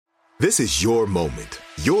This is your moment,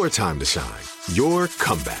 your time to shine, your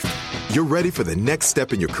comeback. You're ready for the next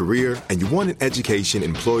step in your career, and you want an education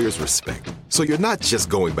employers respect. So you're not just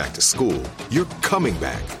going back to school, you're coming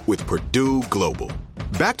back with Purdue Global.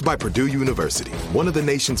 Backed by Purdue University, one of the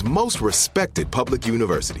nation's most respected public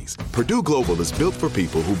universities, Purdue Global is built for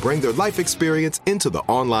people who bring their life experience into the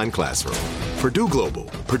online classroom. Purdue Global,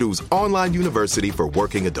 Purdue's online university for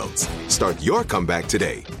working adults. Start your comeback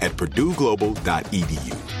today at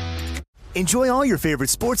purdueglobal.edu. Enjoy all your favorite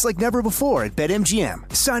sports like never before at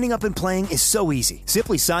BetMGM. Signing up and playing is so easy.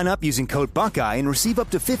 Simply sign up using code Buckeye and receive up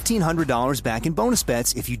to $1,500 back in bonus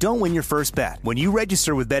bets if you don't win your first bet. When you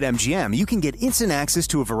register with BetMGM, you can get instant access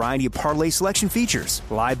to a variety of parlay selection features,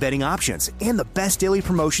 live betting options, and the best daily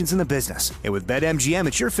promotions in the business. And with BetMGM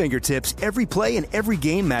at your fingertips, every play and every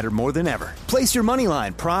game matter more than ever. Place your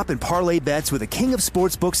moneyline, prop, and parlay bets with the king of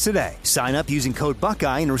sportsbooks today. Sign up using code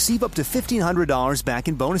Buckeye and receive up to $1,500 back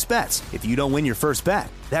in bonus bets if you don't win your first bet.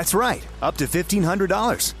 That's right, up to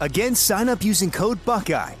 $1,500. Again, sign up using code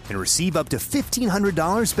Buckeye and receive up to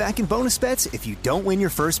 $1,500 back in bonus bets if you don't win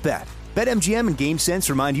your first bet. BetMGM and GameSense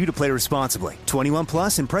remind you to play responsibly. 21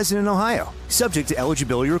 plus and present in Ohio. Subject to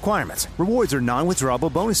eligibility requirements. Rewards are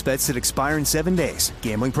non-withdrawable bonus bets that expire in 7 days.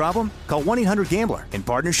 Gambling problem? Call 1-800-GAMBLER in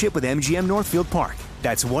partnership with MGM Northfield Park.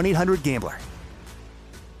 That's 1-800-GAMBLER.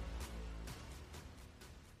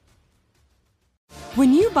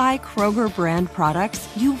 When you buy Kroger brand products,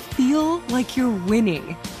 you feel like you're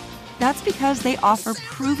winning. That's because they offer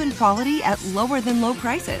proven quality at lower than low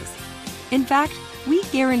prices. In fact, we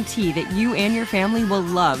guarantee that you and your family will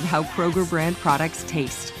love how Kroger brand products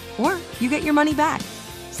taste, or you get your money back.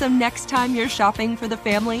 So next time you're shopping for the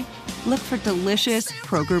family, look for delicious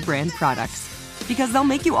Kroger brand products, because they'll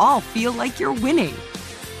make you all feel like you're winning.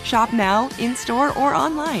 Shop now, in-store, or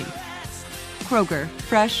online. Kroger,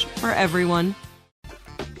 fresh for everyone.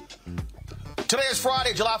 Today is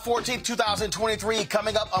Friday, July 14th, 2023.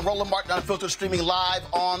 Coming up on Roland Martin Unfiltered, streaming live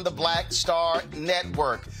on the Black Star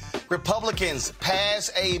Network. Republicans pass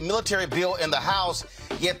a military bill in the House,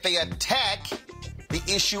 yet they attack the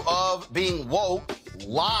issue of being woke,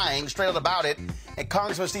 lying straight out about it. And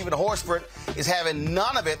Congressman Stephen Horsford is having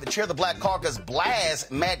none of it. The chair of the Black Caucus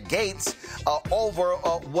blasts Matt Gaetz over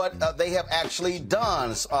what they have actually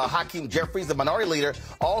done. Hakeem Jeffries, the minority leader,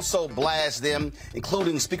 also blasts them,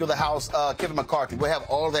 including Speaker of the House Kevin McCarthy. We'll have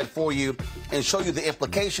all of that for you and show you the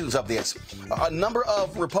implications of this. A number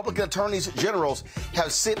of Republican attorneys generals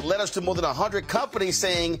have sent letters to more than 100 companies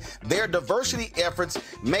saying their diversity efforts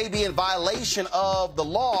may be in violation of the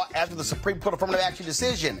law after the Supreme Court affirmative action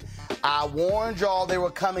decision. I warned y'all they were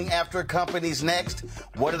coming after companies next.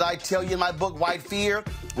 What did I tell you in my book, White Fear?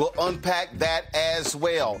 We'll unpack that as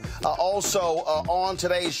well. Also, on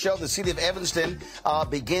today's show, the city of Evanston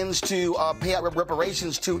begins to pay out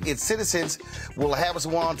reparations to its citizens. We'll have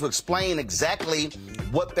someone to explain exactly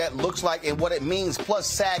what that looks like and what it means. Plus,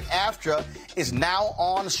 SAG-AFTRA is now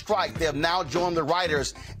on strike. They have now joined the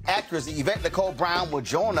writers. Actress Yvette Nicole Brown will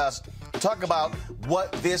join us to talk about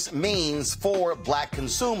what this means for black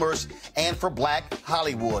consumers and for black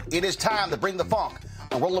Hollywood. It is time to bring the funk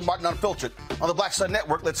on Roland Martin Unfiltered on the Black Star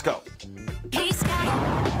Network. Let's go. He's got it.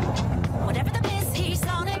 Whatever the miss, he's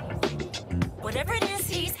on it. Whatever it is,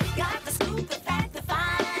 he's got the scoop, the fact, the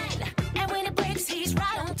find. And when it breaks, he's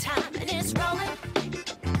right on time and it's rolling.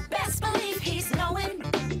 Best believe he's knowing.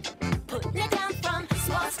 Putting it down from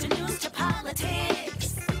sports to news to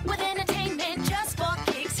politics. With entertainment just for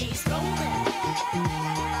kicks, he's rolling.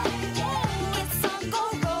 It's on go,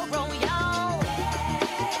 roll, y'all.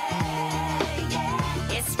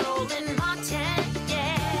 It's Roland Martin,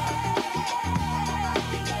 yeah.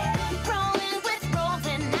 Rolling with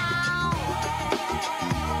Roland now.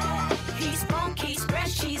 He's funk, he's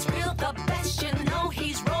fresh, he's real, the best, you know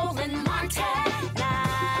he's Roland Martin now.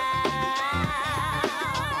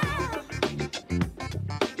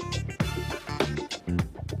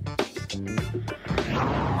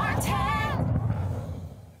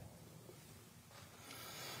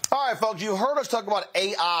 All right, folks, you heard us talk about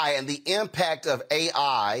AI and the impact of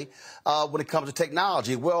AI when it comes to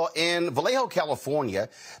technology. Well, in Vallejo, California,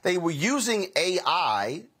 they were using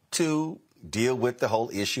AI to deal with the whole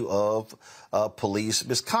issue of police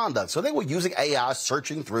misconduct. So they were using AI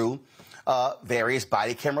searching through various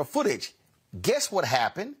body camera footage. Guess what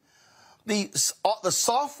happened? The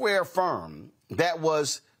software firm that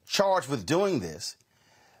was charged with doing this,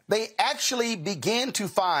 they actually began to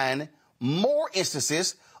find more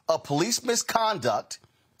instances of police misconduct.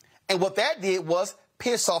 And what that did was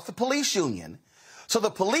piss off the police union. So the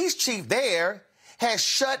police chief there has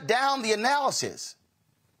shut down the analysis.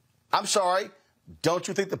 I'm sorry, don't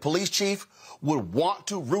you think the police chief would want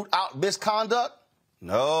to root out misconduct?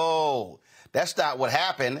 No, that's not what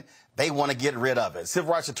happened. They want to get rid of it.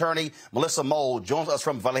 Civil rights attorney Melissa Mole joins us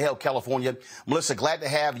from Vallejo, California. Melissa, glad to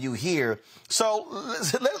have you here. So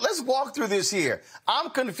let's walk through this here. I'm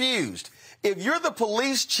confused. If you're the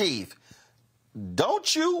police chief,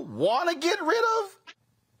 don't you want to get rid of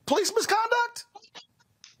police misconduct?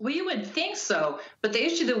 Well, you would think so. But the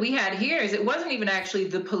issue that we had here is it wasn't even actually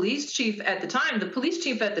the police chief at the time. The police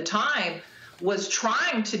chief at the time was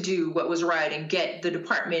trying to do what was right and get the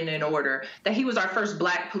department in order. That he was our first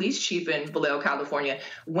black police chief in Vallejo, California.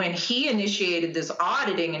 When he initiated this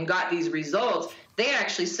auditing and got these results, they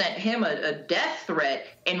actually sent him a death threat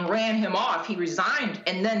and ran him off. He resigned.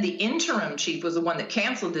 And then the interim chief was the one that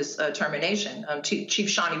canceled this termination. Chief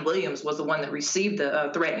Shawnee Williams was the one that received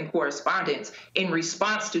the threatening correspondence in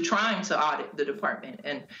response to trying to audit the department.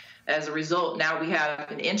 And as a result, now we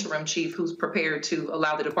have an interim chief who's prepared to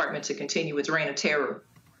allow the department to continue its reign of terror.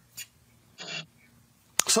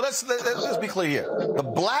 So let's be clear here. The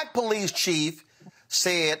black police chief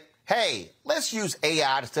said, hey, let's use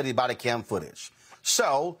AI to study body cam footage.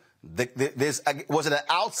 So was it an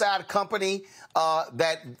outside company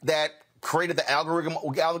that created the algorithm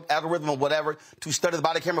or whatever to study the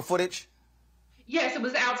body camera footage? Yes, it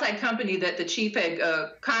was an outside company that the chief had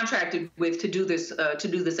contracted with to do this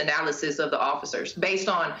analysis of the officers based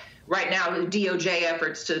on right now the DOJ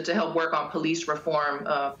efforts to help work on police reform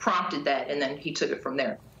prompted that, and then he took it from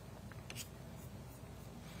there.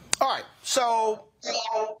 All right, so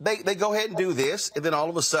they go ahead and do this, and then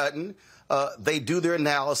all of a sudden they do their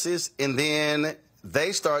analysis, and then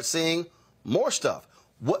they start seeing more stuff.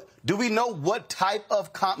 What do we know? What type of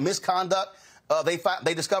misconduct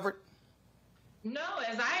they discovered? No,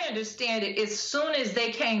 as I understand it, as soon as they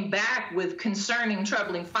came back with concerning,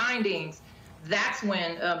 troubling findings, that's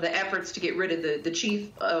when the efforts to get rid of the chief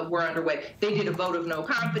were underway. They did a vote of no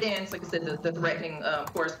confidence, like I said, the threatening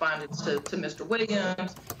correspondence to Mr.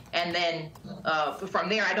 Williams. And then from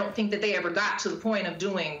there, I don't think that they ever got to the point of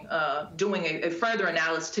doing a further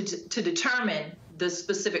analysis to determine the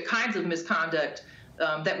specific kinds of misconduct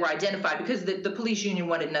that were identified, because the police union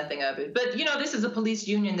wanted nothing of it. But, this is a police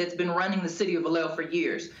union that's been running the city of Vallejo for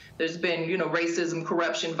years. There's been, racism,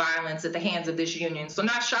 corruption, violence at the hands of this union. So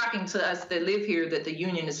not shocking to us that live here that the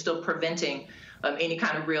union is still preventing any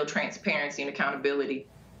kind of real transparency and accountability.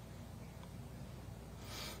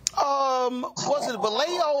 Was it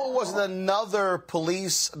Vallejo or was it another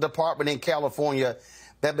police department in California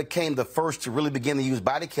that became the first to really begin to use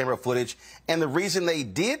body camera footage? And the reason they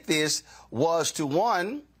did this was to,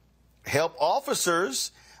 one, help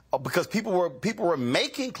officers because people were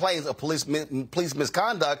making claims of police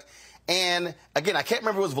misconduct. And again, I can't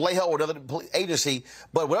remember if it was Vallejo or another agency,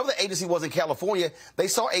 but whatever the agency was in California, they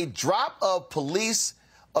saw a drop of police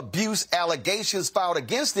abuse allegations filed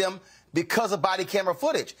against them because of body camera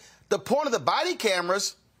footage. The point of the body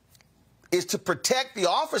cameras is to protect the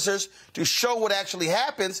officers, to show what actually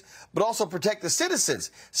happens, but also protect the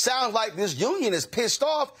citizens. Sounds like this union is pissed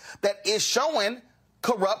off that it's showing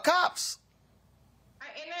corrupt cops.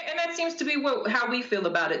 And that seems to be how we feel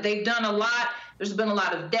about it. They've done a lot. There's been a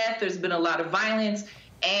lot of death. There's been a lot of violence.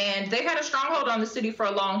 And they've had a stronghold on the city for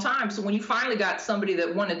a long time. So when you finally got somebody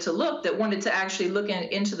that wanted to actually look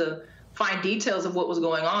into the fine details of what was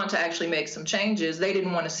going on to actually make some changes, they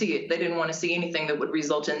didn't want to see it. They didn't want to see anything that would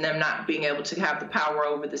result in them not being able to have the power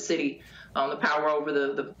over the city, the power over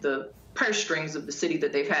the purse strings of the city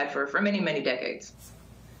that they've had for many, many decades.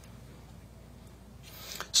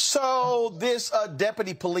 So this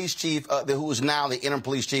deputy police chief, who is now the interim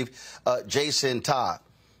police chief, Jason Todd,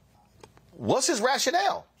 what's his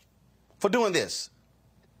rationale for doing this?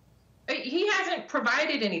 He hasn't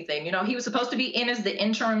provided anything. He was supposed to be in as the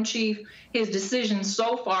interim chief. His decisions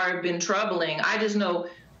so far have been troubling. I just know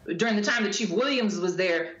during the time that Chief Williams was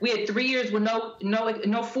there, we had 3 years with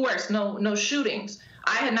no force, no shootings.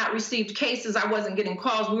 I had not received cases. I wasn't getting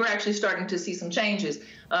calls. We were actually starting to see some changes.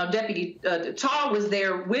 Deputy Tall was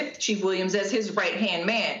there with Chief Williams as his right-hand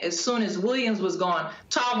man. As soon as Williams was gone,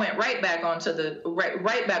 Tall went right back onto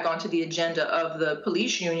the agenda of the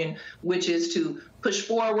police union, which is to push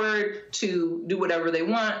forward, to do whatever they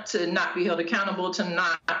want, to not be held accountable, to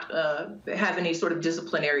not have any sort of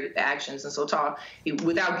disciplinary actions. And so Tall,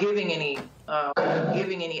 without giving any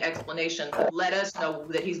explanation, let us know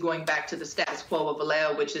that he's going back to the status quo of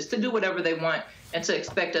Vallejo, which is to do whatever they want and to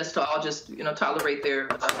expect us to all just, tolerate their.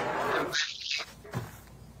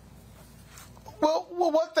 Well,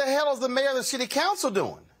 what the hell is the mayor of the city council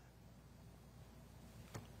doing?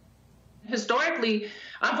 Historically,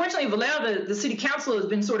 Unfortunately, Vallejo, the city council has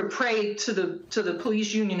been sort of prey to the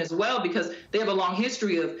police union as well, because they have a long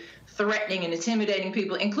history of threatening and intimidating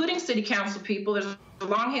people, including city council people. There's a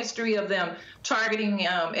long history of them targeting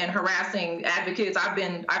and harassing advocates.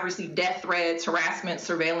 I've received death threats, harassment,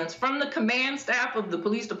 surveillance from the command staff of the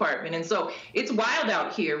police department. And so it's wild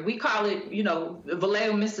out here. We call it,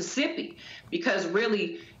 Vallejo, Mississippi, because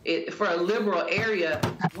really, for a liberal area,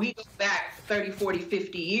 we go back 30, 40,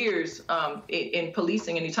 50 years in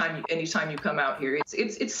policing anytime you come out here.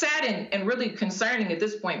 It's sad and really concerning at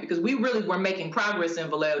this point, because we really were making progress in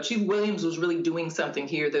Vallejo. Chief Williams was really doing something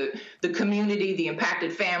here. The community, the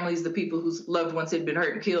impacted families, the people whose loved ones had been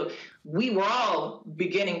hurt and killed, we were all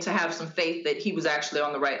beginning to have some faith that he was actually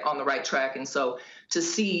on the right track. And so to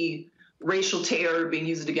see racial terror being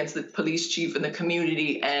used against the police chief and the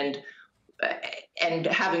community, and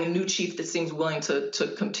having a new chief that seems willing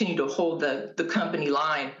to continue to hold the company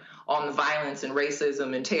line on the violence and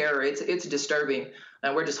racism and terror, it's disturbing.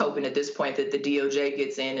 And we're just hoping at this point that the DOJ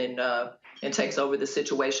gets in and takes over the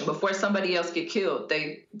situation before somebody else get killed.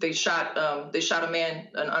 They shot an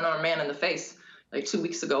unarmed man in the face like 2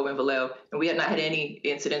 weeks ago in Vallejo, and we had not had any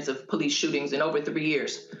incidents of police shootings in over 3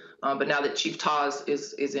 years. But now that Chief Taz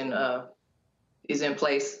is in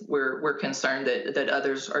place, we're concerned that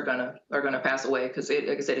others are gonna pass away, because like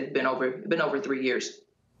I said, it's been over 3 years.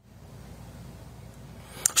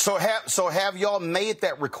 So have y'all made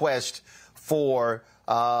that request for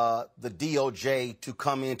the DOJ to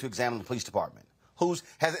come in to examine the police department?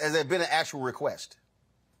 Has there been an actual request?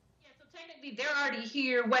 Yeah, so technically they're already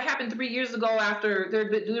here. What happened 3 years ago after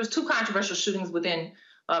there was 2 controversial shootings within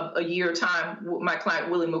a year time? My client,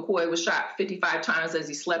 Willie McCoy, was shot 55 times as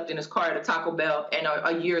he slept in his car at a Taco Bell. And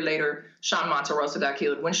a year later, Sean Monterosa got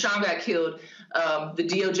killed. When Sean got killed, the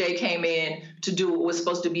DOJ came in to do what was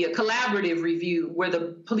supposed to be a collaborative review, where the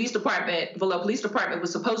Vallejo Police Department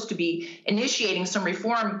was supposed to be initiating some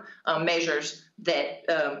reform measures that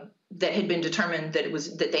had been determined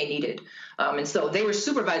that they needed. And so they were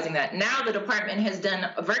supervising that. Now the department has done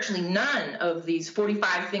virtually none of these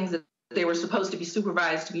 45 things that they were supposed to be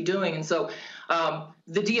supervised to be doing. And so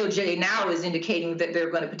the DOJ now is indicating that they're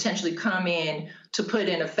going to potentially come in to put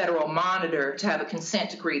in a federal monitor, to have a consent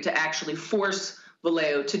decree to actually force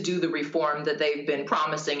Vallejo to do the reform that they've been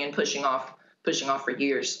promising and pushing off for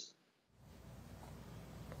years.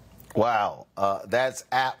 Wow, that's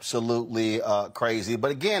absolutely crazy.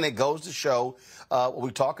 But again, it goes to show what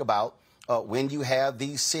we talk about when you have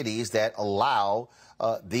these cities that allow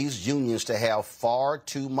these unions to have far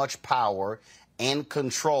too much power and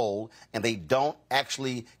control, and they don't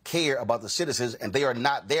actually care about the citizens, and they are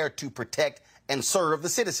not there to protect and serve the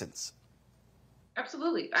citizens.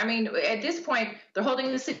 Absolutely. I mean, at this point, they're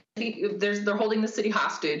holding the city. They're holding the city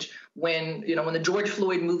hostage. When the George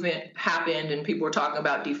Floyd movement happened and people were talking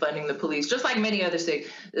about defunding the police, just like many other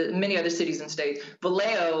cities and states,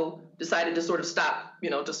 Vallejo decided to sort of stop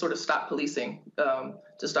policing,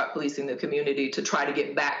 to stop policing the community, to try to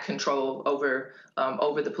get back control over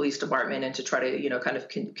the police department, and to try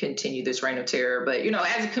to continue this reign of terror. But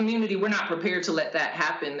as a community, we're not prepared to let that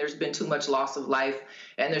happen. There's been too much loss of life,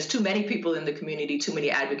 and there's too many people in the community, too many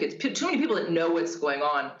advocates, too many people that know what's going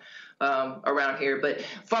on around here. But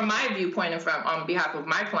from my viewpoint and on behalf of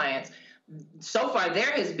my clients, so far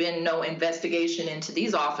there has been no investigation into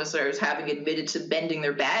these officers having admitted to bending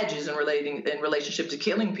their badges in relationship to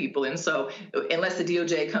killing people. And so unless the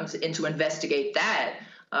DOJ comes in to investigate that,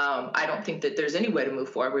 I don't think that there's any way to move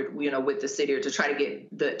forward, with the city, or to try to get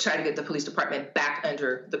the police department back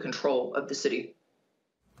under the control of the city.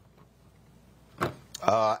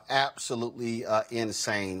 Absolutely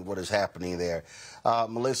insane what is happening there.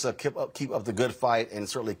 Melissa, keep up the good fight, and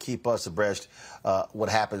certainly keep us abreast what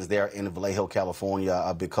happens there in Vallejo,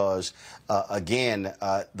 California, because, again,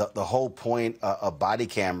 the whole point of body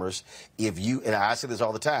cameras, and I say this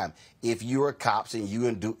all the time, if you are cops and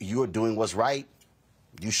you are doing what's right,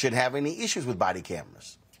 you shouldn't have any issues with body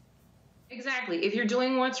cameras. Exactly. If you're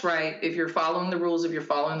doing what's right, if you're following the rules, if you're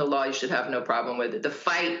following the law, you should have no problem with it. The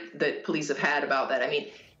fight that police have had about that, I mean,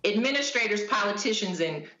 administrators, politicians,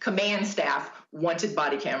 and command staff wanted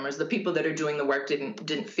body cameras. The people that are doing the work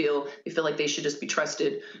didn't feel like they should just be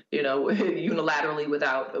trusted, unilaterally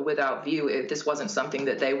without view. This wasn't something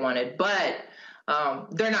that they wanted. But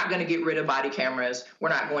they're not going to get rid of body cameras. We're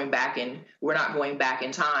not going back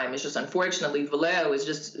in time. It's just, unfortunately, Vallejo is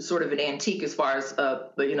just sort of an antique as far as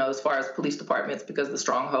police departments, because of the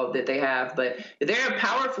stronghold that they have. But they're a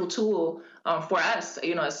powerful tool for us,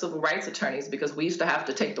 as civil rights attorneys, because we used to have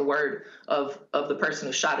to take the word of the person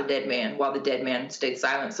who shot a dead man while the dead man stayed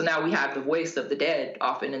silent. So now we have the voice of the dead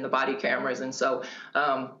often in the body cameras. And so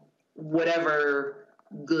whatever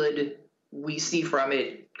good we see from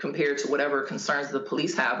it compared to whatever concerns the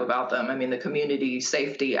police have about them. I mean, the community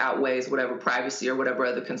safety outweighs whatever privacy or whatever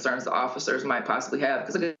other concerns the officers might possibly have.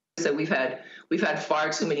 Because like I said, we've had far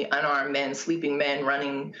too many unarmed men, sleeping men,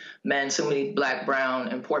 running men, so many Black, brown,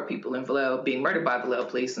 and poor people in Vallejo being murdered by Vallejo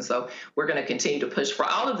police. And so we're going to continue to push for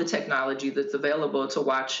all of the technology that's available to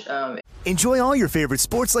watch. Enjoy all your favorite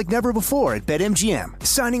sports like never before at BetMGM.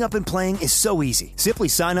 Signing up and playing is so easy. Simply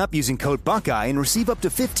sign up using code Buckeye and receive up to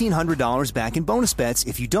 $1,500 back in bonus bets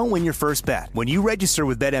if you don't win your first bet. When you register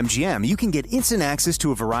with BetMGM, you can get instant access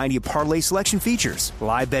to a variety of parlay selection features,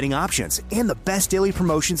 live betting options, and the best daily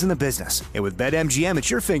promotions in the business. And with BetMGM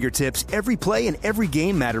at your fingertips, every play and every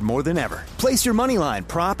game matter more than ever. Place your moneyline,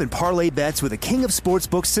 prop, and parlay bets with the king of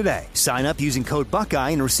sportsbooks today. Sign up using code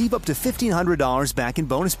Buckeye and receive up to $1,500 back in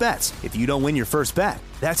bonus bets if you don't win your first bet.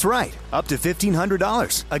 That's right, up to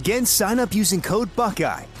 $1,500. Again, sign up using code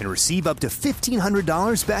Buckeye and receive up to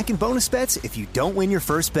 $1,500 back in bonus bets if you don't win your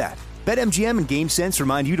first bet. BetMGM and GameSense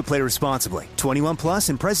remind you to play responsibly. 21 plus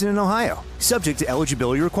and present in Ohio. Subject to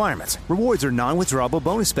eligibility requirements. Rewards are non-withdrawable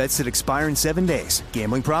bonus bets that expire in 7 days.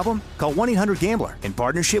 Gambling problem? Call 1-800-GAMBLER in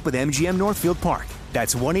partnership with MGM Northfield Park.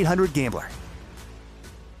 That's 1-800-GAMBLER.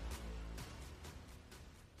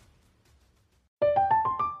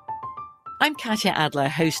 I'm Katya Adler,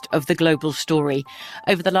 host of The Global Story.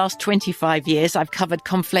 Over the last 25 years, I've covered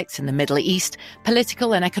conflicts in the Middle East,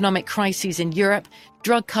 political and economic crises in Europe,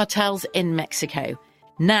 drug cartels in Mexico.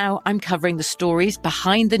 Now I'm covering the stories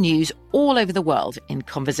behind the news all over the world in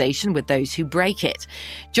conversation with those who break it.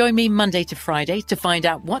 Join me Monday to Friday to find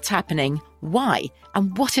out what's happening, why,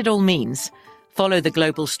 and what it all means. Follow The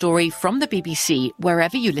Global Story from the BBC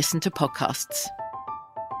wherever you listen to podcasts.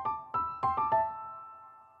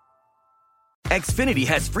 Xfinity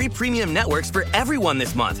has free premium networks for everyone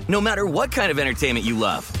this month, no matter what kind of entertainment you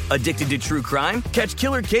love. Addicted to true crime? Catch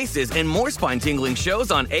killer cases and more spine-tingling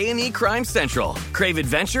shows on A&E Crime Central. Crave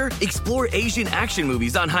adventure? Explore Asian action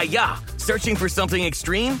movies on Hi-Ya. Searching for something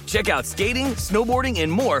extreme? Check out skating, snowboarding, and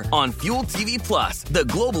more on Fuel TV Plus, the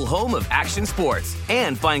global home of action sports.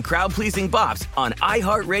 And find crowd-pleasing bops on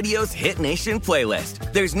iHeartRadio's Hit Nation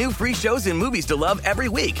playlist. There's new free shows and movies to love every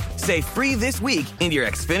week. Say free this week in your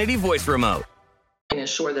Xfinity voice remote. And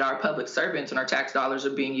ensure that our public servants and our tax dollars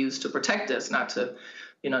are being used to protect us, not to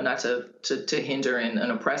hinder and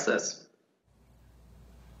oppress us.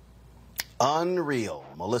 Unreal.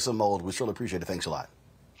 Melissa Mold, we surely appreciate it. Thanks a lot.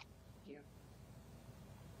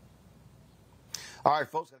 All right,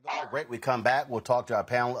 folks, after the break, we come back. We'll talk to our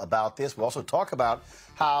panel about this. We'll also talk about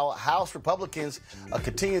how House Republicans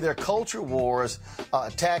continue their culture wars,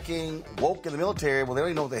 attacking woke in the military. Well, they don't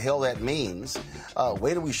even know what the hell that means.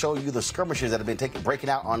 Wait till we show you the skirmishes that have been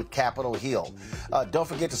breaking out on Capitol Hill. Don't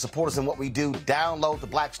forget to support us in what we do. Download the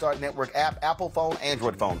Black Star Network app, Apple phone,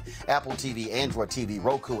 Android phone, Apple TV, Android TV,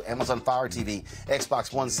 Roku, Amazon Fire TV,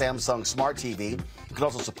 Xbox One, Samsung Smart TV. You can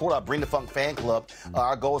also support our Bring the Funk fan club.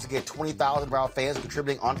 Our goal is to get 20,000 of our fans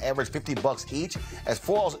contributing on average $50 each. That's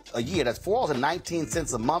 $4 a year. That's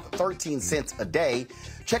 $4.19 a month, 13 cents a day.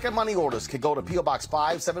 Check and money orders can go to P.O. Box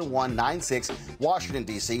 57196, Washington,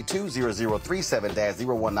 D.C.,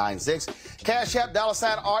 20037-0196. Cash App,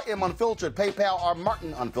 $RM Unfiltered. PayPal, R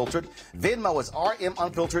Martin Unfiltered. Venmo is RM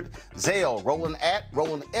Unfiltered. Zelle, Roland at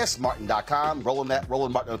RolandSMartin.com. Roland at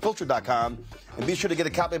RolandMartinUnfiltered.com. And be sure to get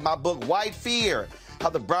a copy of my book, White Fear, How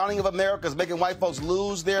the Browning of America is Making White Folks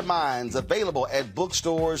Lose Their Minds. Available at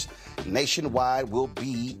bookstores nationwide. We'll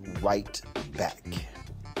be right back.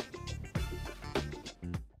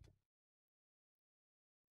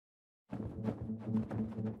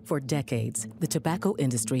 For decades, the tobacco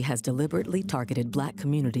industry has deliberately targeted Black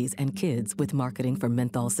communities and kids with marketing for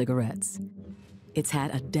menthol cigarettes. It's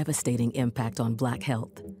had a devastating impact on Black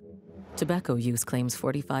health. Tobacco use claims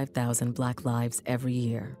 45,000 Black lives every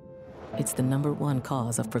year. It's the #1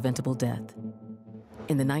 cause of preventable death.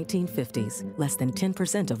 In the 1950s, less than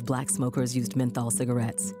 10% of Black smokers used menthol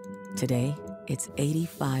cigarettes. Today, it's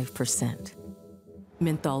 85%.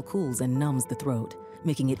 Menthol cools and numbs the throat,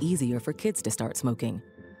 making it easier for kids to start smoking.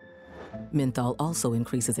 Menthol also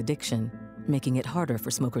increases addiction, making it harder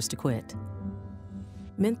for smokers to quit.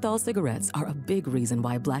 Menthol cigarettes are a big reason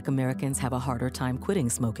why Black Americans have a harder time quitting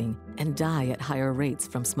smoking and die at higher rates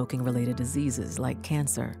from smoking-related diseases like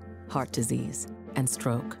cancer, heart disease, and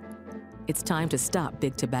stroke. It's time to stop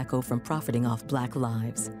Big Tobacco from profiting off Black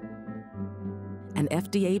lives. An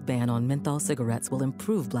FDA ban on menthol cigarettes will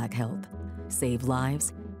improve Black health, save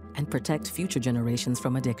lives, and protect future generations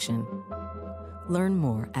from addiction. Learn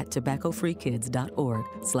more at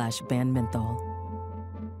tobaccofreekids.org/ban menthol.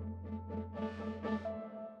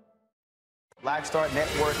 Black Star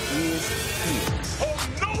Network is here.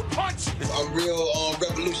 I'm real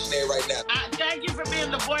revolutionary right now. Thank you for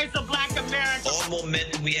being the voice of Black America. All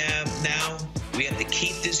momentum we have now, we have to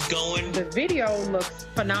keep this going. The video looks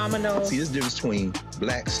phenomenal. See, there's a difference between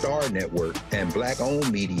Black Star Network and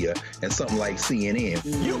Black-owned media and something like CNN.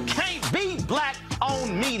 You can't be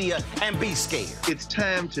Black-owned media and be scared. It's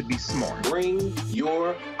time to be smart. Bring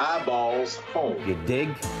your eyeballs home. You dig?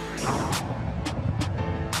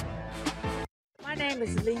 My name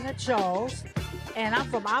is Lena Charles, and I'm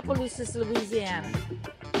from Opelousas, Louisiana.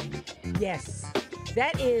 Yes,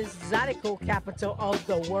 that is Zydeco capital of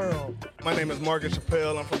the world. My name is Margaret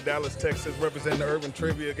Chappelle. I'm from Dallas, Texas, representing the Urban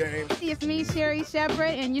Trivia Game. It's me, Sherry Shepard,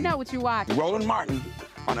 and you know what you watch. Roland Martin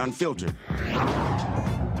on Unfiltered.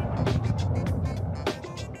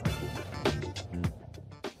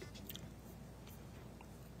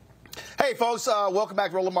 Hey, folks, welcome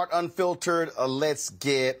back to Roland Martin Unfiltered. Let's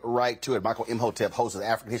get right to it. Michael Imhotep, host of the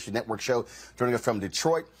African History Network show, joining us from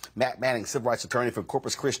Detroit. Matt Manning, civil rights attorney from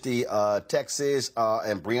Corpus Christi, Texas,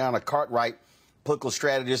 and Brianna Cartwright, political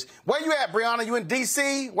strategist. Where you at, Brianna? You in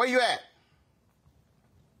D.C.? Where you at?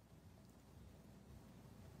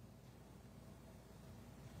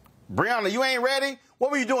 Brianna, you ain't ready?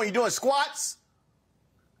 What were you doing? You doing squats?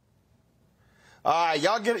 All right,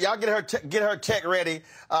 y'all get her tech ready,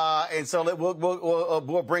 and so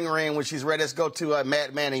we'll bring her in when she's ready. Let's go to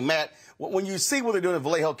Matt Manning. Matt, when you see what they're doing in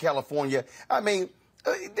Vallejo, California, I mean,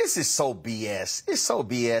 this is so BS. It's so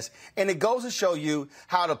BS, and it goes to show you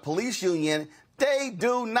how the police union, they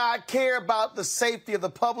do not care about the safety of the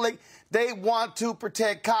public. They want to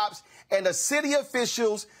protect cops, and the city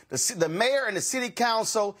officials, the mayor and the city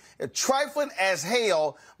council, are trifling as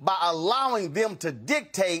hell by allowing them to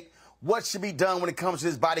dictate what should be done when it comes to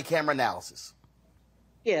this body camera analysis.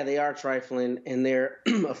 Yeah, they are trifling, and they're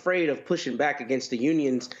afraid of pushing back against the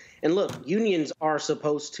unions. And look, unions are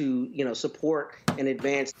supposed to, support and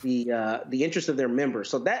advance the interests of their members.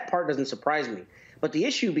 So that part doesn't surprise me. But the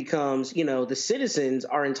issue becomes, the citizens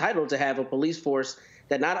are entitled to have a police force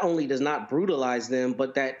that not only does not brutalize them,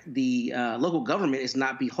 but that the local government is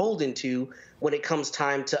not beholden to when it comes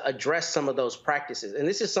time to address some of those practices. And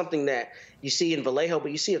this is something that you see in Vallejo,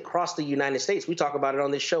 but you see across the United States. We talk about it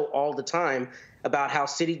on this show all the time about how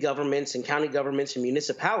city governments and county governments and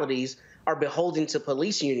municipalities are beholden to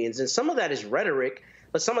police unions. And some of that is rhetoric,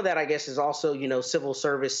 but some of that, I guess, is also, civil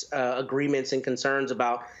service agreements and concerns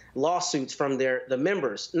about lawsuits from the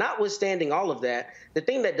members. Notwithstanding all of that, the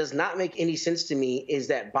thing that does not make any sense to me is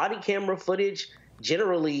that body camera footage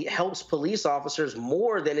generally helps police officers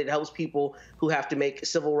more than it helps people who have to make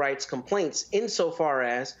civil rights complaints, insofar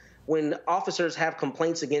as when officers have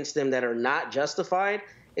complaints against them that are not justified,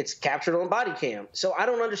 it's captured on body cam. So I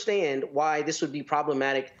don't understand why this would be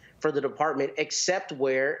problematic for the department, except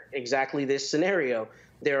where exactly this scenario.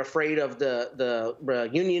 They're afraid of the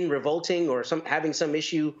union revolting or having some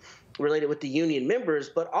issue related with the union members.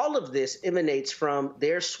 But all of this emanates from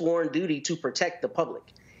their sworn duty to protect the public.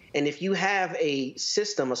 And if you have a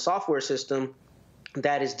system, a software system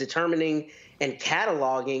that is determining and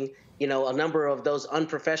cataloging, a number of those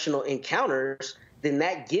unprofessional encounters, then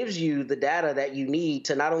that gives you the data that you need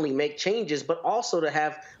to not only make changes, but also to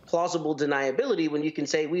have plausible deniability when you can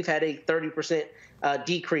say we've had a 30%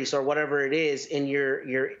 decrease or whatever it is in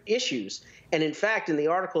your issues. And in fact, in the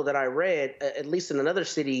article that I read, at least in another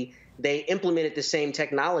city, they implemented the same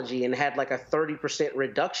technology and had like a 30%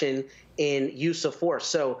 reduction in use of force.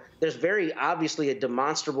 So there's very obviously a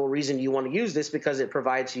demonstrable reason you want to use this, because it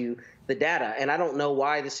provides you the data. And I don't know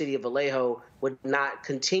why the city of Vallejo would not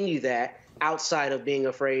continue that outside of being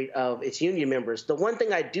afraid of its union members. The one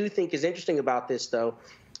thing I do think is interesting about this, though,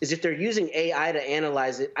 is if they're using AI to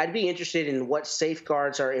analyze it, I'd be interested in what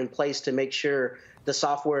safeguards are in place to make sure the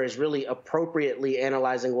software is really appropriately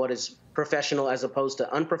analyzing what is professional as opposed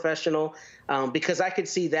to unprofessional, because I could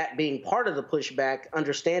see that being part of the pushback,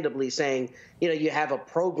 understandably saying, you have a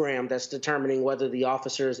program that's determining whether the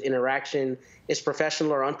officer's interaction is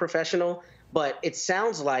professional or unprofessional. But it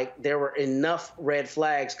sounds like there were enough red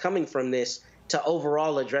flags coming from this to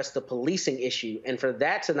overall address the policing issue. And for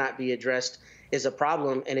that to not be addressed is a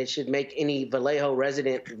problem, and it should make any Vallejo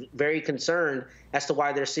resident very concerned as to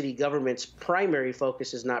why their city government's primary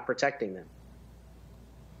focus is not protecting them.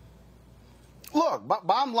 Look,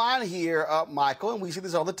 bottom line here, Michael, and we see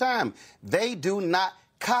this all the time,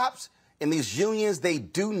 cops in these unions, they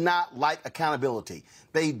do not like accountability.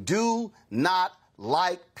 They do not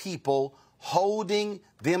like people holding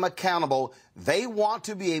them accountable. They want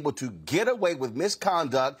to be able to get away with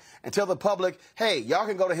misconduct and tell the public, hey, y'all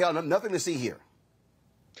can go to hell, nothing to see here.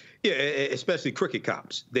 Yeah, especially cricket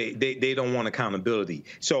cops. They don't want accountability.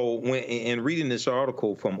 So when in reading this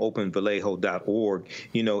article from openvallejo.org,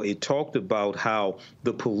 it talked about how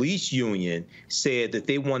the police union said that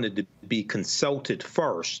they wanted to be consulted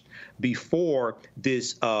first before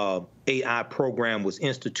this AI program was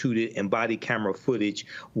instituted and body camera footage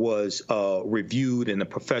was reviewed and the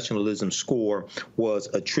professionalism score was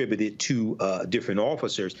attributed to different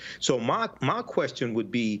officers. So my question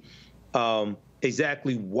would be,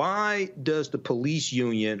 exactly why does the police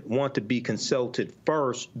union want to be consulted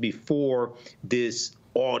first before this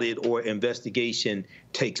audit or investigation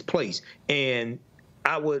takes place? And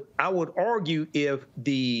I would argue if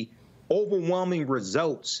the overwhelming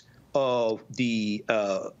results of the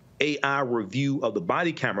AI review of the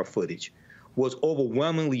body camera footage was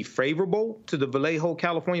overwhelmingly favorable to the Vallejo,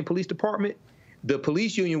 California Police Department, the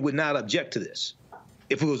police union would not object to this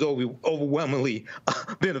if it was overwhelmingly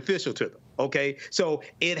beneficial to them. Okay, so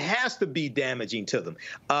it has to be damaging to them.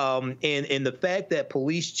 And the fact that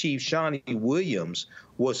Police Chief Shawnee Williams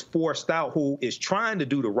was forced out, who is trying to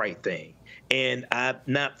do the right thing, and I'm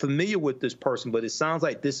not familiar with this person, but it sounds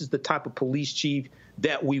like this is the type of police chief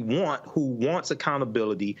that we want, who wants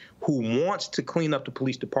accountability, who wants to clean up the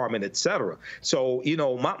police department, et cetera. So,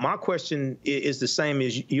 my question is the same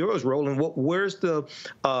as yours, Roland. Where's the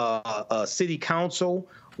city council?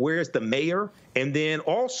 Where's the mayor? And then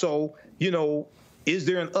also, is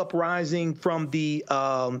there an uprising from the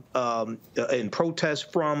and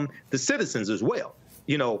protest from the citizens as well?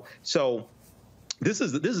 So this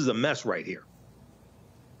is a mess right here.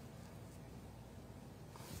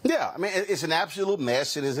 Yeah, I mean, it's an absolute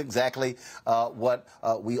mess. It is exactly what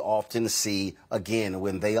we often see, again,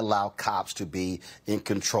 when they allow cops to be in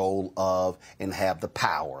control of and have the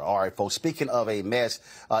power. All right, folks, speaking of a mess,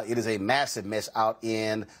 it is a massive mess out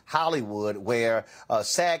in Hollywood where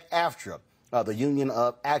SAG-AFTRA, the Union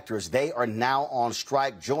of Actors, they are now on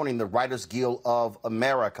strike, joining the Writers Guild of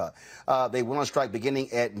America. They went on strike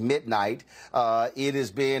beginning at midnight.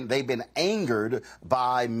 They've been angered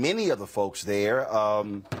by many of the folks there.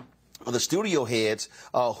 The studio heads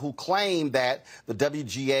who claim that the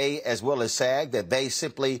WGA as well as SAG, that they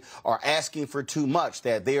simply are asking for too much,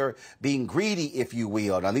 that they're being greedy, if you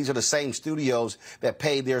will. Now, these are the same studios that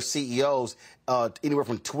pay their CEOs anywhere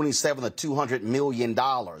from $27 to $200 million.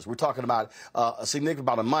 We're talking about a significant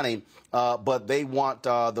amount of money, but they want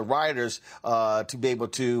the writers to be able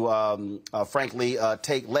to, frankly,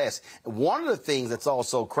 take less. One of the things that's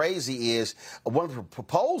also crazy is one of the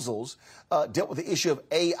proposals dealt with the issue of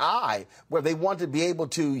AI, where they want to be able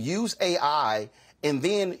to use AI and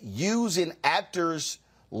then use an actor's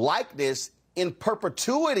likeness in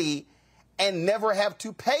perpetuity and never have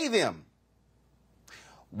to pay them.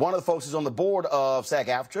 One of the folks is on the board of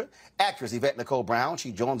SAG-AFTRA, actress Yvette Nicole Brown.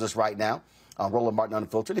 She joins us right now on Roland Martin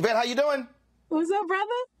Unfiltered. Yvette, how you doing? What's up, brother?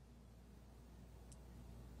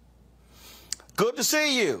 Good to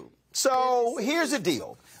see you. So here's the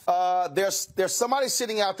deal. There's somebody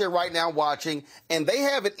sitting out there right now watching, and they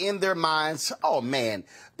have it in their minds, oh, man,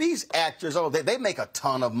 these actors, they make a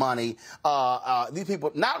ton of money. These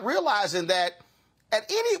people not realizing that at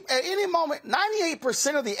any moment,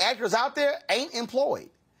 98% of the actors out there ain't employed.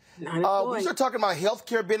 We start talking about health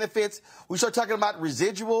care benefits. We start talking about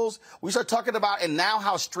residuals. We start talking about, and now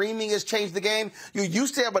how streaming has changed the game. You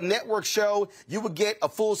used to have a network show. You would get a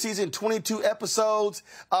full season, 22 episodes,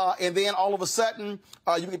 and then all of a sudden,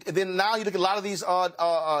 now you look at a lot of these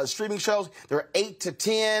streaming shows, they're 8 to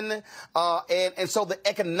 10, and so the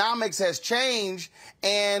economics has changed,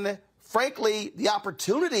 and frankly, the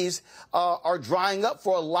opportunities are drying up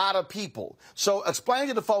for a lot of people. So explain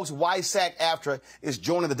to the folks why SAG-AFTRA is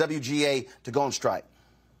joining the WGA to go on strike.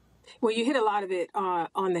 Well, you hit a lot of it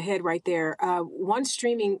on the head right there. Once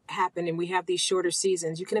streaming happened and we have these shorter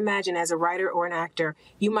seasons, you can imagine as a writer or an actor,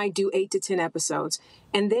 you might do 8 to 10 episodes.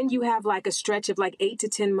 And then you have like a stretch of like 8 to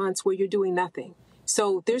 10 months where you're doing nothing.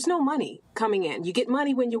 So there's no money coming in. You get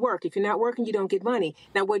money when you work. If you're not working, you don't get money.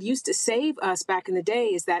 Now, what used to save us back in the day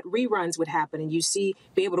is that reruns would happen and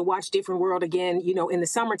be able to watch Different World again, in the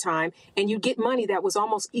summertime, and you get money that was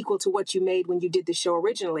almost equal to what you made when you did the show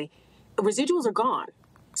originally. Residuals are gone.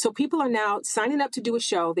 So people are now signing up to do a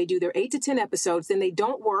show. They do their 8 to 10 episodes. Then they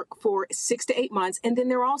don't work for 6 to 8 months. And then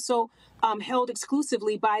they're also held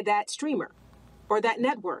exclusively by that streamer or that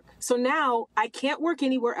network. So now I can't work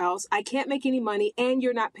anywhere else. I can't make any money, and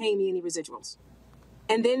you're not paying me any residuals.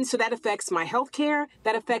 And then, so that affects my health care,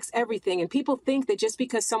 that affects everything. And people think that just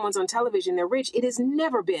because someone's on television, they're rich. It has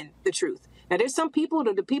never been the truth. Now, there's some people,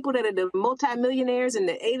 the people that are the multimillionaires and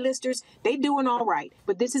the A-listers, they doing all right.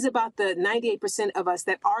 But this is about the 98% of us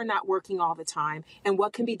that are not working all the time and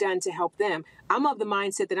what can be done to help them. I'm of the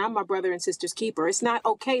mindset that I'm my brother and sister's keeper. It's not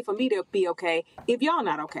okay for me to be okay if y'all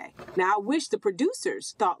not okay. Now, I wish the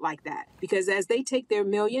producers thought like that, because as they take their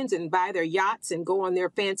millions and buy their yachts and go on their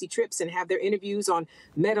fancy trips and have their interviews on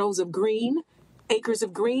meadows of green, acres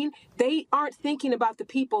of green, they aren't thinking about the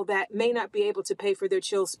people that may not be able to pay for their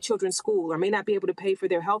children's school, or may not be able to pay for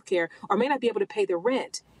their health care, or may not be able to pay their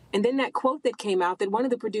rent. And then that quote that came out, that one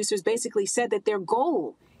of the producers basically said that their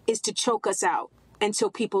goal is to choke us out until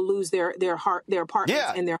people lose their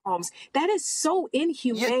apartments and their homes. That is so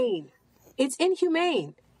inhumane. Yeah. It's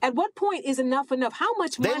inhumane. At what point is enough enough? How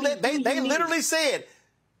much money they literally said,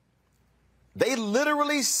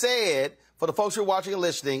 for the folks who are watching and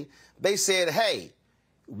listening, they said, hey,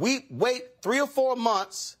 we wait 3 or 4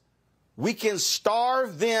 months, we can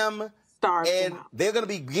starve them, and they're going to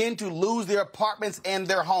begin to lose their apartments and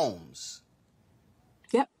their homes.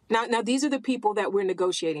 Yep. Now, these are the people that we're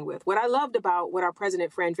negotiating with. What I loved about what our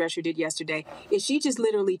president, Fran Drescher, did yesterday is she just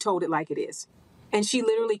literally told it like it is. And she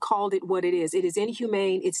literally called it what it is. It is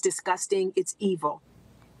inhumane, it's disgusting, it's evil.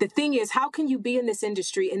 The thing is, how can you be in this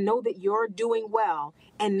industry and know that you're doing well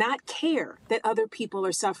and not care that other people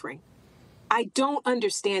are suffering? I don't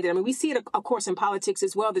understand it. I mean, we see it, of course, in politics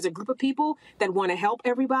as well. There's a group of people that want to help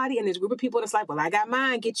everybody, and there's a group of people that's like, well, I got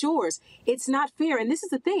mine, get yours. It's not fair. And this is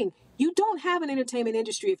the thing. You don't have an entertainment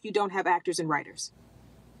industry if you don't have actors and writers.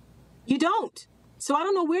 You don't. So I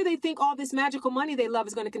don't know where they think all this magical money they love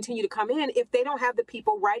is going to continue to come in if they don't have the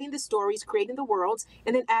people writing the stories, creating the worlds,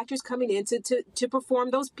 and then actors coming in to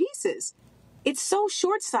perform those pieces. It's so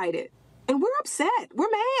short-sighted. And we're upset.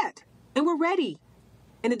 We're mad. And we're ready.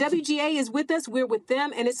 And the WGA is with us. We're with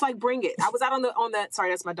them. And it's like, bring it. I was out on the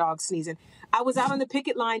sorry, that's my dog sneezing. I was out on the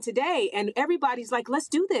picket line today, and everybody's like, let's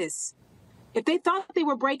do this. If they thought they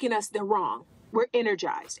were breaking us, they're wrong. We're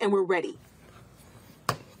energized and we're ready.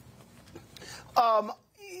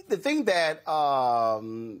 The thing that,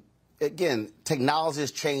 again, technology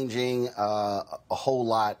is changing a whole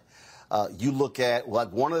lot. You look at,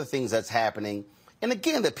 like, one of the things that's happening, and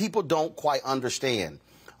again, that people don't quite understand.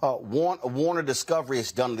 Warner Discovery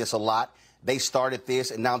has done this a lot. They started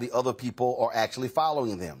this, and now the other people are actually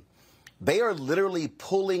following them. They are literally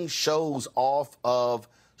pulling shows off of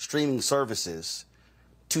streaming services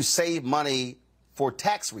to save money for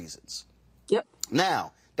tax reasons. Yep.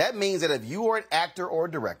 Now, that means that if you are an actor or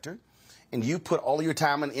a director and you put all of your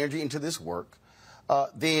time and energy into this work,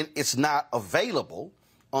 then it's not available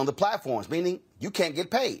on the platforms, meaning you can't get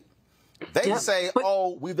paid. They say,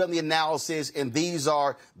 oh, we've done the analysis, and these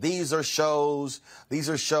are shows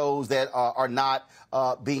that are not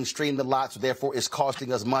being streamed a lot, so therefore it's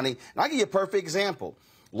costing us money. And I'll give you a perfect example.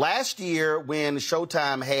 Last year, when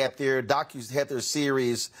Showtime had their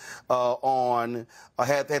series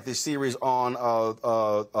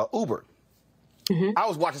on Uber, I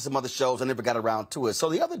was watching some other shows. I never got around to it. So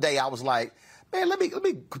the other day, I was like, man, let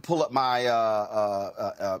me pull up my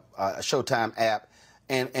Showtime app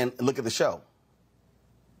and look at the show.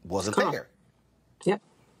 Wasn't there. Yep.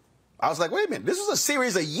 I was like, wait a minute, this was a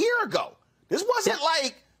series a year ago. This wasn't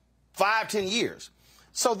like 5-10 years.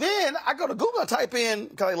 So then I go to Google and type in,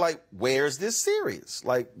 kind of like, where's this series?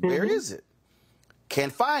 Like, where is it?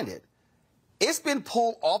 Can't find it. It's been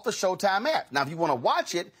pulled off the Showtime app. Now, if you want to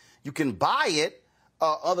watch it, you can buy it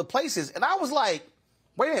other places. And I was like,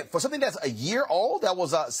 wait a minute, for something that's a year old, that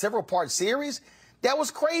was a several-part series, that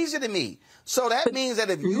was crazy to me. So that means that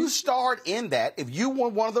if you starred in that, if you were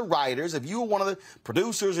one of the writers, if you were one of the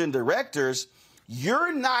producers and directors,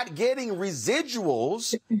 you're not getting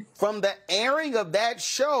residuals from the airing of that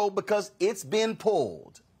show because it's been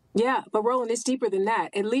pulled. Yeah, but Roland, it's deeper than that.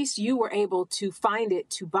 At least you were able to find it,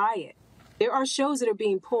 to buy it. There are shows that are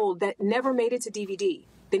being pulled that never made it to DVD.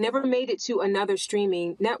 They never made it to another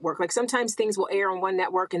streaming network. Like sometimes things will air on one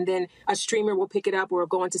network and then a streamer will pick it up or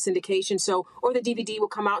go into syndication. Or the DVD will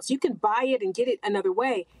come out. So you can buy it and get it another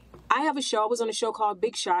way. I have a show. I was on a show called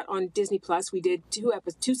Big Shot on Disney Plus. We did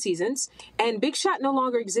 2 seasons, and Big Shot no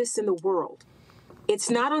longer exists in the world. It's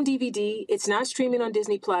not on DVD. It's not streaming on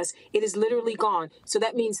Disney Plus. It is literally gone. So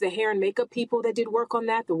that means the hair and makeup people that did work on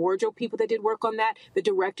that, the wardrobe people that did work on that, the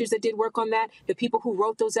directors that did work on that, the people who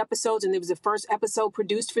wrote those episodes, and it was the first episode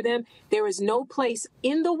produced for them. There is no place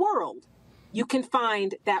in the world you can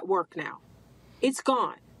find that work now. It's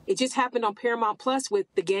gone. It just happened on Paramount Plus with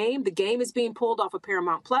The Game. The Game is being pulled off of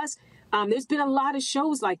Paramount Plus. There's been a lot of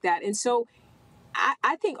shows like that. And so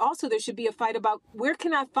I think also there should be a fight about where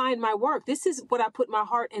can I find my work? This is what I put my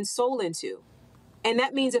heart and soul into. And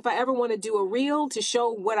that means if I ever want to do a reel to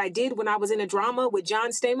show what I did when I was in a drama with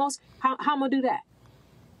John Stamos, how am I going to do that?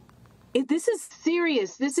 This is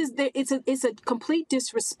serious. It's a complete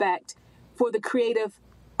disrespect for the creative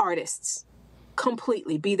artists.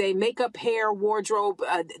 Completely. Be they makeup, hair, wardrobe,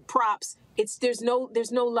 props. There's no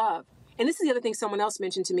love. And this is the other thing someone else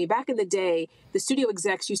mentioned to me. Back in the day, the studio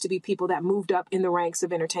execs used to be people that moved up in the ranks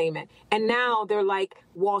of entertainment. And now they're like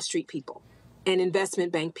Wall Street people and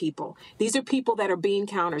investment bank people. These are people that are bean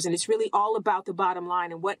counters, and it's really all about the bottom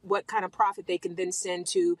line and what kind of profit they can then send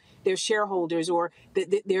to their shareholders or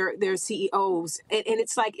their CEOs. And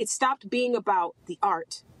it's like it stopped being about the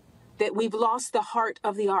art, that we've lost the heart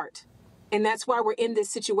of the art. And that's why we're in this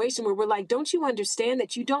situation where we're like, don't you understand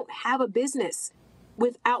that you don't have a business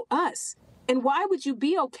without us? And why would you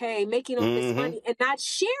be okay making all this money and not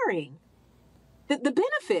sharing the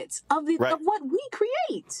benefits of what we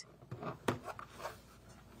create?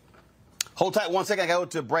 Hold tight 1 second. I go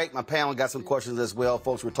to break. My panel got some questions as well.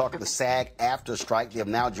 Folks, we're talking the SAG-AFTRA strike. They have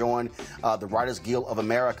now joined the Writers Guild of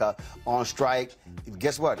America on strike.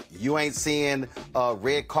 Guess what? You ain't seeing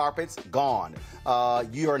red carpets. Gone.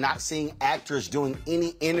 You are not seeing actors doing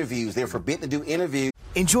any interviews. They're forbidden to do interviews.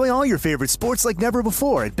 Enjoy all your favorite sports like never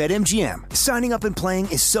before at BetMGM. Signing up and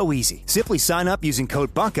playing is so easy. Simply sign up using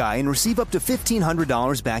code Buckeye and receive up to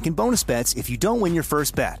 $1,500 back in bonus bets if you don't win your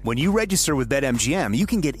first bet. When you register with BetMGM, you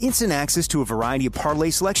can get instant access to a variety of parlay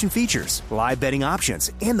selection features, live betting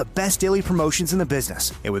options, and the best daily promotions in the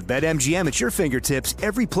business. And with BetMGM at your fingertips,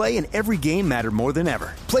 every play and every game matter more than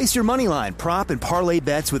ever. Place your moneyline, prop, and parlay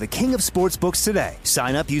bets with the king of sportsbooks today.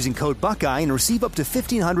 Sign up using code Buckeye and receive up to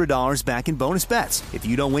 $1,500 back in bonus bets if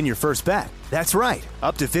you don't win your first bet. That's right,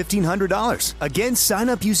 up to $1,500. Again, sign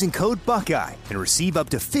up using code Buckeye and receive up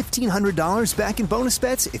to $1,500 back in bonus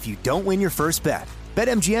bets if you don't win your first bet.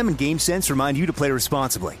 BetMGM and GameSense remind you to play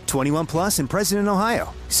responsibly. 21 plus and present in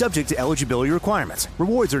Ohio. Subject to eligibility requirements.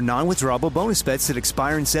 Rewards are non-withdrawable bonus bets that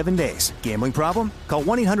expire in 7 days. Gambling problem? Call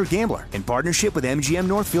 1-800-GAMBLER in partnership with MGM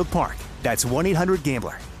Northfield Park. That's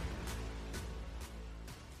 1-800-GAMBLER.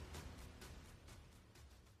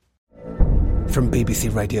 From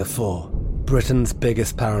BBC Radio 4, Britain's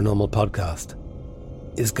biggest paranormal podcast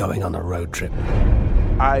is going on a road trip.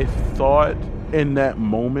 I thought in that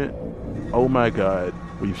moment, oh my God,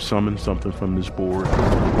 we've summoned something from this board.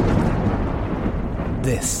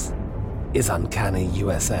 This is Uncanny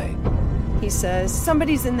USA. He says,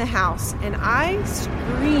 somebody's in the house, and I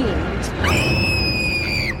screamed.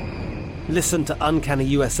 Listen to Uncanny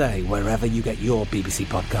USA wherever you get your BBC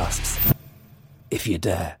podcasts, if you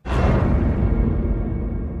dare.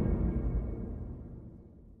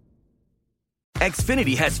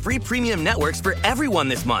 Xfinity has free premium networks for everyone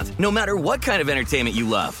this month, no matter what kind of entertainment you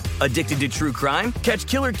love. Addicted to true crime? Catch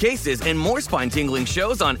killer cases and more spine-tingling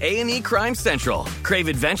shows on A&E Crime Central. Crave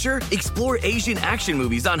adventure? Explore Asian action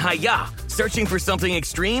movies on Hi-YAH. Searching for something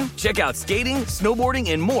extreme? Check out skating, snowboarding,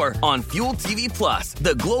 and more on Fuel TV Plus,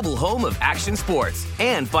 the global home of action sports.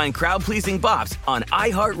 And find crowd-pleasing bops on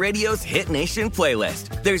iHeartRadio's Hit Nation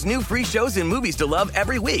playlist. There's new free shows and movies to love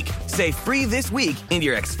every week. Say free this week in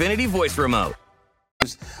your Xfinity voice remote.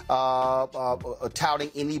 Touting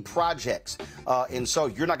any projects. And so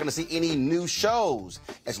you're not going to see any new shows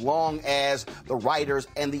as long as the writers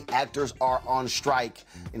and the actors are on strike.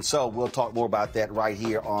 And so we'll talk more about that right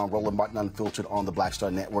here on Roland Martin Unfiltered on the Black Star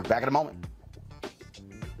Network. Back in a moment.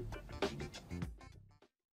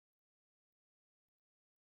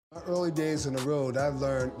 My early days on the road, I've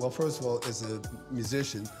learned, well, first of all, as a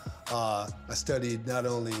musician, I studied not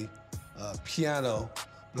only piano,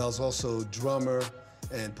 but I was also drummer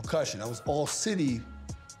and percussion. I was all city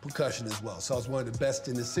percussion as well. So I was one of the best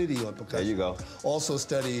in the city on percussion. There you go. Also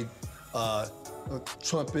studied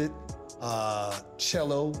trumpet,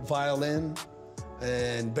 cello, violin,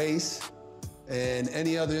 and bass, and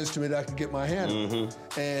any other instrument I could get my hand on.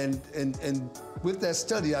 And with that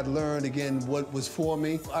study, I'd learned again what was for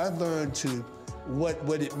me. I learned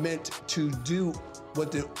what it meant to do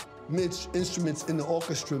what the instruments in the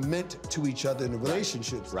orchestra meant to each other in the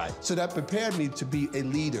relationships. Right. So that prepared me to be a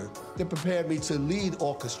leader. That prepared me to lead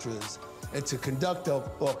orchestras and to conduct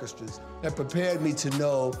orchestras. That prepared me to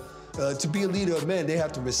know, to be a leader of men, they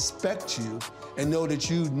have to respect you and know that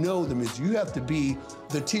you know the music. You have to be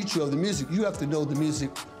the teacher of the music. You have to know the music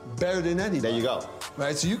better than anybody. There you go.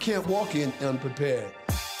 Right, so you can't walk in unprepared.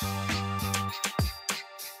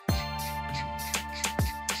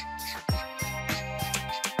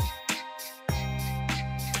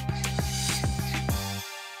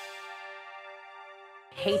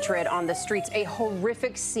 hatred on the streets. A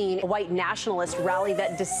horrific scene, a white nationalist rally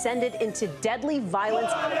that descended into deadly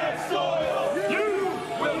violence.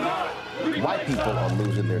 White people are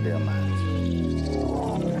losing their damn minds.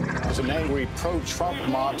 As an angry pro-Trump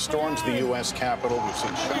mob storms the U.S. Capitol, we've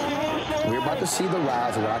seen shots. We're about to see the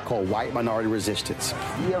rise of what I call white minority resistance.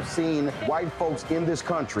 We have seen white folks in this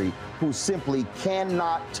country who simply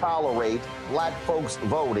cannot tolerate black folks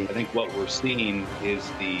voting. I think what we're seeing is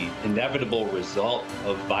the inevitable result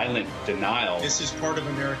of violent denial. This is part of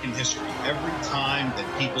American history. Every time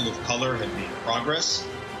that people of color have made progress,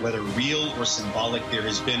 whether real or symbolic, there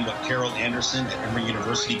has been what Carol Anderson at Emory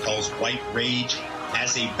University calls white rage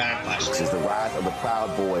as a backlash. This is the rise of the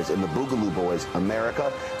Proud Boys and the Boogaloo Boys.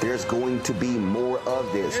 America, there's going to be more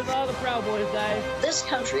of this. Here's all the Proud Boys, guys. This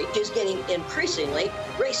country is getting increasingly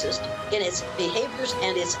racist in its behaviors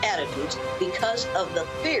and its attitudes because of the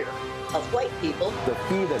fear of white people. The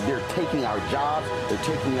fear that they're taking our jobs, they're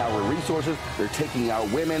taking our resources, they're taking our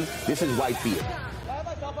women. This is white fear.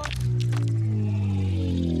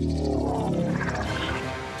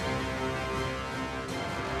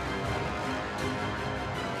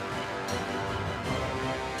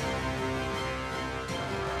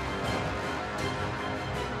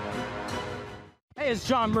 Hey, it's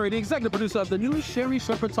John Murray, the executive producer of the new Sherry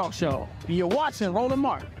Shepherd Talk Show. You're watching Roland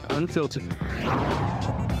Martin Unfiltered.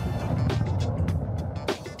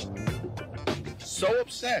 So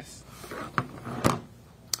obsessed.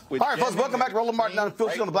 All right, folks, welcome back to Roland Martin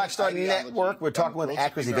Unfiltered on the Black Star Network. We're talking with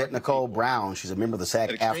actress Yvette Nicole Brown. She's a member of the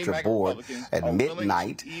SAG-AFTRA board. At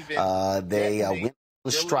midnight, they went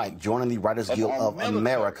on strike, joining the Writers Guild of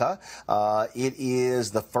America. It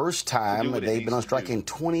is the first time they've been on strike in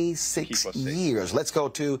 26 years. Let's go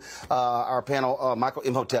to our panel. Michael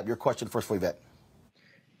Imhotep, your question first for Yvette.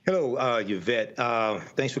 Hello, Yvette.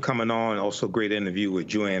 Thanks for coming on. Also, great interview with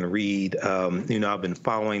Joanne Reed. I've been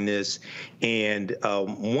following this, and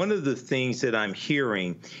one of the things that I'm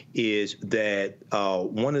hearing is that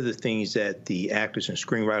one of the things that the actors and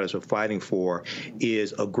screenwriters are fighting for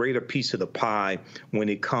is a greater piece of the pie when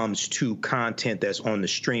it comes to content that's on the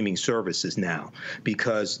streaming services now,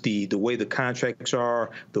 because the way the contracts are,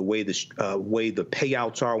 the way the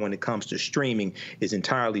payouts are when it comes to streaming is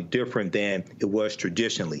entirely different than it was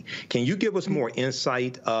traditionally. Can you give us more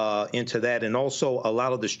insight into that? And also, a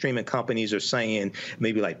lot of the streaming companies are saying,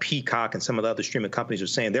 maybe like Peacock and some of the other streaming companies are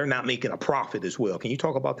saying they're not making a profit as well. Can you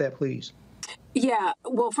talk about that, please? Yeah.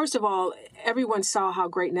 Well, first of all, everyone saw how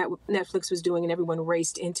great Netflix was doing, and everyone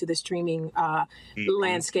raced into the streaming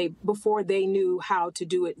landscape before they knew how to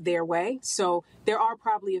do it their way. So there are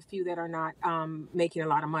probably a few that are not making a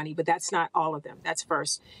lot of money, but that's not all of them. That's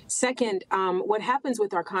first. Second, what happens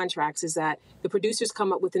with our contracts is that the producers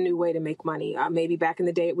come up with a new way to make money. Maybe back in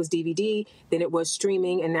the day it was DVD, then it was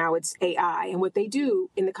streaming, and now it's AI. And what they do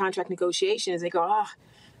in the contract negotiation is they go,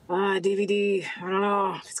 DVD, I don't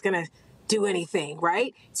know if it's going to do anything,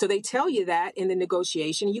 right? So they tell you that in the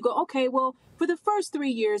negotiation. You go, okay, well, for the first 3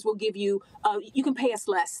 years, we'll give you, you can pay us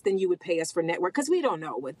less than you would pay us for network, because we don't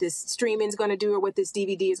know what this streaming is going to do or what this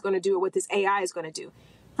DVD is going to do or what this AI is going to do.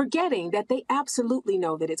 Forgetting that they absolutely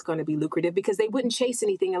know that it's going to be lucrative, because they wouldn't chase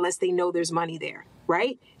anything unless they know there's money there,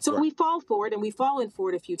 right? So we fall for it, and we've fallen for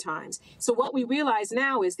it a few times. So what we realize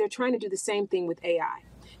now is they're trying to do the same thing with AI.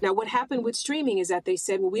 Now, what happened with streaming is that they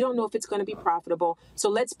said, well, we don't know if it's going to be profitable, so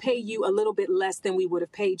let's pay you a little bit less than we would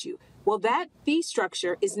have paid you. Well, that fee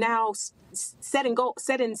structure is now set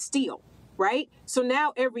in steel, right? So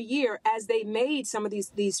now every year, as they made, some of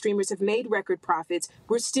these streamers have made record profits,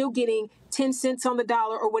 we're still getting 10 cents on the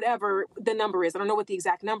dollar or whatever the number is. I don't know what the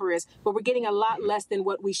exact number is, but we're getting a lot less than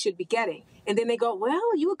what we should be getting. And then they go,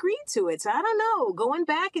 well, you agreed to it, so I don't know, going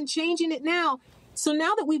back and changing it now. So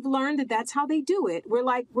now that we've learned that that's how they do it, we're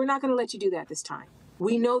like, we're not going to let you do that this time.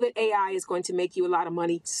 We know that AI is going to make you a lot of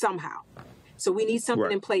money somehow. So we need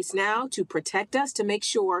something in place now to protect us, to make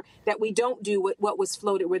sure that we don't do what was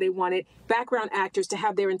floated, where they wanted background actors to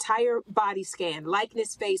have their entire body scanned,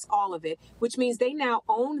 likeness, face, all of it, which means they now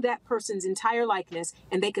own that person's entire likeness,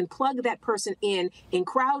 and they can plug that person in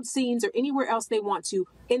crowd scenes or anywhere else they want to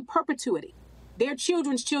in perpetuity. Their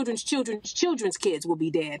children's kids will be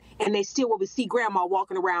dead, and they still will see grandma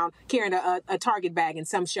walking around carrying a Target bag in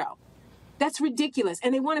some show. That's ridiculous.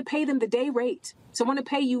 And they want to pay them the day rate. So they want to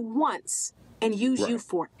pay you once and use you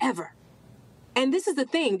forever. And this is the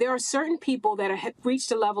thing. There are certain people that have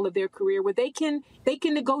reached a level of their career where they can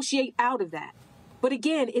negotiate out of that. But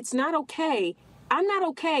again, it's not okay. I'm not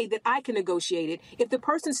okay that I can negotiate it if the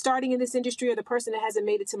person starting in this industry or the person that hasn't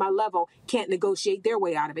made it to my level can't negotiate their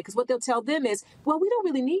way out of it. Because what they'll tell them is, well, we don't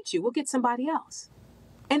really need you. We'll get somebody else.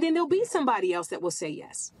 And then there'll be somebody else that will say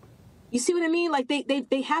yes. You see what I mean? Like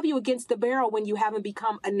they have you against the barrel when you haven't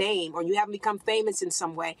become a name or you haven't become famous in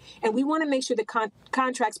some way. And we want to make sure the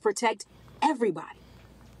contracts protect everybody,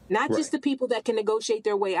 not just the people that can negotiate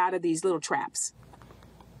their way out of these little traps.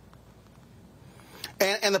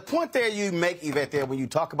 And the point there you make, Yvette, there when you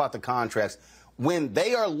talk about the contracts, when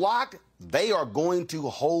they are locked, they are going to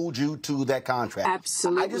hold you to that contract.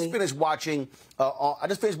 Absolutely. I just finished watching on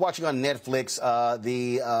Netflix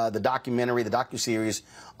the documentary, the docuseries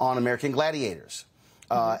on American Gladiators.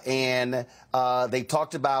 And they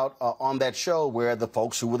talked about on that show where the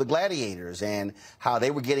folks who were the gladiators and how they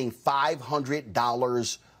were getting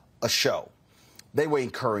 $500 a show. They were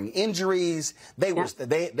incurring injuries. They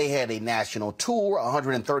had a national tour,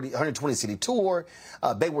 120 city tour.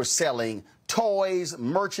 They were selling toys,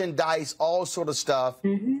 merchandise, all sort of stuff.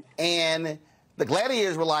 And the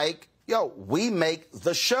gladiators were like, yo, we make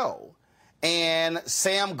the show. And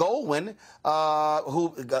Sam Goldwyn,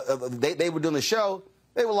 who they were doing the show,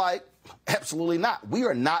 they were like, absolutely not. We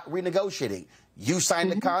are not renegotiating. You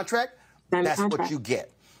signed the contract, that's what you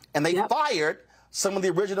get. And they fired some of the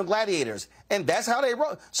original gladiators. And that's how they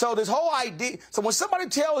wrote. So this whole idea, so when somebody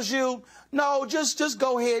tells you, no, just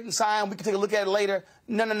go ahead and sign, we can take a look at it later.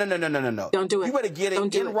 No. Don't do it. You better get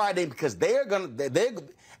it in writing because and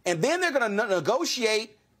then they're going to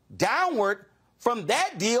negotiate downward from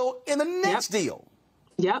that deal in the next deal.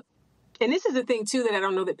 Yep. And this is the thing, too, that I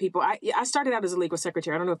don't know that people... I started out as a legal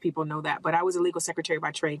secretary. I don't know if people know that, but I was a legal secretary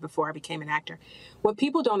by trade before I became an actor. What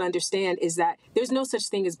people don't understand is that there's no such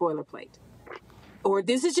thing as boilerplate. Or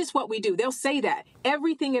this is just what we do. They'll say that.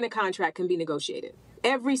 Everything in a contract can be negotiated.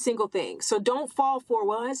 Every single thing. So don't fall for,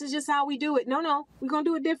 well, this is just how we do it. No. We're going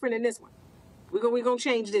to do it different in this one. We're going to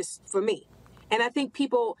change this for me. And I think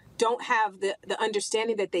people don't have the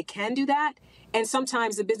understanding that they can do that. And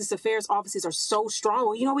sometimes the business affairs offices are so strong.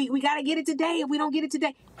 Well, we got to get it today. If we don't get it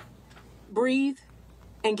today, breathe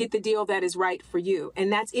and get the deal that is right for you.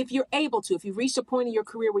 And that's if you're able to. If you've reached a point in your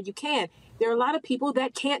career where you can. There are a lot of people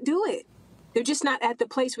that can't do it. They're just not at the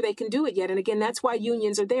place where they can do it yet. And again, that's why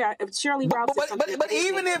unions are there. Shirley Ralph said something. But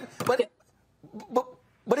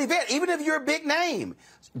Yvette, even if you're a big name,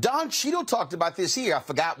 Don Cheadle talked about this here. I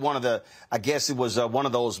forgot I guess it was one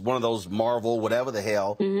of those Marvel, whatever the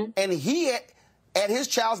hell. And he at his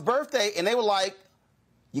child's birthday, and they were like,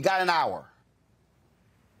 you got an hour.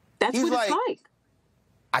 That's what it's like.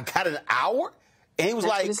 I got an hour? And he was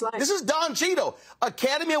like, this is Don Cheadle,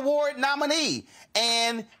 Academy Award nominee.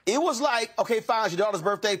 And it was like, okay, fine, it's your daughter's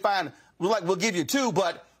birthday, fine. We're like, we'll give you 2,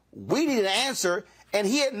 but we need an answer. And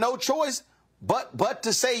he had no choice but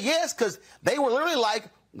to say yes, because they were literally like,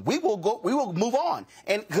 we will move on.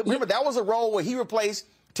 And remember, that was a role where he replaced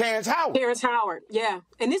Terrence Howard. Yeah.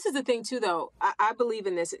 And this is the thing, too, though. I believe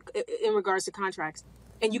in this in regards to contracts.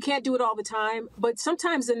 And you can't do it all the time, but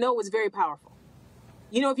sometimes the no is very powerful.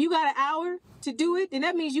 You know, if you got an hour to do it, then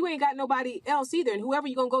that means you ain't got nobody else either. And whoever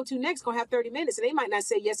you're going to go to next going to have 30 minutes, and they might not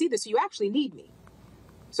say yes either. So you actually need me.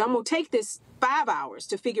 So I'm going to take this 5 hours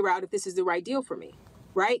to figure out if this is the right deal for me.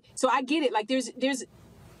 Right? So I get it. Like it's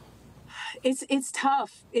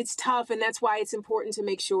tough. It's tough. And that's why it's important to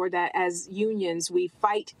make sure that as unions, we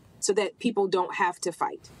fight so that people don't have to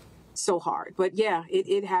fight so hard. But yeah,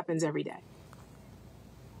 it happens every day.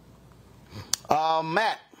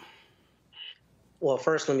 Matt. Well,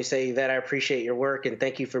 first, let me say that I appreciate your work and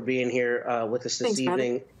thank you for being here with us this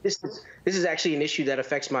evening. This is actually an issue that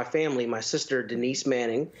affects my family. My sister, Denise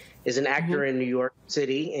Manning, is an actor in New York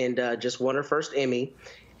City and just won her first Emmy.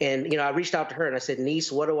 And, I reached out to her and I said,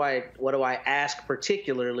 niece, what do I ask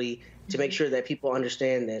particularly to make sure that people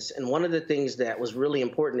understand this? And one of the things that was really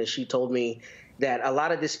important is she told me that a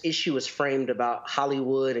lot of this issue is framed about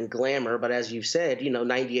Hollywood and glamour. But as you've said,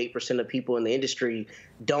 98% of people in the industry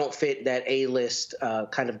don't fit that A-list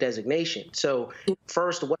kind of designation. So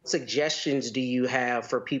first, what suggestions do you have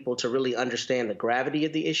for people to really understand the gravity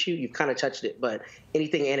of the issue? You've kind of touched it, but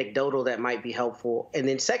anything anecdotal that might be helpful. And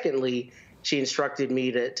then secondly, she instructed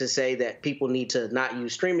me to say that people need to not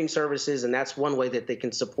use streaming services, and that's one way that they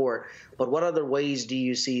can support. But what other ways do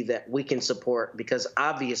you see that we can support? Because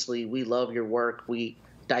obviously we love your work. We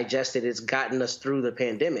digest it. It's gotten us through the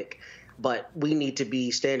pandemic. But we need to be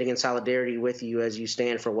standing in solidarity with you as you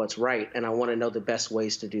stand for what's right. And I want to know the best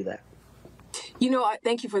ways to do that.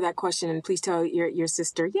 Thank you for that question. And please tell your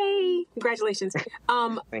sister, yay, congratulations.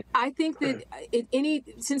 I think that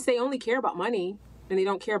since they only care about money, and they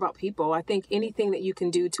don't care about people, I think anything that you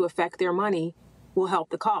can do to affect their money will help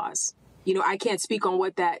the cause. I can't speak on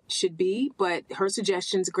what that should be, but her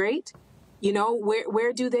suggestion's great.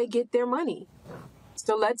 Where do they get their money?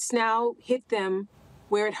 So let's now hit them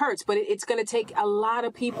where it hurts. But it's going to take a lot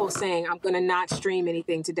of people saying, I'm going to not stream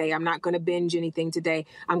anything today. I'm not going to binge anything today.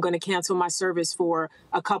 I'm going to cancel my service for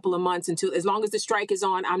a couple of months until, as long as the strike is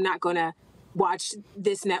on, I'm not going to watch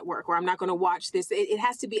this network, or I'm not going to watch this. It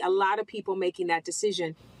has to be a lot of people making that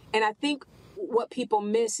decision. And I think what people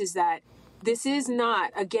miss is that this is not,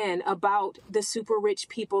 again, about the super rich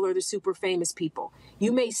people or the super famous people.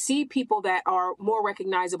 You may see people that are more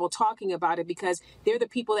recognizable talking about it because they're the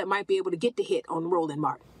people that might be able to get the hit on Roland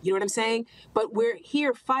Martin. You know what I'm saying? But we're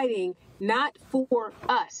here fighting not for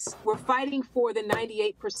us. We're fighting for the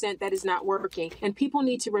 98% that is not working. And people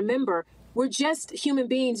need to remember, we're just human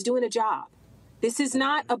beings doing a job. This is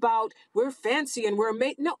not about we're fancy and we're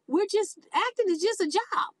amazing. No, we're just acting is just a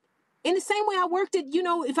job. In the same way I worked at,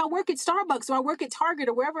 if I work at Starbucks or I work at Target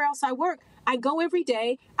or wherever else I work, I go every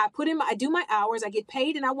day, I do my hours, I get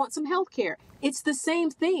paid, and I want some health care. It's the same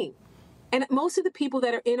thing. And most of the people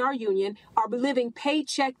that are in our union are living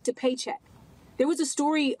paycheck to paycheck. There was a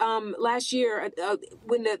story last year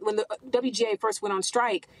when the WGA first went on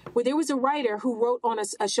strike, where there was a writer who wrote on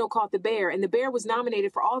a show called The Bear, and The Bear was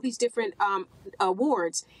nominated for all these different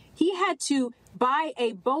awards. He had to buy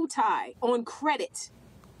a bow tie on credit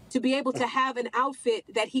to be able to have an outfit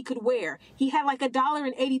that he could wear. He had like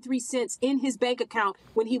 $1.83 in his bank account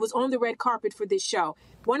when he was on the red carpet for this show.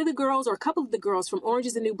 One of the girls, or a couple of the girls from Orange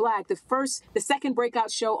is the New Black, the second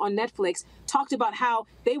breakout show on Netflix, talked about how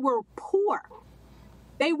they were poor.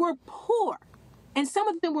 They were poor. And some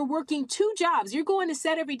of them were working 2 jobs. You're going to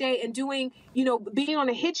set every day and doing, being on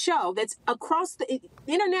a hit show that's across the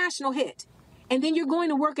international hit. And then you're going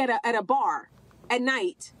to work at a bar at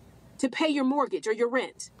night to pay your mortgage or your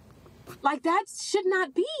rent. Like, that should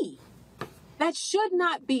not be. That should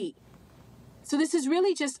not be. So this is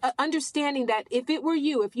really just understanding that if it were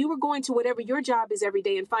you, if you were going to whatever your job is every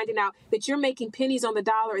day and finding out that you're making pennies on the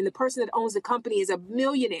dollar and the person that owns the company is a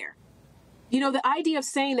millionaire, the idea of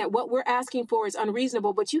saying that what we're asking for is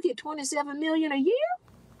unreasonable, but you get $27 million a year,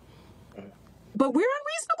 but we're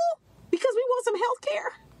unreasonable because we want some health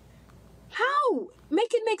care. How?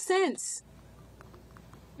 Make it make sense.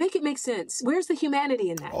 Make it make sense. Where's the humanity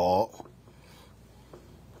in that? Oh,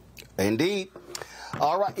 indeed.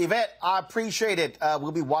 All right, Yvette, I appreciate it.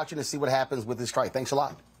 We'll be watching to see what happens with this strike. Thanks a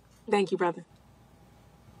lot. Thank you, brother.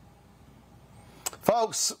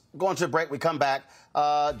 Folks, going to a break. We come back.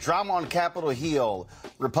 Drama on Capitol Hill.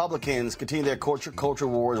 Republicans continue their culture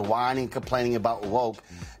wars, whining, complaining about woke.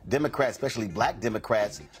 Democrats, especially black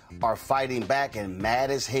Democrats, are fighting back and mad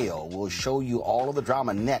as hell. We'll show you all of the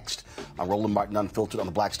drama next on Roland Martin Unfiltered on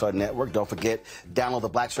the Black Star Network. Don't forget, download the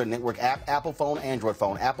Black Star Network app, Apple phone, Android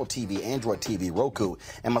phone, Apple TV, Android TV, Roku,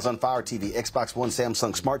 Amazon Fire TV, Xbox One,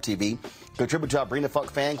 Samsung Smart TV. Contribute to our Bring the Fuck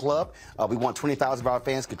fan club. We want 20,000 of our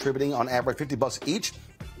fans contributing on average $50 each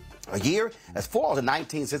a year. That's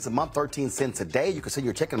 $4.19 a month, 13 cents a day. You can send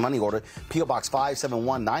your check and money order, P.O. Box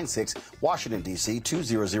 57196, Washington, D.C.,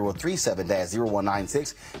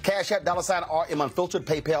 20037-0196. Cash App, $RM Unfiltered,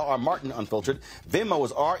 PayPal, R Martin Unfiltered. Venmo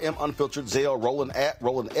is RM Unfiltered, Zelle, Roland at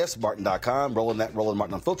RolandSMartin.com, Roland at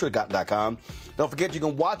RolandMartinUnfiltered.com. Don't forget, you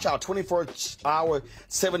can watch our 24-hour,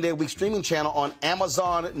 7-day-a-week streaming channel on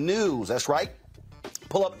Amazon News. That's right.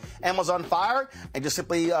 Pull up Amazon Fire and just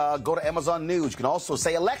simply go to Amazon News. You can also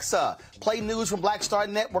say, Alexa, play news from Black Star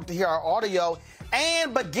Network to hear our audio.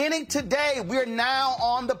 And beginning today, we're now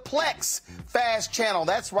on the Plex Fast channel.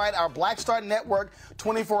 That's right. Our Black Star Network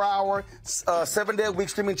 24-hour, 7-day-a-week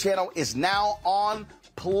streaming channel is now on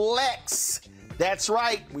Plex. That's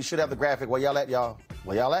right. We should have the graphic. Where y'all at, y'all?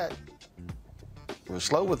 Where y'all at? We're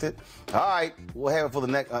slow with it. All right, we'll have it for the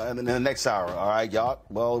next in the next hour. All right, y'all.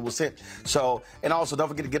 Well, we'll see. So, and also don't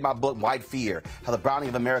forget to get my book, White Fear: How the Browning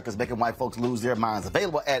of America is Making White Folks Lose Their Minds.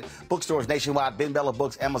 Available at bookstores nationwide, Ben Bella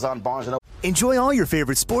Books, Amazon, Barnes & Noble. Enjoy all your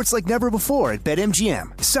favorite sports like never before at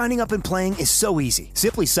BetMGM. Signing up and playing is so easy.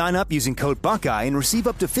 Simply sign up using code Buckeye and receive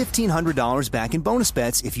up to $1,500 back in bonus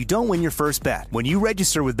bets if you don't win your first bet. When you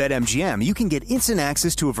register with BetMGM, you can get instant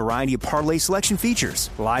access to a variety of parlay selection features,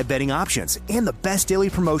 live betting options, and the best daily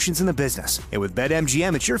promotions in the business. And with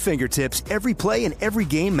BetMGM at your fingertips, every play and every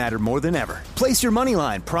game matter more than ever. Place your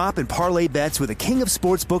moneyline, prop, and parlay bets with the king of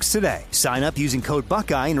sportsbooks today. Sign up using code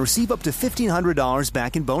Buckeye and receive up to $1,500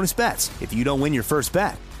 back in bonus bets if you don't win your first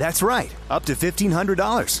bet. That's right, up to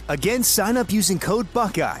 $1,500. Again, sign up using code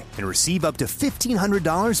Buckeye and receive up to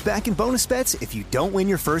 $1,500 back in bonus bets if you don't win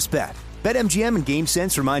your first bet. BetMGM and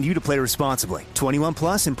GameSense remind you to play responsibly. 21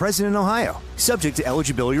 plus and present in Ohio. Subject to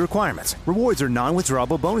eligibility requirements. Rewards are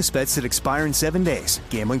non-withdrawable bonus bets that expire in 7 days.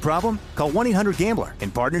 Gambling problem? Call 1-800-GAMBLER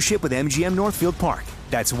in partnership with MGM Northfield Park.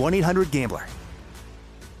 That's 1-800-GAMBLER.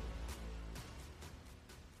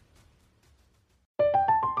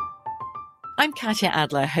 I'm Katya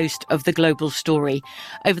Adler, host of The Global Story.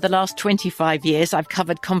 Over the last 25 years, I've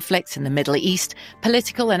covered conflicts in the Middle East,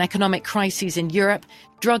 political and economic crises in Europe,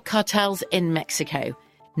 drug cartels in Mexico.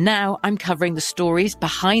 Now I'm covering the stories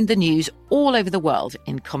behind the news all over the world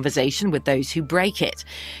in conversation with those who break it.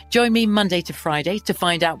 Join me Monday to Friday to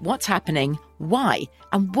find out what's happening, why,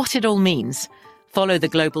 and what it all means. Follow The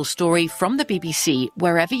Global Story from the BBC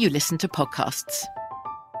wherever you listen to podcasts.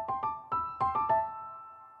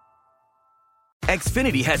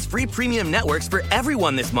 Xfinity has free premium networks for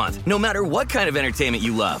everyone this month, no matter what kind of entertainment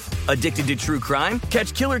you love. Addicted to true crime?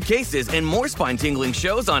 Catch killer cases and more spine-tingling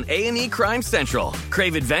shows on A&E Crime Central.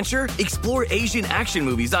 Crave adventure? Explore Asian action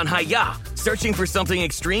movies on Hi-Ya. Searching for something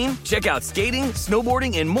extreme? Check out skating,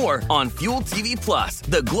 snowboarding, and more on Fuel TV Plus,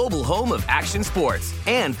 the global home of action sports.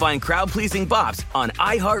 And find crowd-pleasing bops on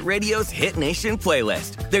iHeartRadio's Hit Nation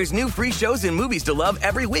playlist. There's new free shows and movies to love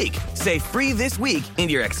every week. Say free this week in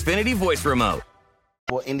your Xfinity voice remote.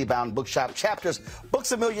 IndieBound Bookshop Chapters,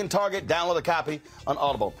 Books A Million Target. Download a copy on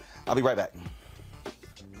Audible. I'll be right back.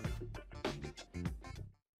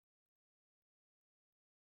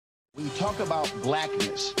 When you talk about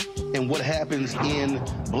blackness and what happens in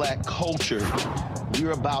black culture,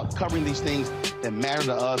 we're about covering these things that matter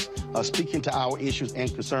to us, speaking to our issues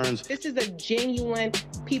and concerns. This is a genuine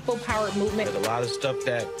people-powered movement. There's a lot of stuff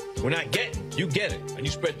that we're not getting. You get it, and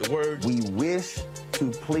you spread the word. We wish to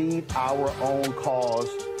plead our own cause.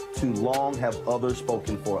 Too long have others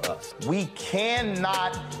spoken for us. We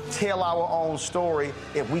cannot tell our own story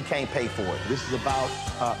if we can't pay for it. This is about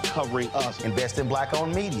covering us. Invest in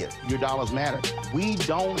black-owned media. Your dollars matter. We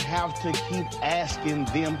don't have to keep asking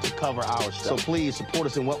them to cover our stuff. So please support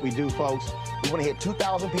us in what we do, folks. We want to hit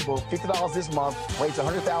 2,000 people, $50 this month, raise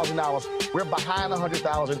 $100,000. We're behind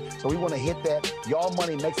 100,000, so we want to hit that. Y'all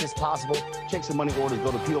money makes this possible. Checks and money orders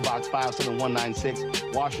go to P.O. Box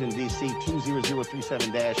 57196, Washington, D.C.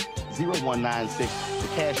 20037-0196. The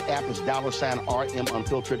Cash App is $RM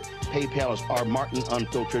Unfiltered. PayPal is R Martin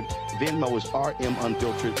Unfiltered. Venmo is RM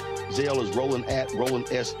Unfiltered. Zelle is Roland at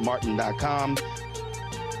RolandSMartin.com.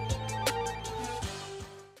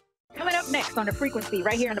 Coming up next on The Frequency,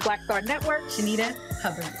 right here on the Black Star Network, Shanita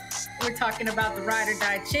Hubbard. We're talking about the ride or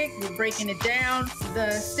die chick. We're breaking it down. The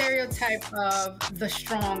stereotype of the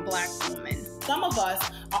strong black woman. Some of us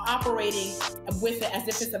are operating with it as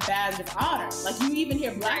if it's a badge of honor. Like you even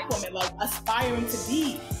hear black women like aspiring to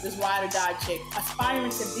be this ride or die chick, aspiring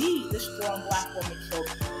to be this strong black woman, so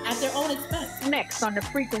at their own expense. Next on The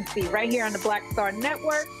Frequency, right here on the Black Star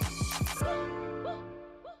Network.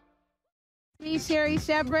 Me, Sherry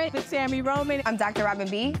Shepard with Sammy Roman. I'm Dr. Robin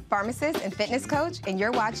B., pharmacist and fitness coach, and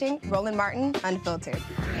you're watching Roland Martin Unfiltered.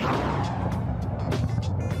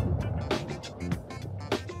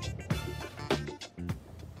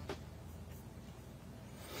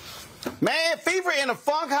 Man, fever in the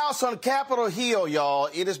funk house on Capitol Hill, y'all.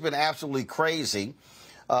 It has been absolutely crazy.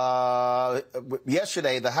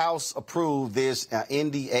 Yesterday, the House approved this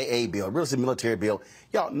NDAA bill, really it's a military bill.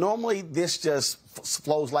 Y'all, normally this just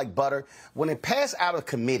flows like butter. When it passed out of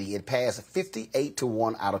committee, it passed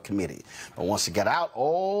 58-1 out of committee. But once it got out,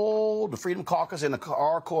 the Freedom Caucus and the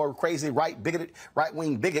hardcore crazy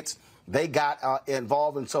right-wing bigots, they got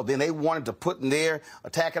involved, and so then they wanted to put in there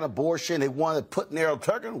attacking abortion. They wanted to put in there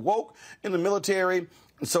attacking woke in the military.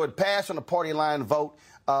 And so it passed on a party line vote.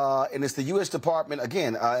 And it's the U.S. Department,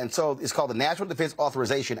 again, and so it's called the National Defense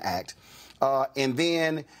Authorization Act. And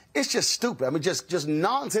then it's just stupid. I mean, just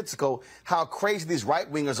nonsensical how crazy these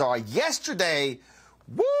right-wingers are. Yesterday,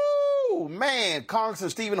 woo, man, Congressman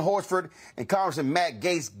Stephen Horsford and Congressman Matt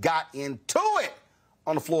Gaetz got into it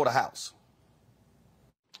on the floor of the House.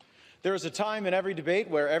 There is a time in every debate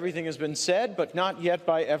where everything has been said, but not yet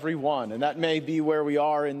by everyone. And that may be where we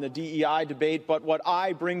are in the DEI debate. But what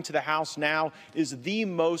I bring to the House now is the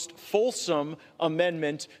most fulsome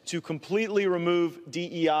amendment to completely remove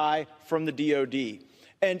DEI from the DOD.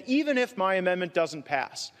 And even if my amendment doesn't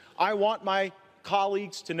pass, I want my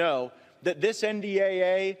colleagues to know that this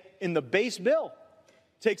NDAA in the base bill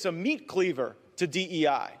takes a meat cleaver to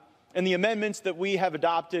DEI. And the amendments that we have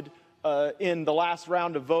adopted in the last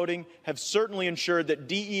round of voting have certainly ensured that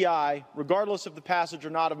DEI, regardless of the passage or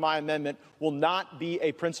not of my amendment, will not be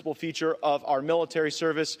a principal feature of our military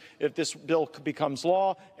service if this bill becomes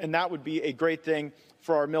law, and that would be a great thing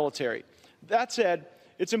for our military. That said,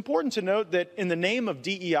 it's important to note that in the name of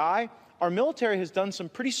DEI, our military has done some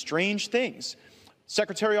pretty strange things.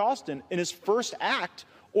 Secretary Austin, in his first act,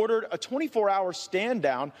 ordered a 24-hour stand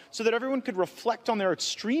down so that everyone could reflect on their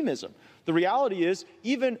extremism. The reality is,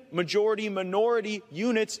 even majority-minority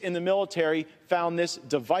units in the military found this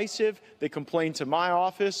divisive. They complained to my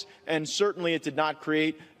office, and certainly it did not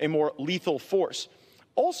create a more lethal force.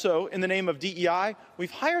 Also, in the name of DEI,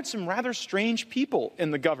 we've hired some rather strange people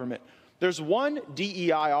in the government. There's one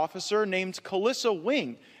DEI officer named Calissa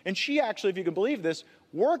Wing, and she actually, if you can believe this,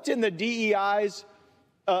 worked in the DEI's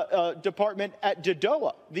department at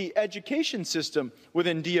DODOA, the education system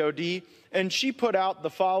within DOD, and she put out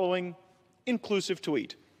the following inclusive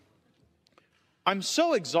tweet. I'm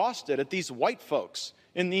so exhausted at these white folks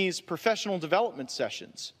in these professional development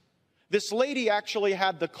sessions. This lady actually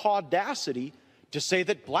had the audacity to say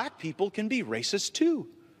that black people can be racist too.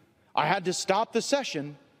 I had to stop the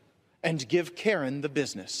session and give Karen the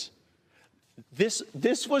business.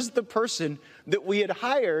 This was the person that we had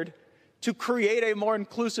hired to create a more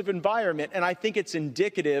inclusive environment, and I think it's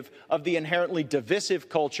indicative of the inherently divisive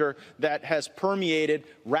culture that has permeated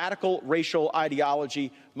radical racial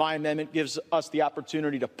ideology. My amendment gives us the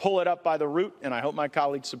opportunity to pull it up by the root, and I hope my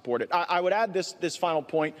colleagues support it. I would add this final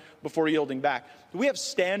point before yielding back. We have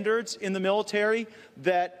standards in the military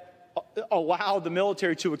that allow the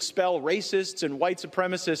military to expel racists and white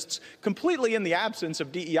supremacists completely in the absence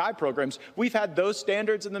of DEI programs. We've had those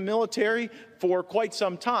standards in the military for quite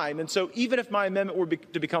some time. And so even if my amendment were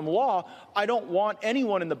to become law, I don't want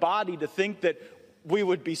anyone in the body to think that we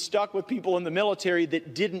would be stuck with people in the military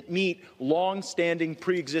that didn't meet long-standing,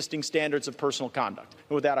 pre-existing standards of personal conduct.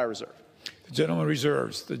 And with that, I reserve. The gentleman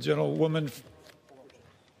reserves. The gentlewoman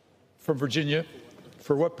from Virginia.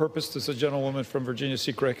 For what purpose does the gentlewoman from Virginia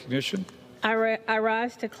seek recognition? I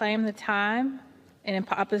rise to claim the time in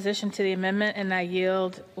opposition to the amendment, and I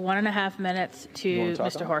yield 1.5 minutes to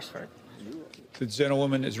Mr. Horsford. The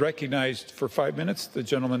gentlewoman is recognized for 5 minutes. The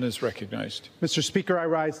gentleman is recognized. Mr. Speaker, I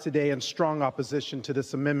rise today in strong opposition to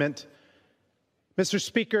this amendment. Mr.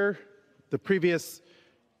 Speaker, the previous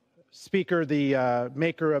speaker, the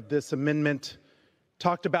maker of this amendment,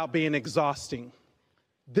 talked about being exhausting.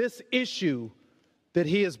 This issue that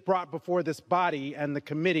he has brought before this body and the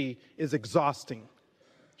committee is exhausting.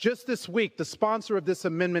 Just this week, the sponsor of this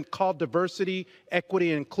amendment called diversity,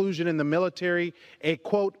 equity, and inclusion in the military a,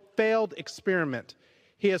 quote, failed experiment.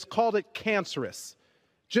 He has called it cancerous.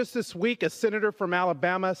 Just this week, a senator from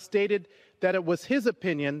Alabama stated that it was his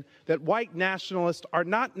opinion that white nationalists are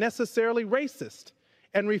not necessarily racist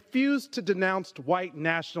and refused to denounce white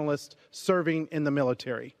nationalists serving in the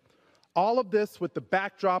military. All of this with the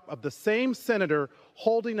backdrop of the same senator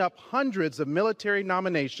holding up hundreds of military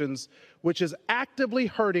nominations, which is actively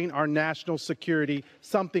hurting our national security,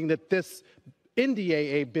 something that this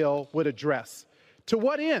NDAA bill would address. To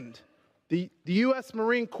what end? The U.S.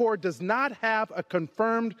 Marine Corps does not have a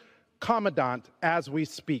confirmed commandant as we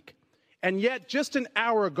speak. And yet, just an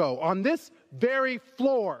hour ago, on this very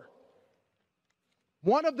floor,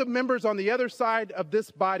 one of the members on the other side of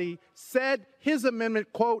this body said his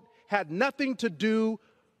amendment, quote, had nothing to do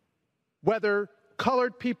whether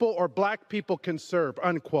colored people or black people can serve,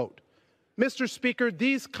 unquote. Mr. Speaker,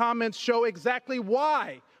 these comments show exactly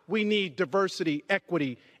why we need diversity,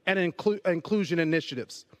 equity, and inclusion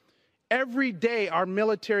initiatives. Every day, our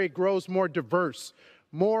military grows more diverse,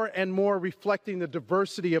 more and more reflecting the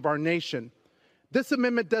diversity of our nation. This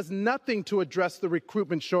amendment does nothing to address the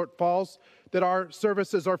recruitment shortfalls that our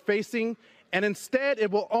services are facing, and instead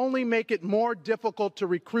it will only make it more difficult to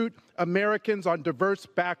recruit Americans on diverse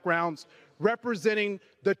backgrounds representing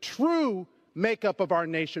the true makeup of our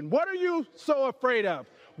nation. What are you so afraid of?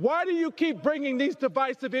 Why do you keep bringing these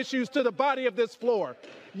divisive issues to the body of this floor?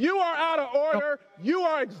 You are out of order. You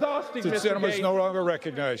are exhausting, Mr. Gaetz. The gentleman is no longer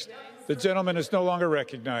recognized. The gentleman is no longer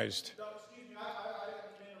recognized.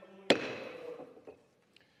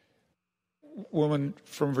 Woman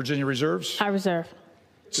from Virginia reserves. I reserve.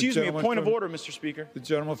 Excuse me, a point of order, Mr. Speaker. The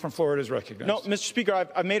gentleman from Florida is recognized. No, Mr. Speaker,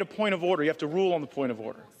 I've made a point of order. You have to rule on the point of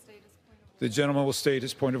order. The gentleman will state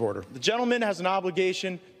his point of order. The gentleman has an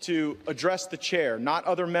obligation to address the chair, not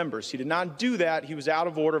other members. He did not do that. He was out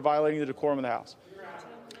of order, violating the decorum of the House.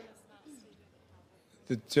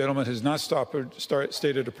 The gentleman has not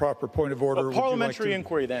stated a proper point of order. A parliamentary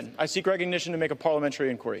inquiry, then. I seek recognition to make a parliamentary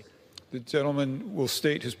inquiry. The gentleman will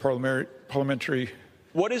state his parliamentary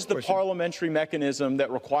What is the question. Parliamentary mechanism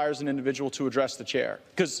that requires an individual to address the chair?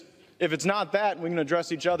 Because if it's not that, we can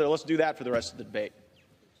address each other. Let's do that for the rest of the debate.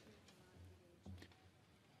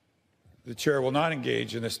 The chair will not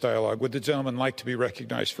engage in this dialogue. Would the gentleman like to be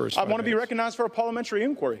recognized first? I want to be recognized for a parliamentary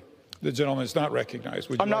inquiry. The gentleman is not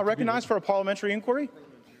recognized. I'm not recognized for a parliamentary inquiry?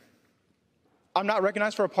 I'm not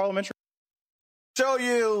recognized for a parliamentary. Show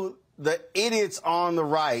you the idiots on the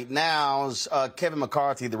right. Now, Kevin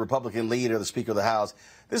McCarthy, the Republican leader, the Speaker of the House,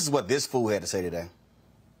 this is what this fool had to say today.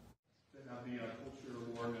 Now the culture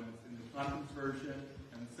award in the conference version,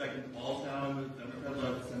 and second, all down with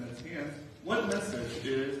Democrat-led Senate's hands. What message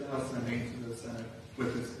is the House sending to the Senate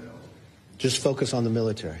with this bill? Just focus on the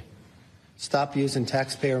military. Stop using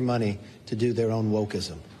taxpayer money to do their own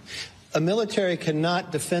wokeism. A military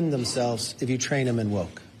cannot defend themselves if you train them in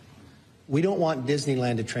woke. We don't want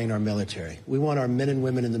Disneyland to train our military. We want our men and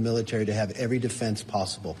women in the military to have every defense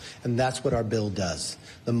possible, and that's what our bill does.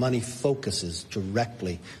 The money focuses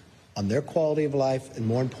directly on their quality of life and,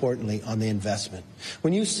 more importantly, on the investment.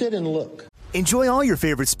 When you sit and look, Enjoy all your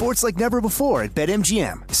favorite sports like never before at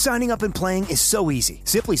BetMGM. Signing up and playing is so easy.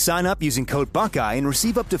 Simply sign up using code Buckeye and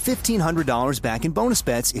receive up to $1,500 back in bonus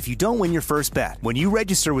bets if you don't win your first bet. When you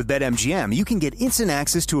register with BetMGM, you can get instant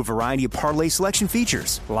access to a variety of parlay selection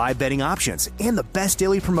features, live betting options, and the best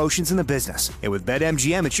daily promotions in the business. And with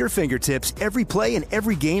BetMGM at your fingertips, every play and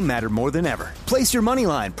every game matter more than ever. Place your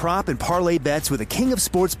moneyline, prop, and parlay bets with the king of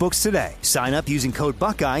sportsbooks today. Sign up using code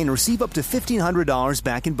Buckeye and receive up to $1,500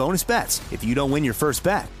 back in bonus bets if you don't win your first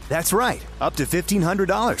bet. That's right, up to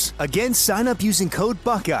 $1,500. Again, sign up using code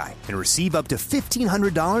Buckeye and receive up to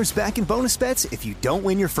 $1,500 back in bonus bets if you don't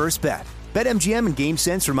win your first bet. BetMGM and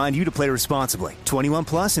GameSense remind you to play responsibly. 21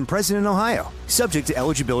 plus and present in Ohio. Subject to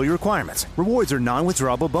eligibility requirements. Rewards are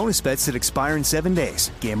non-withdrawable bonus bets that expire in 7 days.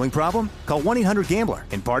 Gambling problem? Call 1-800-GAMBLER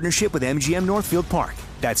in partnership with MGM Northfield Park.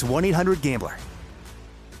 That's 1-800-GAMBLER.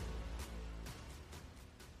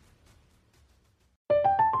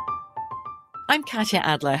 I'm Katya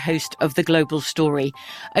Adler, host of The Global Story.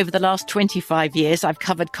 Over the last 25 years, I've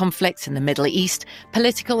covered conflicts in the Middle East,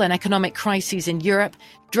 political and economic crises in Europe,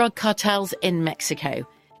 drug cartels in Mexico.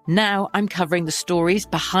 Now I'm covering the stories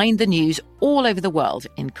behind the news all over the world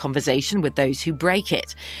in conversation with those who break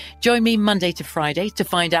it. Join me Monday to Friday to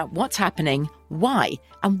find out what's happening, why,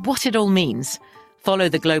 and what it all means. Follow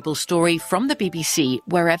The Global Story from the BBC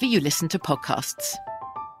wherever you listen to podcasts.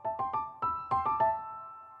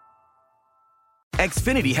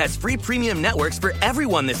 Xfinity has free premium networks for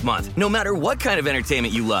everyone this month, no matter what kind of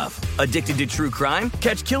entertainment you love. Addicted to true crime?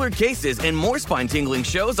 Catch killer cases and more spine-tingling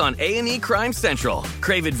shows on A&E Crime Central.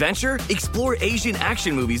 Crave adventure? Explore Asian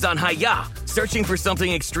action movies on Hi-Ya. Searching for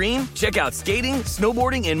something extreme? Check out skating,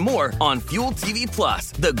 snowboarding, and more on Fuel TV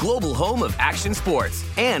Plus, the global home of action sports.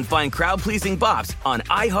 And find crowd-pleasing bops on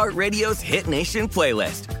iHeartRadio's Hit Nation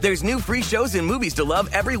playlist. There's new free shows and movies to love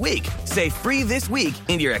every week. Say free this week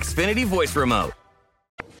in your Xfinity voice remote.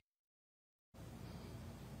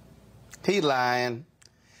 He lying,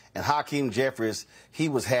 and Hakeem Jeffries, he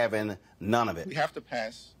was having none of it. We have to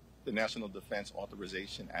pass the National Defense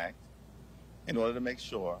Authorization Act in order to make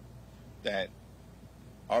sure that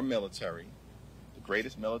our military, the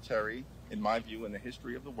greatest military, in my view, in the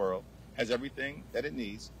history of the world, has everything that it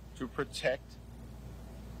needs to protect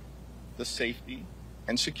the safety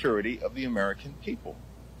and security of the American people.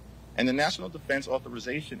 And the National Defense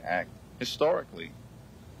Authorization Act, historically,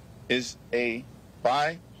 is a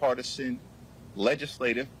bipartisan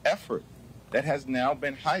legislative effort that has now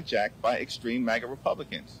been hijacked by extreme MAGA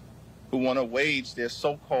Republicans who want to wage their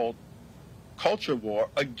so-called culture war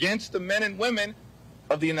against the men and women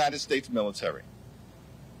of the United States military.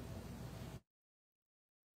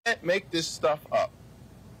 You can't make this stuff up.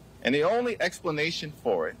 And the only explanation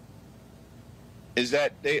for it is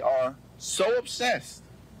that they are so obsessed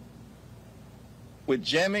with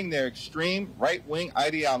jamming their extreme right-wing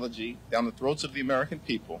ideology down the throats of the American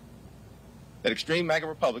people that extreme MAGA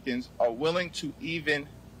Republicans are willing to even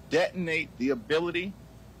detonate the ability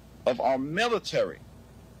of our military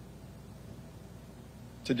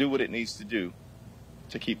to do what it needs to do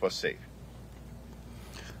to keep us safe.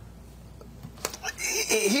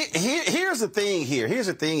 Here's the thing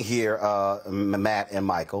here, Matt and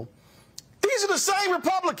Michael. These are the same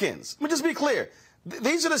Republicans. Let me just be clear.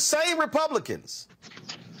 These are the same Republicans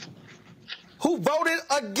who voted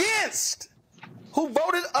against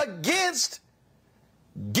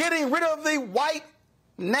getting rid of the white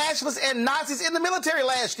nationalists and Nazis in the military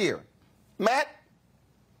last year. Matt?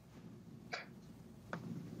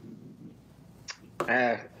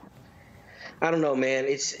 I don't know, man.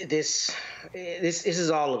 This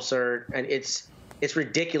is all absurd, and it's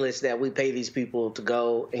ridiculous that we pay these people to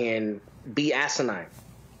go and be asinine.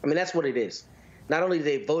 I mean, that's what it is. Not only did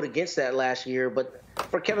they vote against that last year, but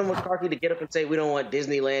for Kevin McCarthy to get up and say we don't want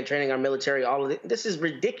Disneyland training our military, all of it, this is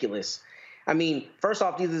ridiculous. I mean, first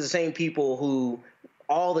off, these are the same people who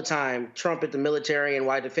all the time trumpet the military and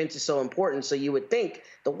why defense is so important. So you would think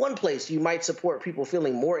the one place you might support people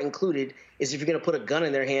feeling more included is if you're going to put a gun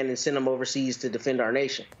in their hand and send them overseas to defend our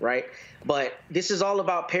nation, right? But this is all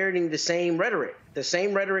about parroting the same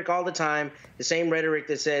rhetoric all the time, the same rhetoric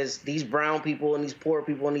that says these brown people and these poor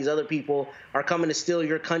people and these other people are coming to steal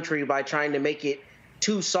your country by trying to make it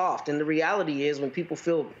too soft. And the reality is when people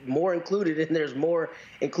feel more included and there's more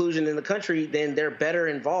inclusion in the country, then they're better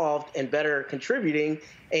involved and better contributing.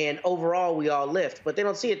 And overall, we all lift. But they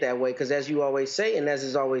don't see it that way because, as you always say, and as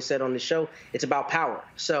is always said on the show, it's about power.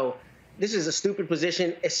 So this is a stupid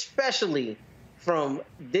position, especially from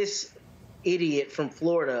this idiot from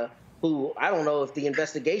Florida who, I don't know if the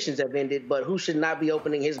investigations have ended, but who should not be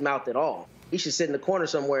opening his mouth at all. He should sit in the corner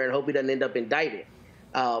somewhere and hope he doesn't end up indicted.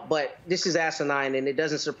 But this is asinine, and it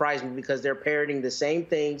doesn't surprise me because they're parroting the same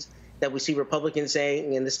things that we see Republicans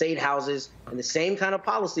saying in the state houses and the same kind of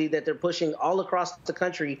policy that they're pushing all across the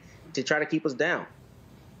country to try to keep us down.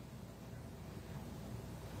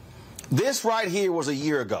 This right here was a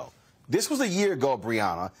year ago. This was a year ago,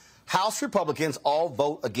 Brianna. House Republicans all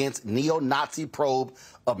vote against neo-Nazi probe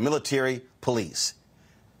of military police.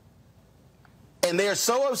 And they're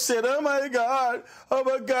so upset, oh my God,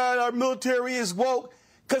 our military is woke.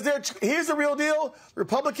 Because here's the real deal.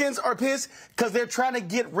 Republicans are pissed because they're trying to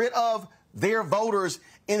get rid of their voters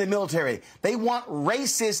in the military. They want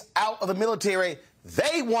racists out of the military.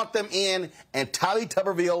 They want them in, and Tommy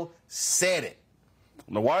Tuberville said it.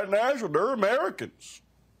 The white nationals, they're Americans.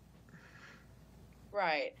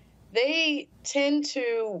 Right. They tend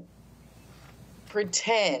to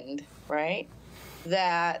pretend, right,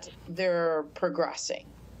 that they're progressing,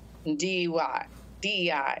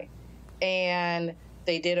 DEI, and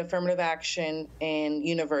they did affirmative action in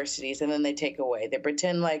universities, and then they take away. They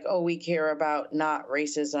pretend like, oh, we care about not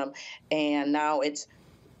racism, and now it's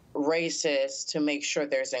racist to make sure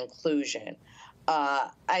there's inclusion.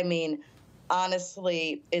 I mean,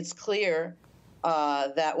 honestly, it's clear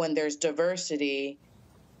that when there's diversity,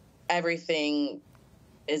 everything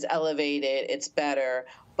is elevated, it's better.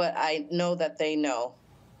 But I know that they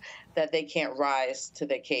can't rise to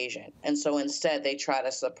the occasion. And so instead, they try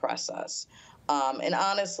to suppress us. And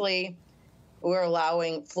honestly, we're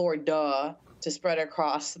allowing Florida to spread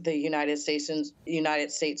across the United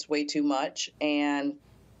States way too much, and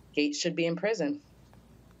Gaetz should be in prison.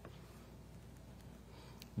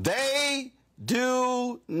 They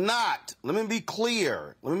do not. Let me be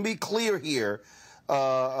clear. Let me be clear here,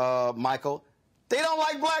 Michael. They don't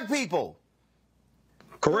like black people.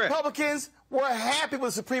 Correct. Republicans were happy with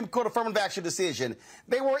the Supreme Court affirmative action decision.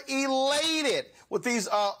 They were elated with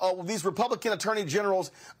these Republican attorney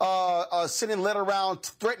generals sending a letter around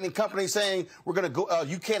threatening companies saying we're going to go.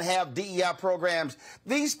 You can't have DEI programs.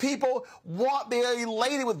 These people they're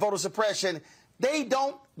elated with voter suppression. They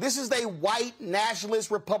don't. This is a white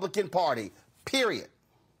nationalist Republican Party. Period.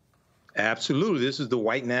 Absolutely. This is the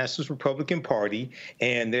white nationalist Republican Party,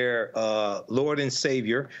 and their Lord and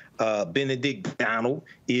Savior, Benedict Donald,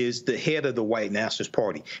 is the head of the white nationalist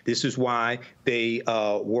party. This is why they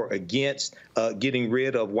were against getting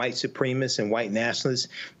rid of white supremacists and white nationalists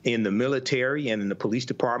in the military and in the police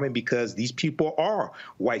department, because these people are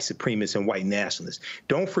white supremacists and white nationalists.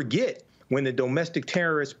 Don't forget, when the Domestic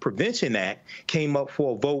Terrorist Prevention Act came up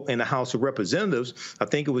for a vote in the House of Representatives, I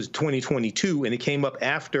think it was 2022, and it came up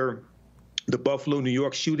after the Buffalo, New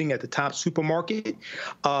York shooting at the Top supermarket,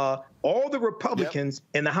 all the Republicans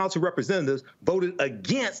in the House of Representatives voted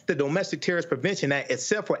against the Domestic Terrorist Prevention Act,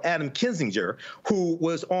 except for Adam Kinzinger, who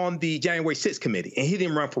was on the January 6th committee, and he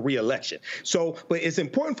didn't run for re-election. So, but it's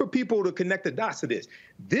important for people to connect the dots to this.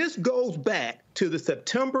 This goes back to the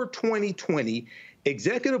September 2020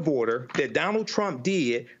 executive order that Donald Trump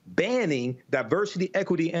did banning diversity,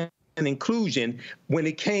 equity, and inclusion when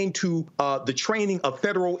it came to the training of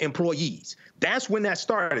federal employees. That's when that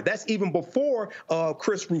started. That's even before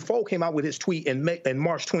Chris Rufo came out with his tweet in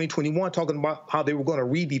March 2021 talking about how they were going to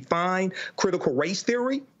redefine critical race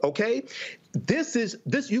theory, okay? This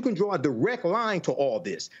you can draw a direct line to all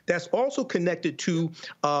this. That's also connected to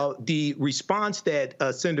the response that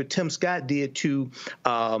Senator Tim Scott did to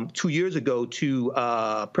 2 years ago to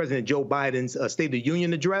President Joe Biden's State of the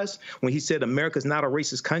Union address, when he said America's not a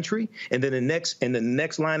racist country. And then the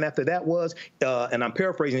next line after that was, and I'm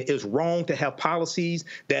paraphrasing, it's wrong to have policies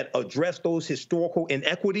that address those historical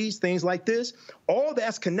inequities, things like this. All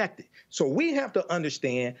that's connected. So we have to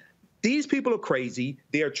understand these people are crazy.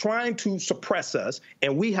 They are trying to suppress us,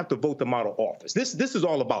 and we have to vote them out of office. This is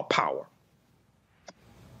all about power.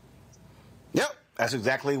 Yep, That's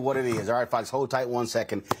exactly what it is. All right, folks, hold tight 1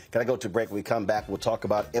 second. Can I go to break? When we come back, we'll talk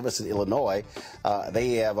about Evanston, Illinois.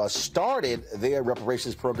 They have started their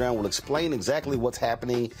reparations program. We'll explain exactly what's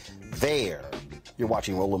happening there. You're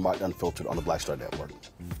watching Roland Martin Unfiltered on the Black Star Network.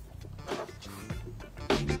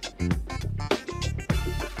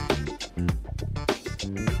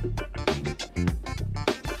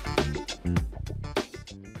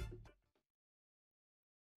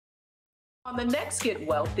 On the next Get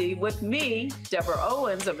Wealthy with me, Deborah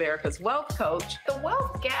Owens, America's Wealth Coach, the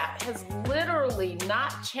wealth gap has literally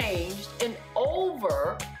not changed in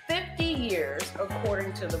over 50 years,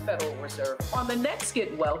 according to the Federal Reserve. On the next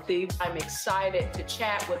Get Wealthy, I'm excited to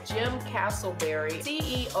chat with Jim Castleberry,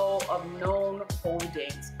 CEO of Known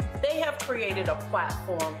Holdings. They have created a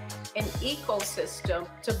platform, an ecosystem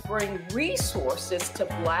to bring resources to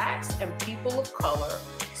Blacks and people of color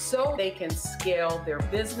so they can scale their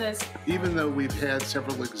business. Even though we've had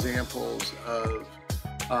several examples of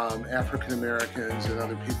African Americans and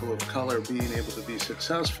other people of color being able to be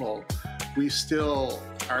successful, we still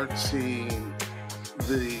aren't seeing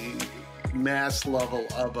the mass level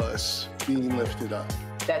of us being lifted up.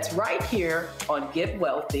 That's right here on Get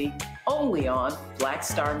Wealthy, only on Black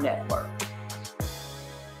Star Network.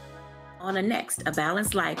 On the next, A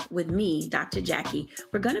Balanced Life with me, Dr. Jackie,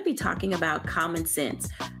 we're going to be talking about common sense.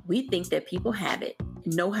 We think that people have it,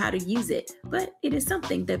 know how to use it, but it is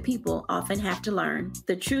something that people often have to learn.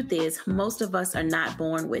 The truth is, most of us are not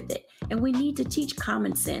born with it, and we need to teach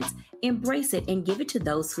common sense, embrace it, and give it to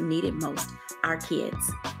those who need it most, our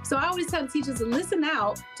kids. So I always tell the teachers to listen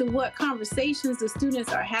out to what conversations the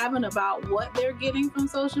students are having about what they're getting from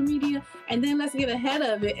social media, and then let's get ahead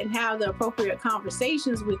of it and have the appropriate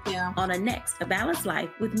conversations with them. On the next, A Balanced Life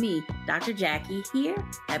with me, Dr. Jackie, here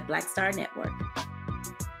at Black Star Network.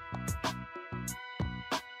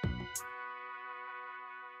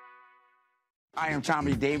 I am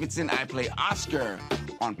Tommy Davidson. I play Oscar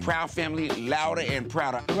on Proud Family, Louder and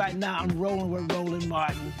Prouder. Right now, I'm rolling with Roland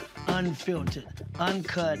Martin, unfiltered,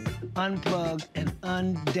 uncut, unplugged, and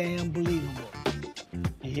undamn believable.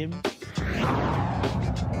 You hear me?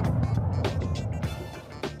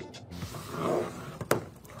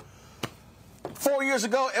 4 years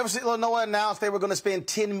ago, Evanston, Illinois announced they were going to spend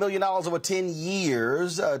 $10 million over 10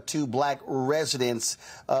 years to Black residents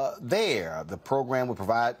there. The program would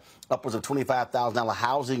provide upwards of $25,000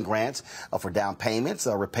 housing grants for down payments,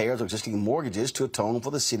 repairs, or existing mortgages to atone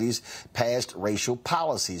for the city's past racial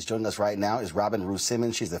policies. Joining us right now is Robin Ruth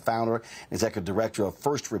Simmons. She's the founder and executive director of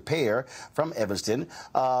First Repair from Evanston.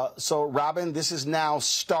 So, Robin, this is now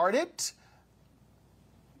started.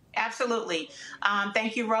 Absolutely.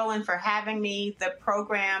 Thank you, Roland, for having me. The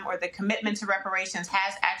program or the commitment to reparations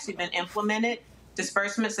has actually been implemented.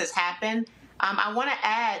 Disbursements has happened. I want to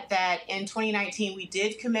add that in 2019, we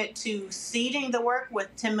did commit to seeding the work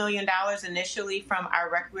with $10 million initially from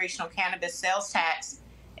our recreational cannabis sales tax.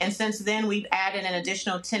 And since then, we've added an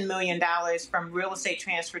additional $10 million from real estate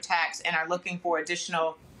transfer tax and are looking for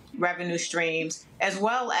additional revenue streams, as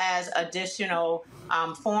well as additional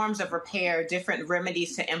forms of repair, different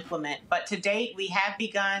remedies to implement. But to date, we have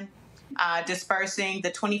begun dispersing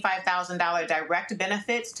the $25,000 direct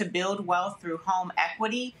benefits to build wealth through home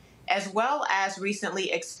equity, as well as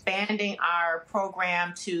recently expanding our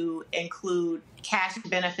program to include cash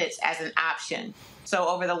benefits as an option. So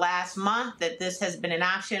over the last month that this has been an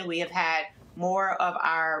option, we have had more of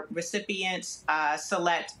our recipients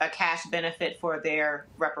select a cash benefit for their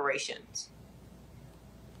reparations.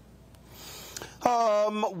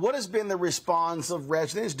 What has been the response of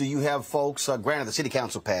residents? Do you have folks, granted the city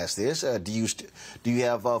council passed this, do you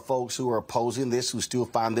have folks who are opposing this, who still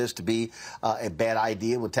find this to be a bad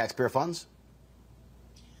idea with taxpayer funds?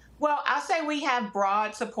 Well, I'll say we have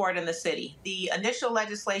broad support in the city. The initial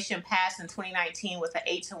legislation passed in 2019 with an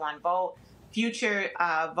 8-to-1 vote. Future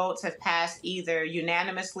votes have passed either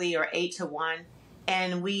unanimously or 8-to-1.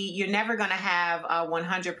 And you're never going to have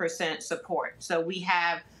 100% support. So we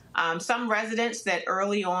have some residents that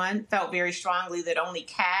early on felt very strongly that only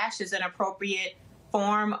cash is an appropriate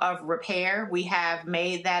form of repair. We have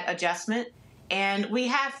made that adjustment. And we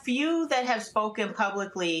have few that have spoken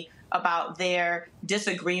publicly about their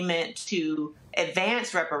disagreement to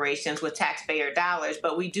advance reparations with taxpayer dollars.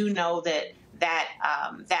 But we do know that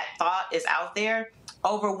thought is out there.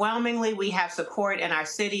 Overwhelmingly, we have support in our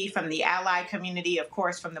city from the ally community, of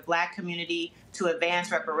course, from the Black community to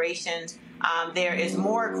advance reparations. There is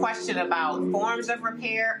more question about forms of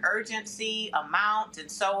repair, urgency, amount, and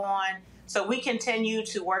so on. So we continue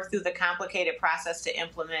to work through the complicated process to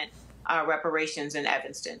implement reparations in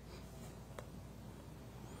Evanston.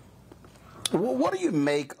 What do you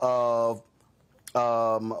make of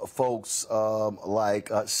folks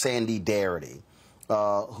like Sandy Darity,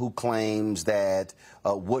 who claims that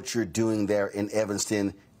what you're doing there in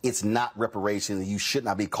Evanston, it's not reparations, and you should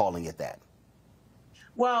not be calling it that?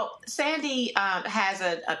 Well, Sandy has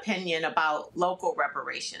an opinion about local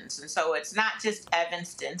reparations. And so it's not just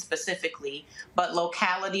Evanston specifically, but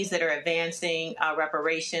localities that are advancing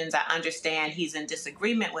reparations. I understand he's in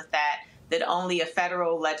disagreement with that only a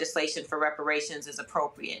federal legislation for reparations is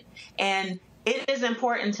appropriate. And it is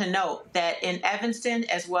important to note that in Evanston,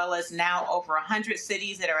 as well as now over 100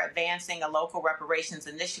 cities that are advancing a local reparations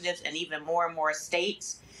initiatives and even more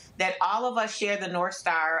states, that all of us share the North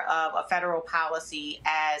Star of a federal policy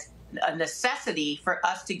as a necessity for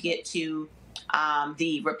us to get to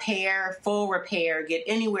the full repair, get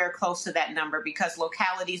anywhere close to that number, because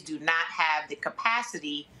localities do not have the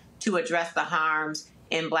capacity to address the harms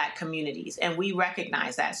in Black communities. And we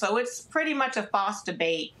recognize that. So it's pretty much a false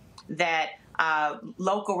debate that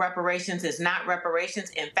local reparations is not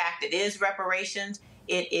reparations. In fact, it is reparations.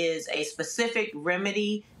 It is a specific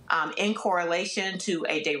remedy in correlation to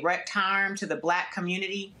a direct harm to the Black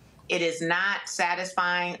community. It is not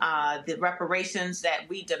satisfying the reparations that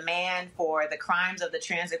we demand for the crimes of the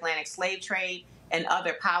transatlantic slave trade and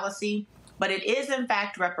other policy. But it is, in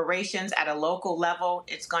fact, reparations at a local level.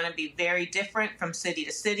 It's going to be very different from city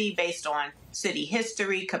to city based on city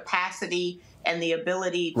history, capacity, and the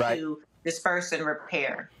ability to disperse and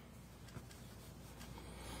repair.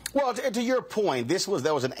 Well, to your point, there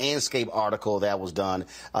was an Anscape article that was done,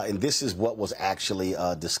 and this is what was actually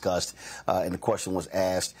discussed, and the question was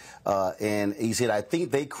asked, and he said, "I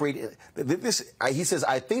think they created this." He says,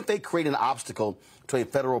 "I think they create an obstacle to a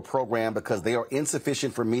federal program because they are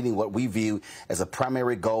insufficient for meeting what we view as a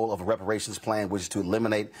primary goal of a reparations plan, which is to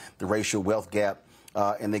eliminate the racial wealth gap."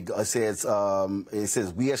 And it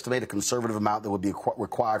says we estimate a conservative amount that would be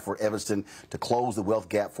required for Evanston to close the wealth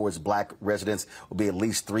gap for its Black residents will be at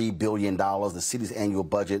least $3 billion. The city's annual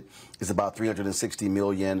budget is about $360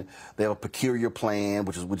 million. They have a peculiar plan,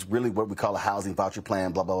 which is really what we call a housing voucher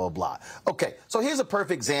plan, blah, blah, blah, blah. Okay, so here's a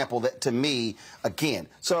perfect example that, to me, again,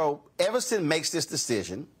 so Evanston makes this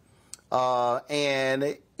decision,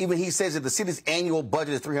 and even he says that the city's annual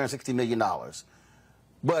budget is $360 million.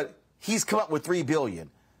 But he's come up with $3 billion.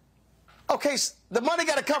 Okay, the money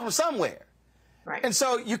got to come from somewhere. Right. And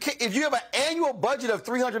so if you have an annual budget of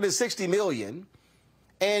 $360 million,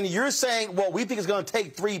 and you're saying, well, we think it's going to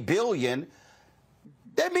take $3 billion,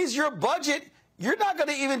 that means your budget, you're not going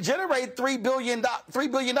to even generate $3 billion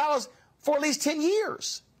for at least 10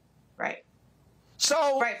 years. Right.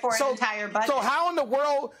 So, for an entire budget. So how in the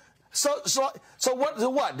world? So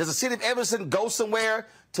what? Does the city of Evanston go somewhere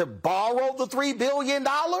to borrow the $3 billion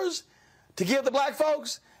to give the Black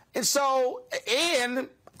folks? And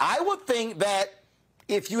I would think that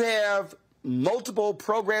if you have multiple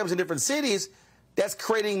programs in different cities, that's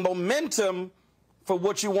creating momentum for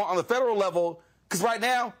what you want on the federal level, because right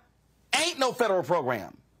now, ain't no federal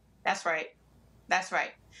program. That's right. That's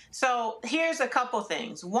right. So here's a couple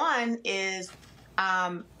things. One is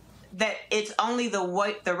that it's only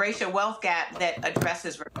the racial wealth gap that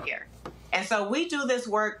addresses repair. And so we do this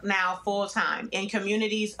work now full time in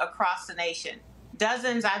communities across the nation.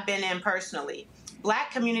 Dozens I've been in personally.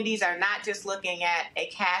 Black communities are not just looking at a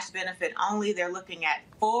cash benefit only, they're looking at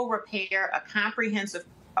full repair, a comprehensive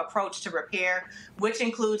approach to repair, which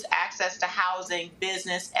includes access to housing,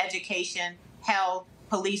 business, education, health,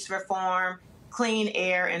 police reform, clean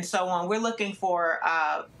air, and so on. We're looking for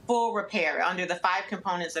full repair under the 5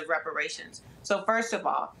 components of reparations. So first of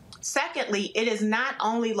all. Secondly, it is not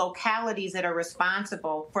only localities that are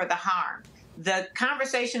responsible for the harm. The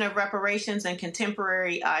conversation of reparations in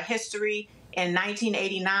contemporary history, in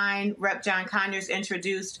 1989, Rep. John Conyers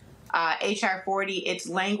introduced H.R. 40. It's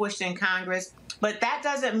languished in Congress. But that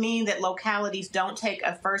doesn't mean that localities don't take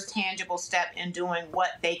a first tangible step in doing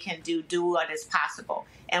what they can do what is possible.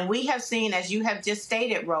 And we have seen, as you have just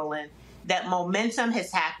stated, Roland, that momentum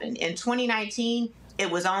has happened. In 2019, it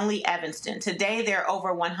was only Evanston. Today, there are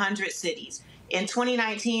over 100 cities. In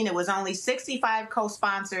 2019, it was only 65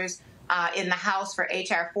 co-sponsors in the House for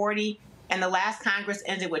H.R. 40, and the last Congress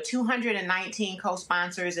ended with 219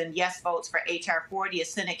 co-sponsors and yes votes for H.R. 40, a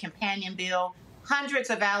Senate companion bill, hundreds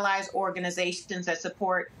of allies organizations that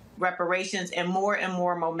support reparations, and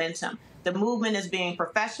more momentum. The movement is being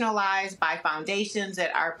professionalized by foundations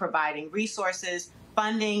that are providing resources,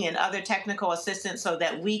 funding, and other technical assistance so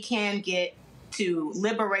that we can get to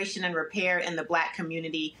liberation and repair in the Black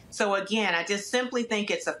community. So again, I just simply think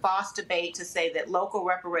it's a false debate to say that local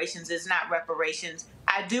reparations is not reparations.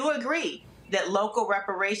 I do agree that local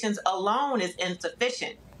reparations alone is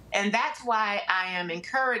insufficient. And that's why I am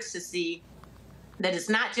encouraged to see that it's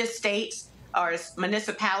not just states or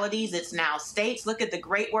municipalities, it's now states. Look at the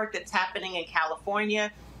great work that's happening in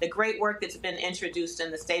California, the great work that's been introduced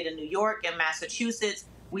in the state of New York and Massachusetts.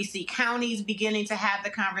 We see counties beginning to have the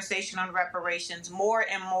conversation on reparations, more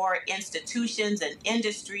and more institutions and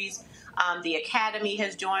industries. The Academy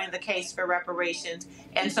has joined the case for reparations.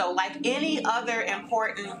 And so like any other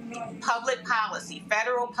important public policy,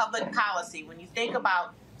 federal public policy, when you think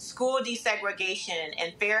about school desegregation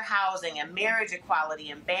and fair housing and marriage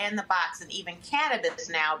equality and ban the box and even cannabis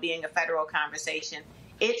now being a federal conversation,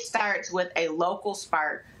 it starts with a local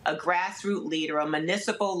spark, a grassroots leader, a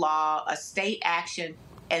municipal law, a state action,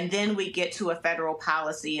 and then we get to a federal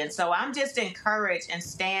policy. And so I'm just encouraged and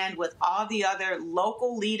stand with all the other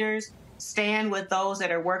local leaders, stand with those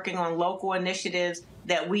that are working on local initiatives,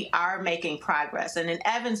 that we are making progress. And in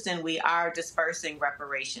Evanston, we are dispersing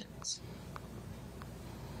reparations.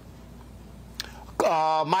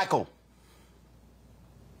 Michael.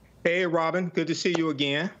 Hey, Robin. Good to see you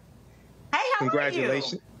again. Hey, how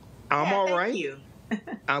Congratulations. are you? I'm all right. Thank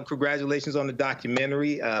you. Congratulations on the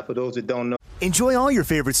documentary. For those that don't know, Enjoy all your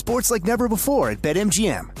favorite sports like never before at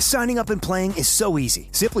BetMGM. Signing up and playing is so easy.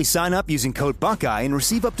 Simply sign up using code Buckeye and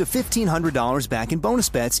receive up to $1,500 back in bonus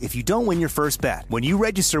bets if you don't win your first bet. When you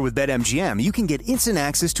register with BetMGM, you can get instant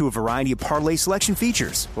access to a variety of parlay selection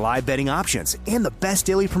features, live betting options, and the best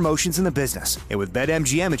daily promotions in the business. And with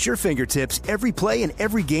BetMGM at your fingertips, every play and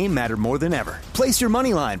every game matter more than ever. Place your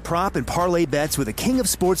moneyline, prop, and parlay bets with the king of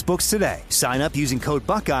sportsbooks today. Sign up using code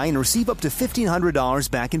Buckeye and receive up to $1,500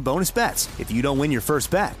 back in bonus bets if you don't win your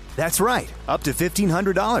first bet. That's right, up to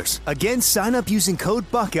 $1,500. Again, sign up using code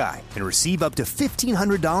Buckeye and receive up to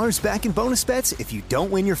 $1,500 back in bonus bets if you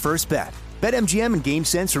don't win your first bet. BetMGM and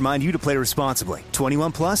GameSense remind you to play responsibly.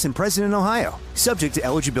 21 plus and present in Ohio. Subject to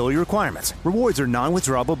eligibility requirements. Rewards are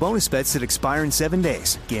non-withdrawable bonus bets that expire in 7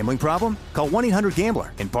 days. Gambling problem? Call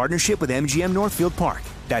 1-800-GAMBLER in partnership with MGM Northfield Park.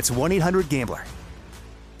 That's 1-800-GAMBLER.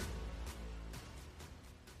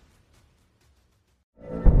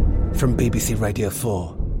 From BBC Radio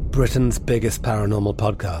 4, Britain's biggest paranormal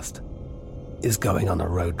podcast is going on a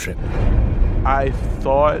road trip. I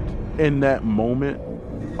thought in that moment,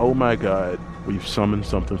 oh my God, we've summoned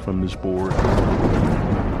something from this board.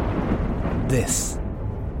 This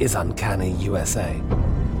is Uncanny USA.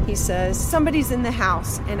 He says, somebody's in the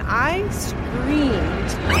house, and I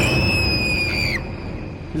screamed.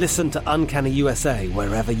 Listen to Uncanny USA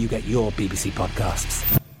wherever you get your BBC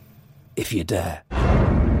podcasts, if you dare.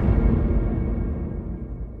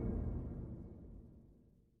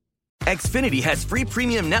 Xfinity has free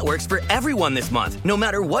premium networks for everyone this month, no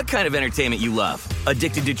matter what kind of entertainment you love.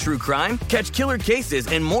 Addicted to true crime? Catch killer cases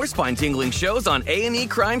and more spine-tingling shows on A&E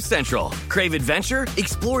Crime Central. Crave adventure?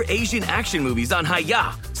 Explore Asian action movies on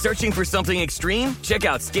Hi-YAH. Searching for something extreme? Check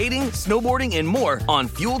out skating, snowboarding, and more on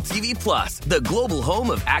Fuel TV Plus, the global home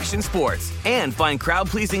of action sports. And find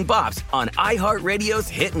crowd-pleasing bops on iHeartRadio's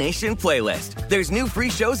Hit Nation playlist. There's new free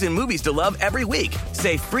shows and movies to love every week.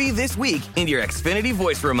 Say free this week in your Xfinity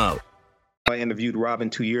voice remote. I interviewed Robin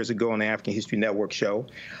 2 years ago on the African History Network show.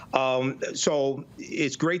 So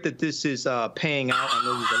it's great that this is paying out. I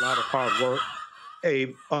know there's a lot of hard work.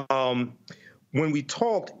 When we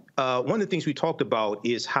talked, one of the things we talked about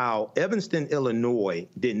is how Evanston, Illinois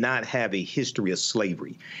did not have a history of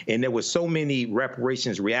slavery. And there were so many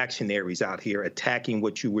reparations reactionaries out here attacking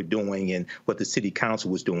what you were doing and what the city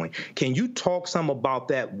council was doing. Can you talk some about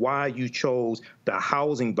that, why you chose the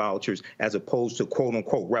housing vouchers as opposed to quote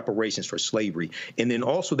unquote reparations for slavery? And then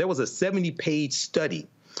also there was a 70-page study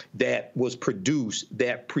that was produced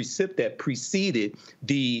that preceded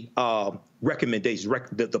the recommendations,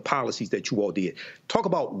 the policies that you all did. Talk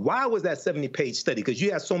about why was that 70-page study? Because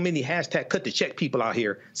you have so many hashtag cut the check people out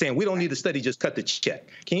here saying we don't need a study, just cut the check.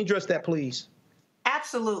 Can you address that, please?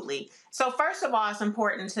 Absolutely. So first of all, it's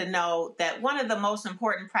important to know that one of the most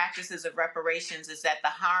important practices of reparations is that the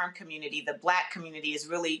harmed community, the Black community, is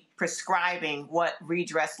really prescribing what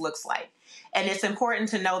redress looks like. And it's important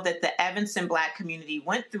to know that the Evanston Black community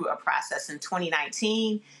went through a process in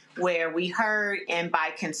 2019 where we heard and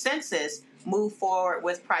by consensus moved forward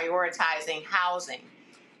with prioritizing housing.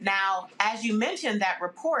 Now, as you mentioned, that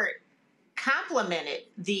report complemented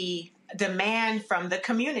the demand from the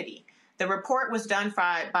community. The report was done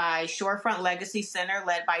by Shorefront Legacy Center,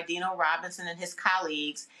 led by Dino Robinson and his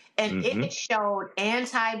colleagues, and it showed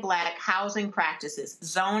anti-Black housing practices,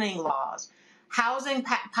 zoning laws, housing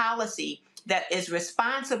policy that is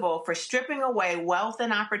responsible for stripping away wealth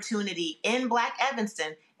and opportunity in Black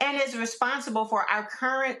Evanston and is responsible for our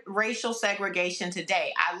current racial segregation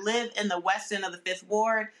today. I live in the west end of the 5th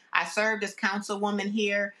Ward. I served as councilwoman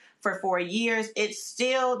here for 4 years. It's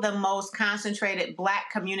still the most concentrated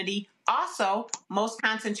Black community, also most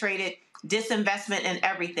concentrated disinvestment in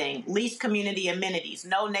everything, least community amenities,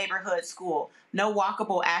 no neighborhood school, no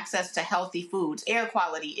walkable access to healthy foods, air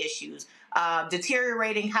quality issues,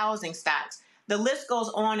 deteriorating housing stocks. The list goes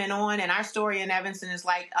on, and our story in Evanston is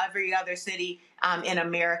like every other city in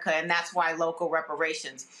America, and that's why local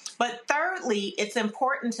reparations. But thirdly, it's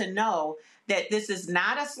important to know that this is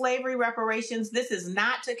not a slavery reparations. This is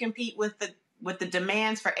not to compete with the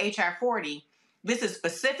demands for H.R. 40. This is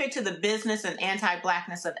specific to the business and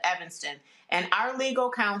anti-Blackness of Evanston. And our legal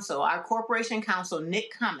counsel, our corporation counsel,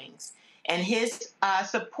 Nick Cummings, and his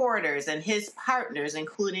supporters and his partners,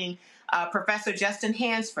 including Professor Justin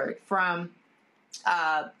Hansford from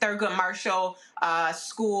Thurgood Marshall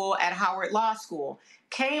School at Howard Law School,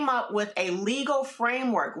 came up with a legal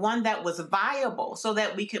framework, one that was viable, so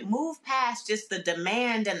that we could move past just the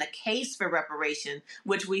demand and the case for reparation,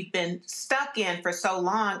 which we've been stuck in for so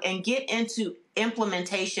long, and get into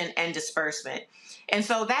implementation and disbursement. And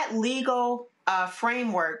so that legal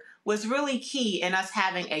framework was really key in us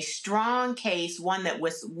having a strong case, one that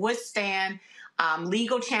was withstand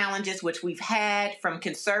legal challenges, which we've had from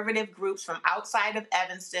conservative groups from outside of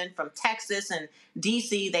Evanston, from Texas and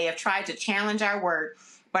DC. They have tried to challenge our work,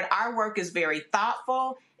 but our work is very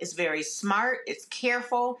thoughtful, it's very smart, it's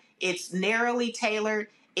careful, it's narrowly tailored.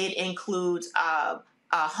 It includes a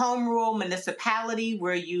home rule municipality.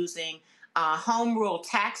 We're using home rule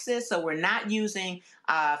taxes, so we're not using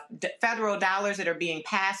federal dollars that are being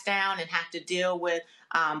passed down and have to deal with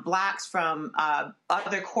blocks from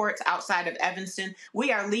other courts outside of Evanston.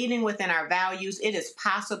 We are leading within our values. It is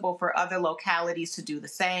possible for other localities to do the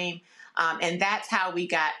same, and that's how we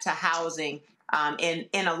got to housing. In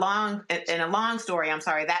a long story,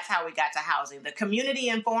 that's how we got to housing. The community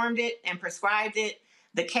informed it and prescribed it.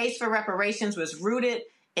 The case for reparations was rooted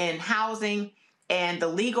in housing, and the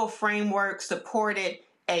legal framework supported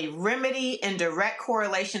a remedy in direct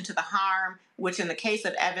correlation to the harm, which in the case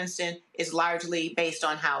of Evanston is largely based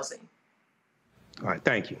on housing. All right,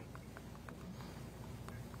 thank you.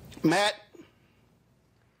 Matt?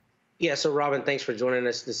 Yeah, so Robin, thanks for joining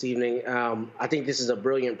us this evening. I think this is a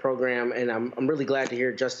brilliant program, and I'm really glad to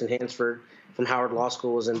hear Justin Hansford from Howard Law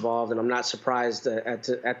School is involved, and I'm not surprised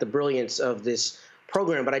at the brilliance of this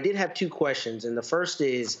program. But I did have two questions, and the first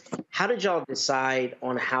is, how did y'all decide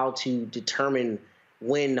on how to determine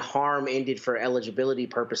when harm ended for eligibility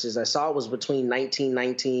purposes? I saw it was between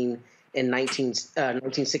 1919 and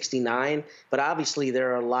 1969, but obviously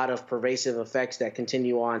there are a lot of pervasive effects that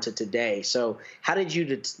continue on to today. So how did you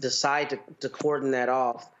decide to cordon that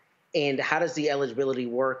off, and how does the eligibility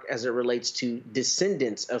work as it relates to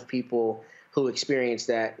descendants of people who experienced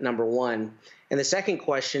that, number one? And the second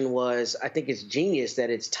question was, I think it's genius that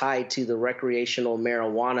it's tied to the recreational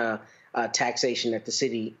marijuana taxation that the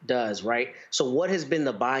city does, right? So what has been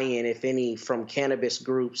the buy-in, if any, from cannabis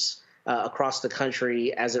groups across the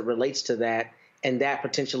country as it relates to that, and that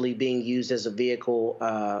potentially being used as a vehicle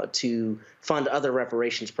to fund other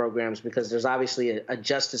reparations programs? Because there's obviously a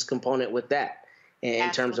justice component with that in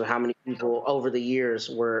terms of how many people over the years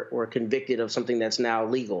were convicted of something that's now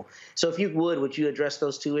legal. So if you would you address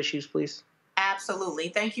those two issues, please? Absolutely.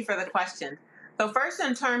 Thank you for the question. So first,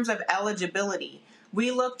 in terms of eligibility,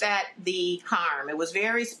 we looked at the harm. It was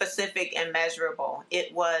very specific and measurable.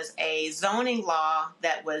 It was a zoning law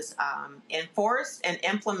that was enforced and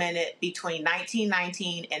implemented between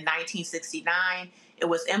 1919 and 1969. It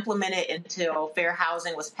was implemented until fair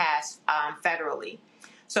housing was passed federally.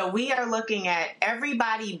 So we are looking at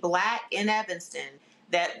everybody Black in Evanston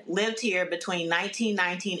that lived here between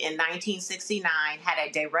 1919 and 1969 had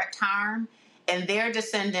a direct harm, and their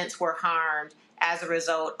descendants were harmed as a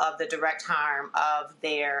result of the direct harm of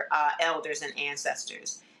their elders and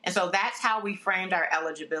ancestors. And so that's how we framed our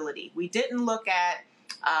eligibility. We didn't look at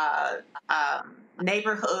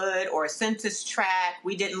neighborhood or census tract.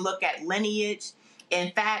 We didn't look at lineage.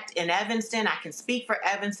 In fact, in Evanston, I can speak for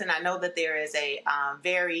Evanston. I know that there is a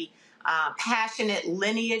very passionate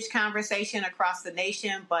lineage conversation across the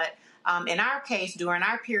nation, but in our case, during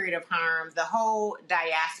our period of harm, the whole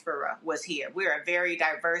diaspora was here. We're a very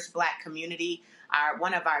diverse Black community.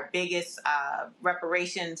 One of our biggest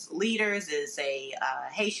reparations leaders is a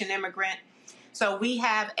Haitian immigrant. So we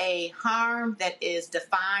have a harm that is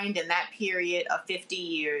defined in that period of 50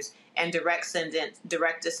 years, and direct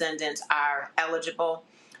descendants are eligible.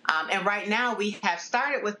 And right now we have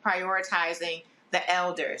started with prioritizing the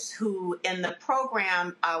elders, who in the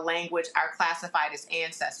program language are classified as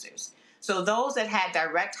ancestors. So those that had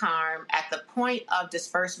direct harm at the point of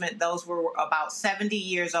disbursement, those were about 70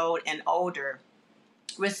 years old and older.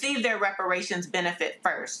 receive their reparations benefit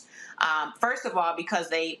first. First of all, because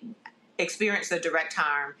they experience the direct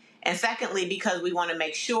harm. And secondly, because we want to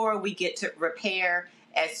make sure we get to repair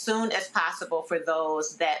as soon as possible for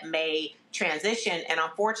those that may transition. And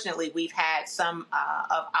unfortunately, we've had some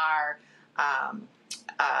of our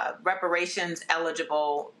reparations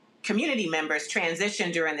eligible community members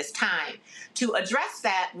transition during this time. To address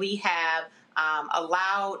that, we have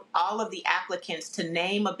allowed all of the applicants to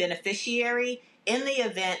name a beneficiary in the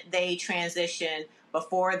event they transition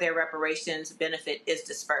before their reparations benefit is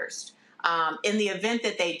dispersed. In the event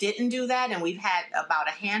that they didn't do that, and we've had about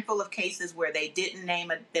a handful of cases where they didn't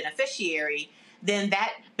name a beneficiary, then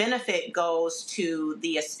that benefit goes to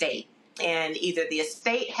the estate. And either the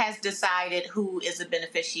estate has decided who is a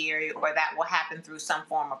beneficiary, or that will happen through some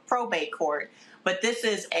form of probate court. But this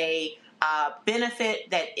is a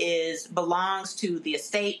benefit that belongs to the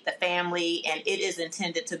estate, the family, and it is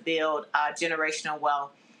intended to build generational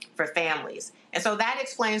wealth for families. And so that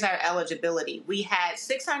explains our eligibility. We had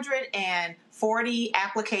 640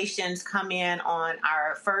 applications come in on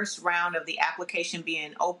our first round of the application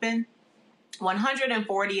being open.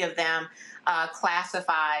 140 of them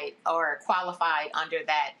classified or qualified under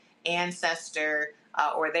that ancestor,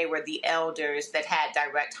 or they were the elders that had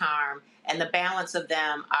direct harm, and the balance of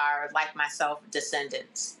them are, like myself,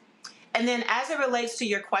 descendants. And then as it relates to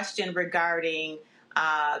your question regarding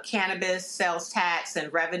cannabis sales tax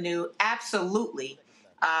and revenue, absolutely.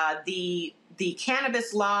 The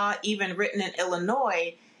cannabis law, even written in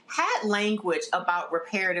Illinois, had language about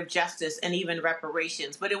reparative justice and even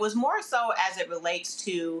reparations, but it was more so as it relates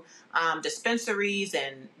to dispensaries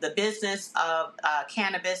and the business of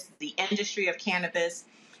cannabis, the industry of cannabis.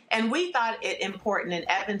 And we thought it important in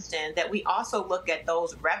Evanston that we also look at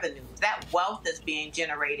those revenues, that wealth that's being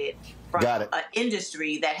generated from an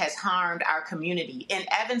industry that has harmed our community. In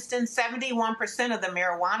Evanston, 71% of the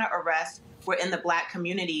marijuana arrests were in the Black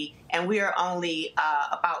community, and we are only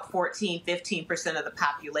about 15% of the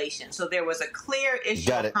population. So there was a clear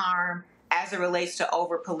issue of harm as it relates to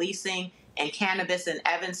over-policing and cannabis in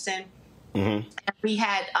Evanston. Mm-hmm. And we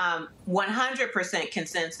had 100%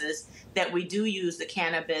 consensus that we do use the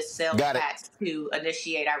cannabis sales tax to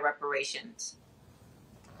initiate our reparations.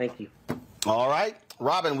 Thank you. All right.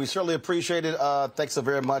 Robin, we certainly appreciate it. Thanks so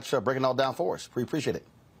very much for breaking it all down for us. We appreciate it.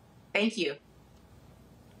 Thank you.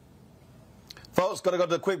 Folks, going to go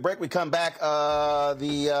to a quick break. We come back.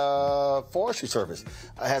 The Forestry Service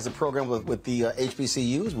has a program with the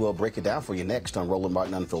HBCUs. We'll break it down for you next on Roland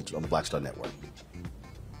Martin Unfiltered on the Black Star Network.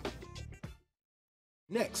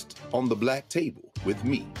 Next on The Black Table with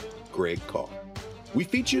me, Greg Carr. We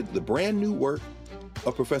featured the brand new work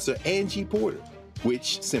of Professor Angie Porter,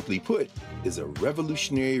 which, simply put, is a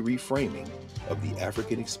revolutionary reframing of the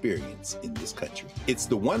African experience in this country. It's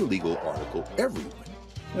the one legal article everyone,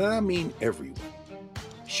 and I mean everyone,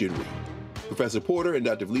 should read. Professor Porter and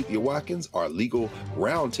Dr. Valeethia Watkins, our legal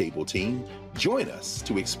roundtable team, join us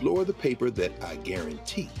to explore the paper that I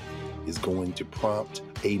guarantee is going to prompt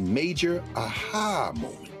a major aha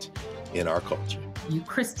moment in our culture. You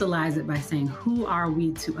crystallize it by saying, who are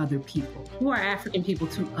we to other people? Who are African people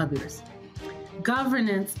to others?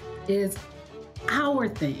 Governance is our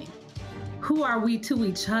thing. Who are we to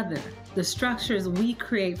each other? The structures we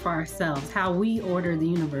create for ourselves, how we order the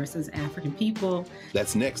universe as African people.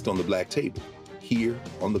 That's next on The Black Table, here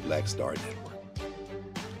on the Black Star Network.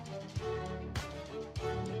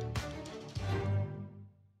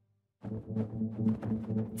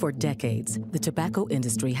 For decades, the tobacco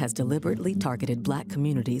industry has deliberately targeted Black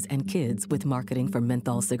communities and kids with marketing for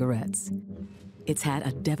menthol cigarettes. It's had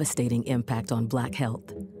a devastating impact on Black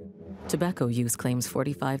health. Tobacco use claims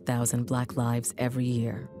 45,000 Black lives every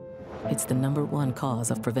year. It's the #1 cause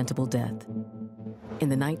of preventable death. In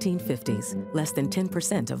the 1950s, less than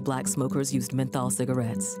 10% of Black smokers used menthol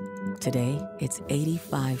cigarettes. Today, it's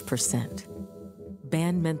 85%.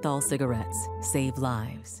 Ban menthol cigarettes. Save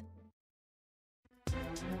lives.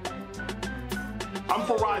 I'm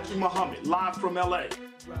Faraji Muhammad, live from LA.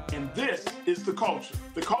 And this is The Culture.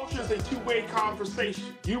 The Culture is a two-way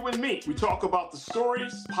conversation. You and me. We talk about the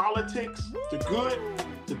stories, politics, the good,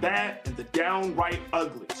 the bad, and the downright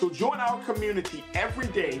ugly. So join our community every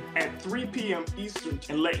day at 3 p.m. Eastern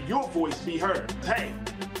and let your voice be heard. Hey,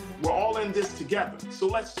 we're all in this together. So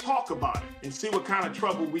let's talk about it and see what kind of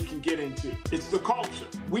trouble we can get into. It's The Culture.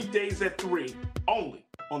 Weekdays at 3, only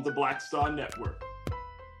on the Black Star Network.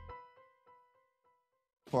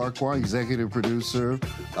 Farquhar, executive producer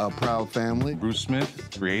of Proud Family. Bruce Smith,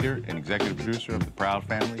 creator and executive producer of The Proud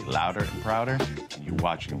Family, Louder and Prouder. And you're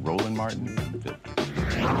watching Roland Martin Unfiltered.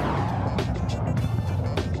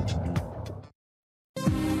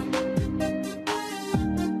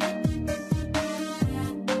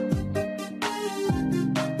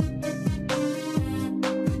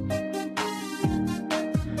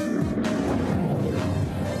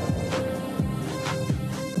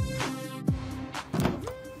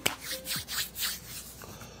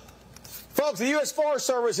 Folks, the U.S. Forest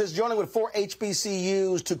Service is joining with 4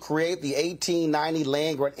 HBCUs to create the 1890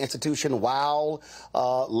 land-grant institution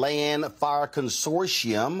Wildland Fire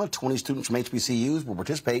Consortium. 20 students from HBCUs will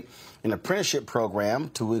participate in an apprenticeship program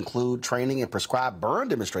to include training in prescribed burn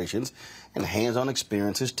demonstrations and hands-on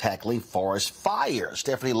experiences tackling forest fires.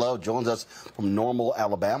 Stephanie Love joins us from Normal,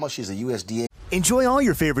 Alabama. She's a USDA. Enjoy all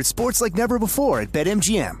your favorite sports like never before at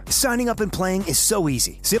BetMGM. Signing up and playing is so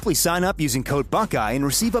easy. Simply sign up using code Buckeye and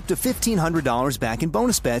receive up to $1,500 back in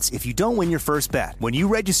bonus bets if you don't win your first bet. When you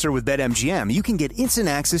register with BetMGM, you can get instant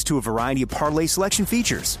access to a variety of parlay selection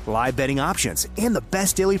features, live betting options, and the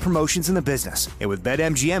best daily promotions in the business. And with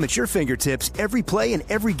BetMGM at your fingertips, every play and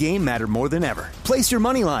every game matter more than ever. Place your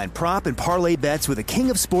moneyline, prop, and parlay bets with the king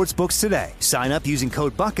of sportsbooks today. Sign up using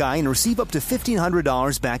code Buckeye and receive up to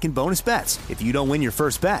 $1,500 back in bonus bets if you don't win your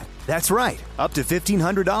first bet. That's right, up to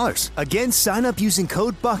 $1,500. Again, sign up using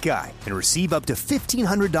code Buckeye and receive up to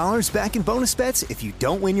 $1,500 back in bonus bets if you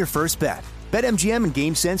don't win your first bet. BetMGM and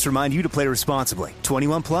GameSense remind you to play responsibly.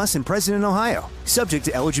 21 plus and present in Ohio. Subject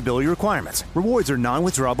to eligibility requirements. Rewards are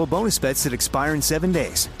non-withdrawable bonus bets that expire in 7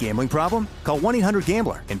 days. Gambling problem? Call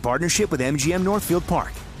 1-800-GAMBLER in partnership with MGM Northfield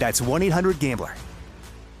Park. That's 1-800-GAMBLER.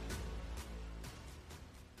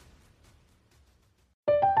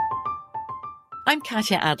 I'm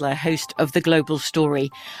Katya Adler, host of The Global Story.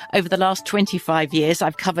 Over the last 25 years,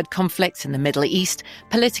 I've covered conflicts in the Middle East,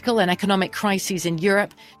 political and economic crises in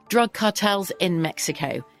Europe, drug cartels in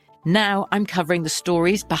Mexico. Now I'm covering the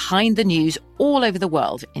stories behind the news all over the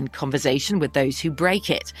world in conversation with those who break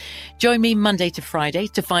it. Join me Monday to Friday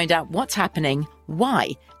to find out what's happening, why,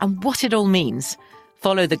 and what it all means.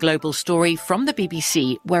 Follow The Global Story from the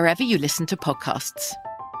BBC wherever you listen to podcasts.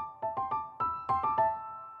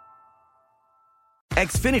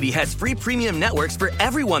 Xfinity has free premium networks for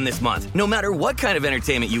everyone this month, no matter what kind of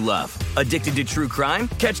entertainment you love. Addicted to true crime?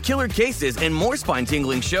 Catch killer cases and more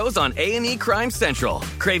spine-tingling shows on A&E Crime Central.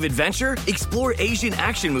 Crave adventure? Explore Asian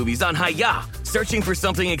action movies on Hi-Ya. Searching for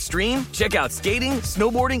something extreme? Check out skating,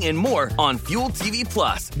 snowboarding, and more on Fuel TV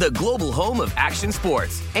Plus, the global home of action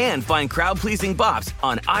sports. And find crowd-pleasing bops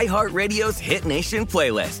on iHeartRadio's Hit Nation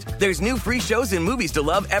playlist. There's new free shows and movies to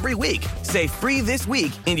love every week. Say free this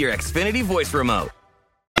week in your Xfinity voice remote.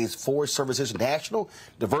 Forest Service's National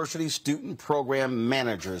Diversity Student Program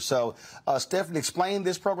Manager. So, Stephanie, explain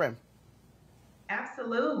this program.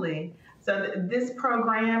 Absolutely. So this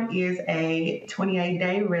program is a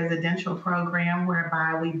 28-day residential program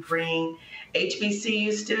whereby we bring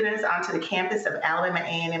HBCU students onto the campus of Alabama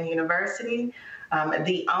A&M University,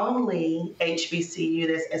 the only HBCU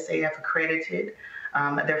that's SAF accredited,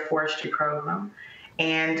 their forestry program.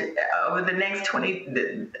 And over that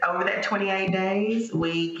 28 days,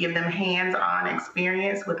 we give them hands-on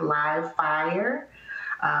experience with live fire,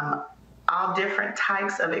 all different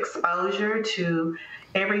types of exposure to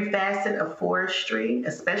every facet of forestry,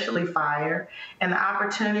 especially fire, and the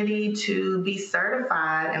opportunity to be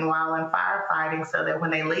certified in wildland firefighting so that when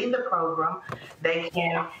they leave the program, they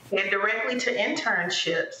can head directly to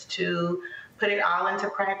internships to put it all into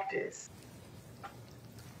practice.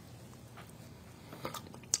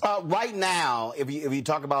 Right now, if you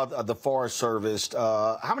talk about the Forest Service,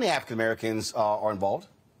 how many African Americans are involved?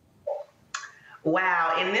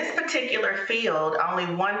 Wow. In this particular field, only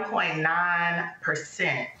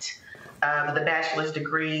 1.9% of the bachelor's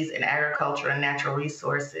degrees in agriculture and natural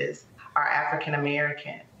resources are African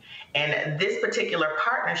American. And this particular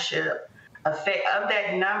partnership, of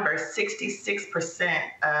that number, 66%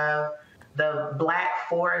 of the Black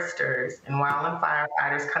foresters and wildland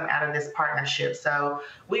firefighters come out of this partnership. So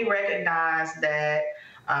we recognize that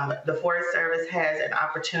the Forest Service has an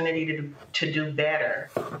opportunity to do better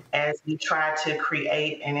as we try to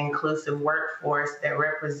create an inclusive workforce that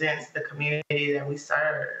represents the community that we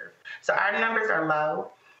serve. So our numbers are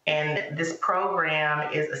low, and this program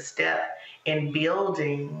is a step in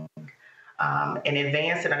building and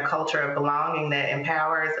advancing a culture of belonging that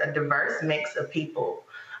empowers a diverse mix of people.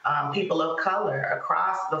 People of color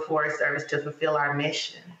across the Forest Service to fulfill our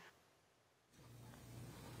mission.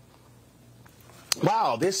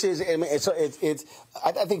 Wow, this is, I mean,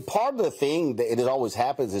 I think part of the thing that it always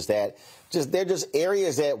happens is that they're just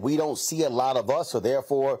areas that we don't see a lot of us, so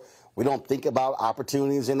therefore we don't think about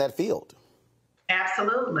opportunities in that field.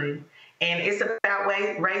 Absolutely. And it's about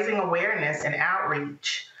raising awareness and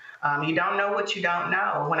outreach. You don't know what you don't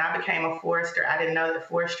know. When I became a forester, I didn't know that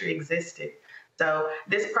forestry existed. So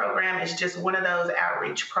this program is just one of those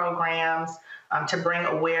outreach programs to bring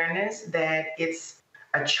awareness that it's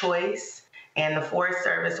a choice, and the Forest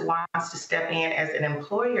Service wants to step in as an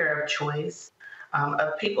employer of choice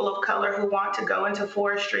of people of color who want to go into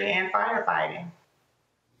forestry and firefighting.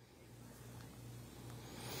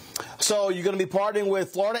 So you're going to be partnering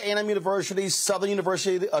with Florida A&M University, Southern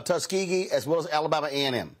University, Tuskegee, as well as Alabama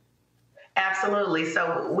A&M. Absolutely.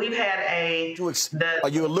 So we've had Are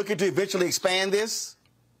you looking to eventually expand this?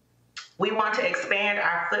 We want to expand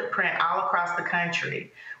our footprint all across the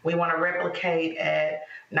country. We want to replicate at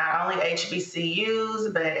not only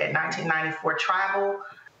HBCUs, but at 1994 tribal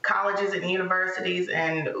colleges and universities,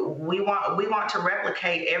 and we want to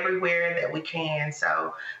replicate everywhere that we can.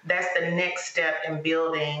 So that's the next step in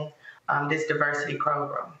building this diversity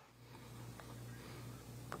program.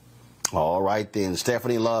 All right, then.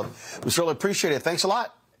 Stephanie Love, we certainly appreciate it. Thanks a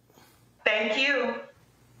lot. Thank you.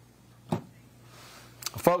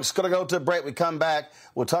 Folks, going to go to a break. We come back.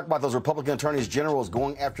 We'll talk about those Republican attorneys generals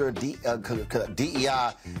going after DEI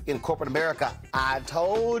in corporate America. I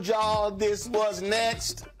told y'all this was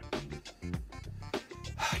next.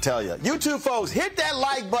 I tell you, you two folks, hit that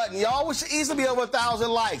like button. Y'all, we should easily be over 1,000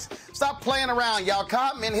 likes. Stop playing around, y'all.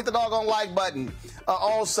 Comment, hit the doggone like button.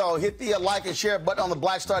 Also, hit the like and share button on the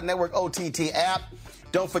Black Star Network OTT app.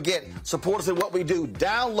 Don't forget, support us in what we do.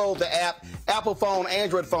 Download the app, Apple phone,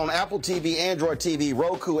 Android phone, Apple TV, Android TV,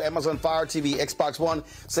 Roku, Amazon Fire TV, Xbox One,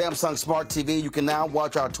 Samsung Smart TV. You can now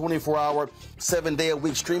watch our 24-hour,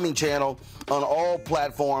 7-day-a-week streaming channel on all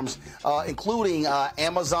platforms, including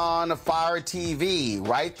Amazon Fire TV.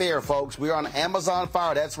 Right there, folks. We're on Amazon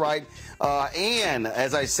Fire. That's right. And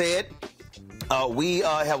as I said, we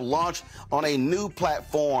have launched on a new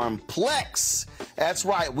platform, Plex. That's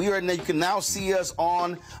right. You can now see us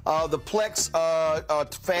on the Plex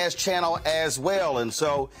Fast channel as well. And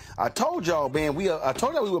so I told y'all, man, I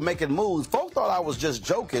told y'all we were making moves. Folks thought I was just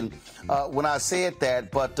joking when I said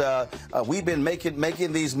that, but we've been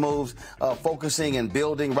making these moves, focusing and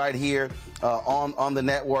building right here on the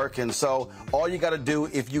network. And so all you got to do,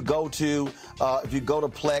 if you go to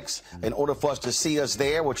Plex, in order for us to see us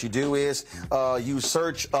there, what you do is you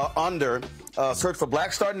search search for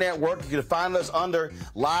Black Star Network. You can find us under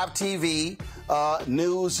Live TV,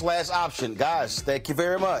 News/Option. Guys, thank you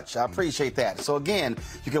very much. I appreciate that. So again,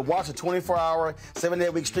 you can watch a 24-hour,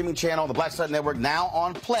 7-day-a-week streaming channel on the Black Star Network, now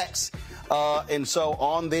on Plex. And so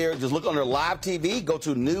on there, just look under Live TV, go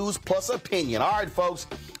to News Plus Opinion. All right, folks.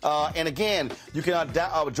 And again, you can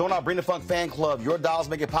join our Bring the Funk fan club. Your dollars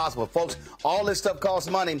make it possible. Folks, all this stuff costs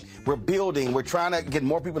money. We're building. We're trying to get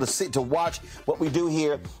more people to watch what we do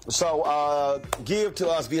here. So give to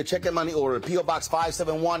us via check and money order. P.O. Box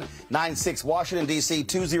 57196, Washington, D.C.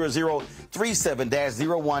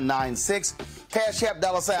 20037-0196. Cash App,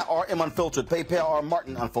 $RM Unfiltered. PayPal, R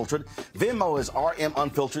Martin Unfiltered. Venmo is RM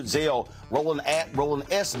Unfiltered. Zelle, Roland at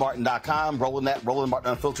RolandSMartin.com. Roland at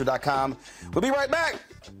RolandMartinUnfiltered.com. We'll be right back.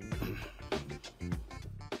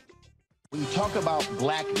 When you talk about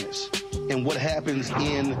blackness and what happens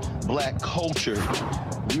in black culture,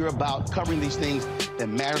 we're about covering these things that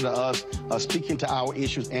matter to us, speaking to our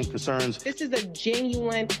issues and concerns. This is a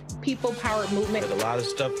genuine people-powered movement. There's a lot of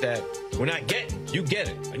stuff that we're not getting. You get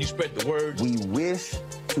it, and you spread the word. We wish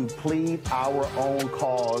to plead our own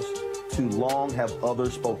cause. Too long have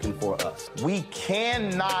others spoken for us. We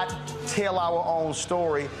cannot tell our own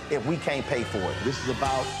story if we can't pay for it. This is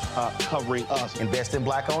about covering us. Invest in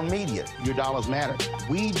black-owned media. Your dollars matter.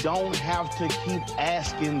 We don't have to keep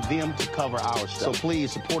asking them to cover our stuff. So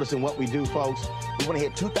please support us in what we do, folks. We want to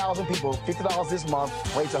hit 2,000 people, $50 this month,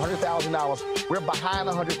 raise $100,000. We're behind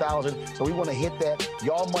 100,000, so we want to hit that.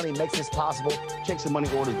 Y'all money makes this possible. Check some money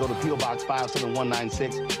orders. Go to P.O. Box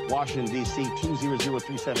 57196, Washington, D.C.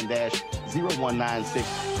 20037-0196.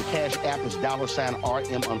 The Cash App is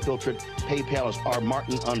 $RM Unfiltered. PayPal is R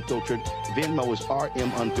Martin Unfiltered. Venmo is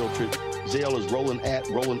RM Unfiltered. Zelle is Roland at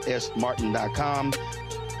RolandSMartin.com.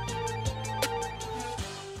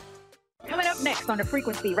 Coming up next on The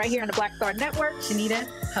Frequency, right here on the Black Star Network, Shanita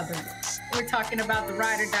Hubbard. We're talking about the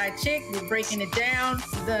ride or die chick. We're breaking it down.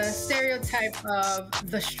 The stereotype of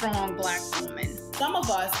the strong black woman. Some of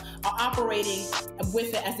us are operating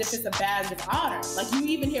with it as if it's a badge of honor. Like, you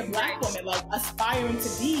even hear black women like aspiring to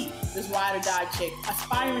be this ride or die chick,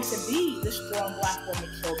 aspiring to be this strong black woman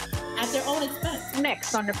trope at their own expense.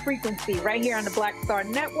 Next on The Frequency, right here on the Black Star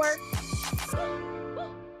Network.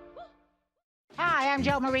 Hi, I'm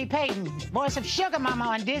Jo Marie Payton, voice of Sugar Mama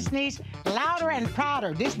on Disney's Louder and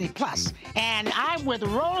Prouder, Disney Plus. And I'm with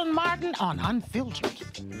Roland Martin on Unfiltered.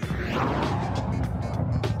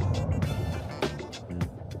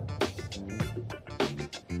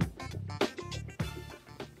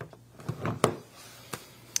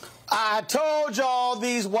 I told y'all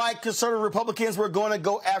these white conservative Republicans were going to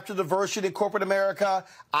go after diversity in corporate America.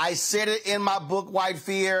 I said it in my book, White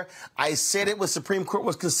Fear. I said it when Supreme Court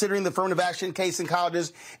was considering the affirmative action case in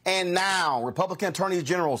colleges. And now Republican attorneys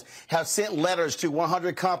generals have sent letters to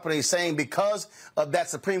 100 companies saying because of that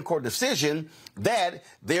Supreme Court decision that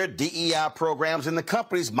their DEI programs in the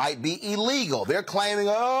companies might be illegal. They're claiming,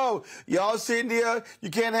 oh, y'all sitting there, you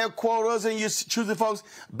can't have quotas and you're choosing folks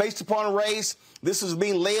based upon race. This is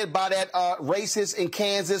being led by that racist in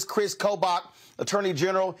Kansas, Chris Kobach, Attorney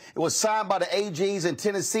General. It was signed by the AGs in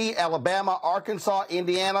Tennessee, Alabama, Arkansas,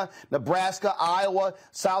 Indiana, Nebraska, Iowa,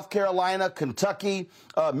 South Carolina, Kentucky,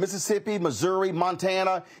 Mississippi, Missouri,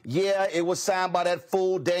 Montana. Yeah, it was signed by that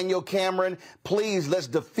fool, Daniel Cameron. Please, let's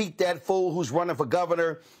defeat that fool who's running for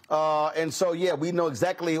governor. And so, yeah, we know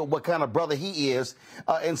exactly what kind of brother he is.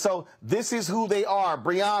 And so this is who they are.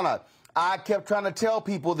 Brianna, I kept trying to tell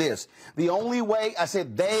people this. The only way, I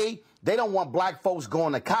said, they don't want black folks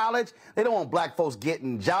going to college. They don't want black folks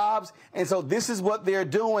getting jobs. And so this is what they're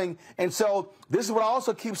doing. And so this is what I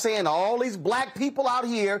also keep saying. All these black people out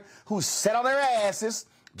here who sat on their asses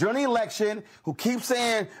during the election, who keep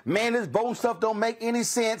saying, man, this voting stuff don't make any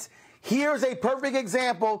sense. Here's a perfect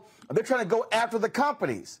example. They're trying to go after the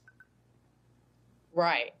companies.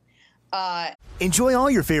 Right. Enjoy all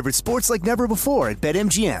your favorite sports like never before at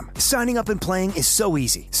BetMGM. Signing up and playing is so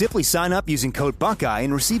easy. Simply sign up using code Buckeye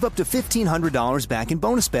and receive up to $1,500 back in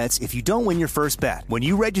bonus bets if you don't win your first bet. When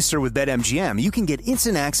you register with BetMGM, you can get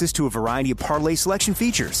instant access to a variety of parlay selection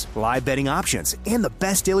features, live betting options, and the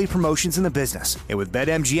best daily promotions in the business. And with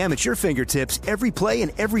BetMGM at your fingertips, every play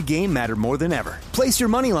and every game matter more than ever. Place your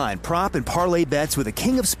moneyline, prop, and parlay bets with the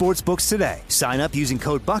king of sportsbooks today. Sign up using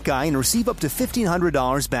code Buckeye and receive up to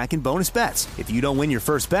 $1,500 back in bonus bets if you don't win your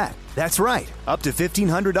first bet. That's right, up to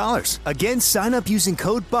 $1,500. Again, sign up using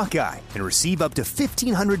code Buckeye and receive up to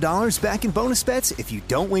 $1,500 back in bonus bets if you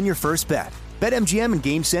don't win your first bet. BetMGM and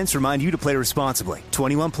GameSense remind you to play responsibly.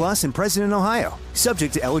 21 plus and present in Ohio.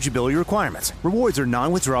 Subject to eligibility requirements. Rewards are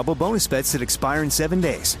non-withdrawable bonus bets that expire in 7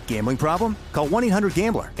 days. Gambling problem? Call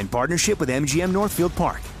 1-800-GAMBLER in partnership with MGM Northfield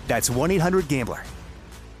Park. That's 1-800-GAMBLER.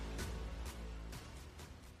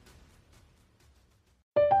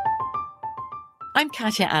 I'm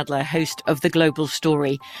Katya Adler, host of The Global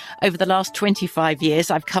Story. Over the last 25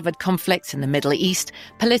 years, I've covered conflicts in the Middle East,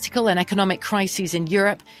 political and economic crises in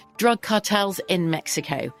Europe, drug cartels in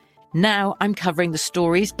Mexico. Now I'm covering the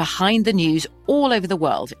stories behind the news all over the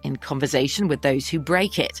world in conversation with those who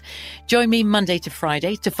break it. Join me Monday to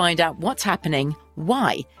Friday to find out what's happening,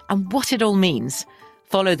 why, and what it all means.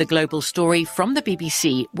 Follow The Global Story from the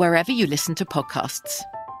BBC wherever you listen to podcasts.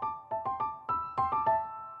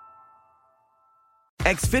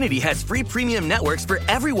 Xfinity has free premium networks for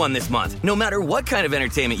everyone this month, no matter what kind of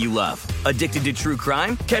entertainment you love. Addicted to true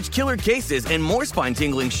crime? Catch killer cases and more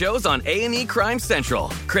spine-tingling shows on A&E Crime Central.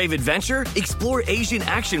 Crave adventure? Explore Asian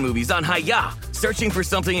action movies on Hi-Ya. Searching for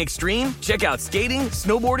something extreme? Check out skating,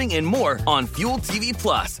 snowboarding, and more on Fuel TV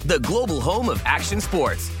Plus, the global home of action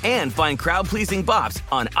sports. And find crowd-pleasing bops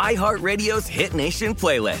on iHeartRadio's Hit Nation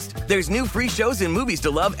playlist. There's new free shows and movies to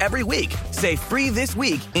love every week. Say free this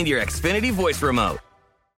week in your Xfinity voice remote.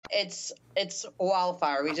 It's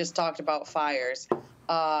wildfire. We just talked about fires.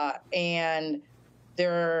 And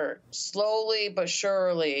they're slowly but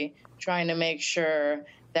surely trying to make sure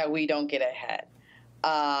that we don't get ahead.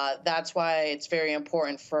 That's why it's very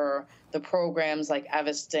important for the programs like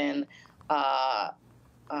Evanston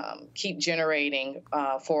keep generating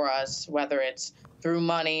for us, whether it's through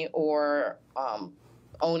money or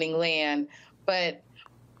owning land. But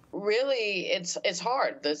really, it's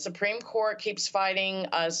hard. The Supreme Court keeps fighting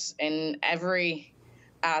us in every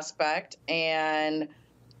aspect, and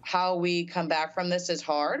how we come back from this is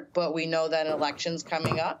hard, but we know that an election's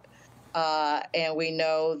coming up, and we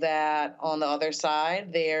know that on the other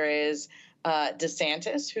side there is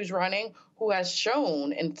DeSantis, who's running, who has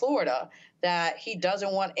shown in Florida that he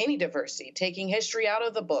doesn't want any diversity, taking history out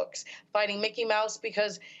of the books, fighting Mickey Mouse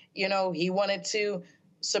because, he wanted to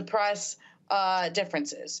suppress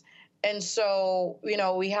differences. And so,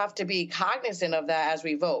 we have to be cognizant of that as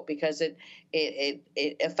we vote, because it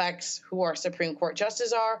affects who our Supreme Court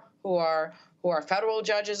justices are, who our federal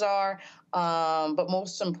judges are, but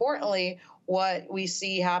most importantly, what we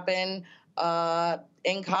see happen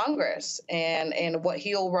in Congress and what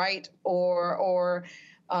he'll write or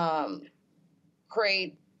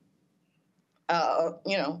create, or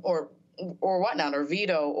whatnot, or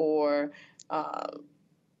veto, or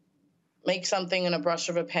make something in a brush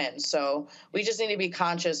of a pen. So we just need to be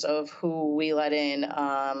conscious of who we let in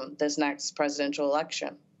this next presidential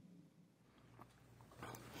election.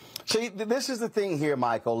 See, this is the thing here,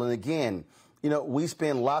 Michael. And again, we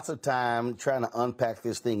spend lots of time trying to unpack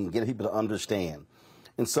this thing and get people to understand.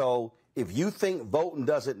 And so if you think voting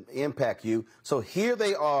doesn't impact you, so here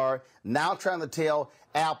they are now trying to tell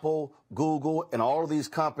Apple, Google, and all of these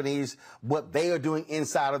companies what they are doing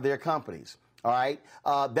inside of their companies. All right.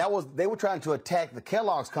 They were trying to attack the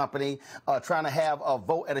Kellogg's company, trying to have a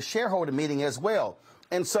vote at a shareholder meeting as well.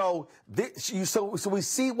 And so, so we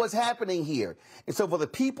see what's happening here. And so for the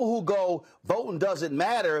people who go, voting doesn't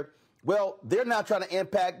matter, well, they're now trying to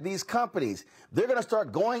impact these companies. They're going to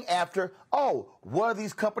start going after, what are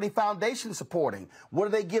these company foundations supporting? What are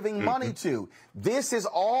they giving money to? This is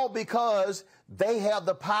all because they have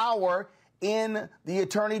the power in the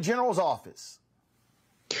Attorney General's office.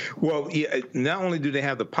 Well, yeah, not only do they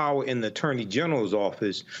have the power in the Attorney General's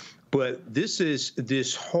office, but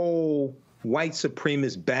this whole white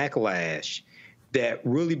supremacist backlash that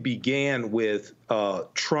really began with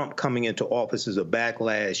Trump coming into office as a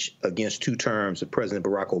backlash against 2 terms of President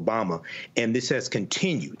Barack Obama. And this has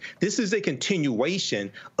continued. This is a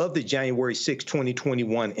continuation of the January 6,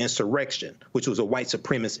 2021 insurrection, which was a white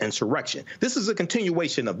supremacist insurrection. This is a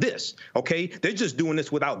continuation of this, okay? They're just doing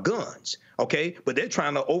this without guns, okay? But they're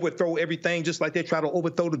trying to overthrow everything just like they try to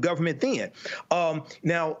overthrow the government then.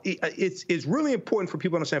 Now, it's really important for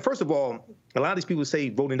people to understand. First of all, a lot of these people say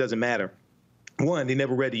voting doesn't matter. 1, they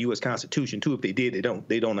never read the U.S. Constitution. 2, if they did,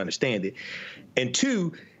 they don't understand it. And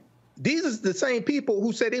 2, these are the same people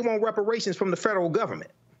who say they want reparations from the federal government.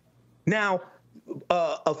 Now,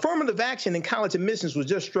 affirmative action in college admissions was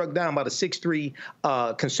just struck down by the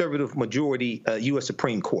 6-3 conservative majority U.S.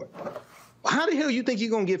 Supreme Court. How the hell do you think you're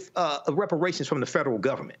going to get reparations from the federal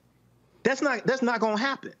government? That's not going to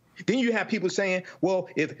happen. Then you have people saying, well,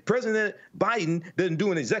 if President Biden doesn't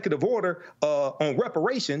do an executive order on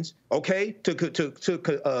reparations, okay, to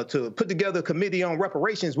put together a committee on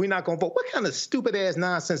reparations, we're not going to vote. What kind of stupid ass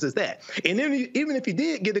nonsense is that? And then even if you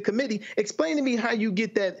did get a committee, explain to me how you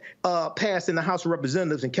get that passed in the House of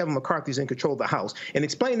Representatives and Kevin McCarthy's in control of the House. And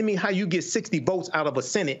explain to me how you get 60 votes out of a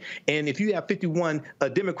Senate. And if you have 51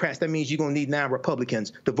 Democrats, that means you're going to need 9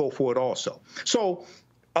 Republicans to vote for it also. So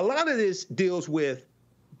a lot of this deals with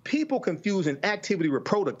people confusing activity with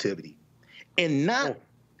productivity and not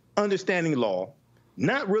understanding law,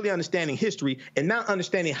 not really understanding history, and not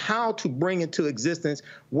understanding how to bring into existence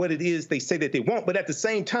what it is they say that they want, but at the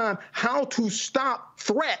same time, how to stop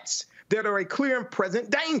threats that are a clear and present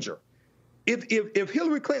danger. If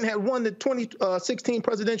Hillary Clinton had won the 2016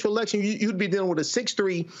 presidential election, you'd be dealing with a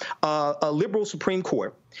 6-3 liberal Supreme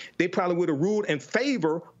Court. They probably would have ruled in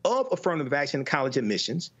favor of affirmative action in college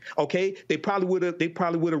admissions. Okay, they probably would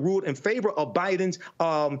have ruled in favor of Biden's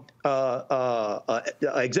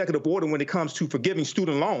executive order when it comes to forgiving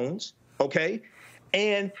student loans. Okay,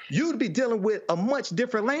 and you'd be dealing with a much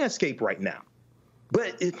different landscape right now.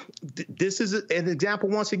 But this is an example,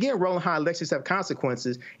 once again, Roland, how elections have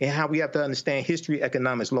consequences and how we have to understand history,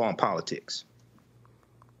 economics, law, and politics.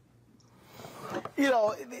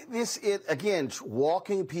 Again,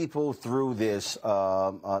 walking people through this,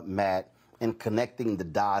 Matt, and connecting the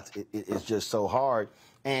dots is just so hard.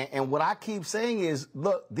 And what I keep saying is,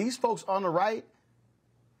 look, these folks on the right,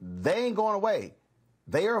 they ain't going away.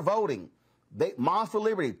 They are voting. Moms for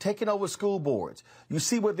Liberty, taking over school boards. You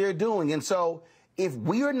see what they're doing. And so if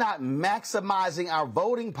we are not maximizing our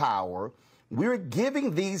voting power, we're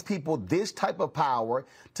giving these people this type of power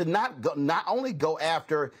to not only go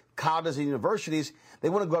after colleges and universities, they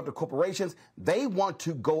want to go after corporations. They want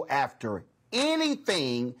to go after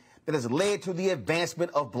anything that has led to the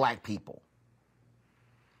advancement of black people.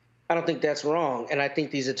 I don't think that's wrong. And I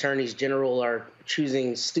think these attorneys general are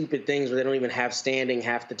choosing stupid things where they don't even have standing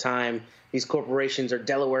half the time. These corporations are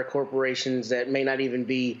Delaware corporations that may not even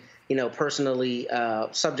be personally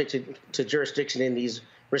subject to jurisdiction in these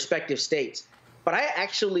respective states. But I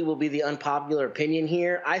actually will be the unpopular opinion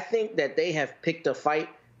here. I think that they have picked a fight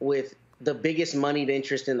with the biggest moneyed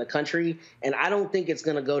interest in the country, and I don't think it's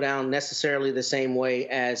going to go down necessarily the same way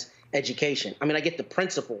as education. I mean, I get the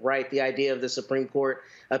principle, right? The idea of the Supreme Court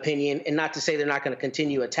opinion, and not to say they're not going to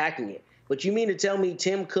continue attacking it. But you mean to tell me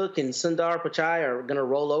Tim Cook and Sundar Pichai are going to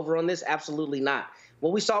roll over on this? Absolutely not.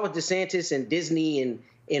 What we saw with DeSantis and Disney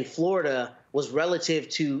in Florida was relative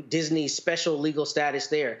to Disney's special legal status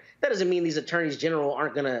there. That doesn't mean these attorneys general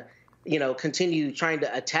aren't going to, continue trying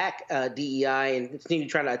to attack DEI and continue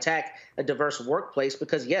trying to attack a diverse workplace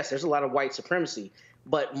because, yes, there's a lot of white supremacy.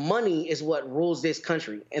 But money is what rules this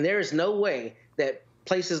country. And there is no way that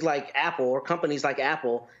places like Apple or companies like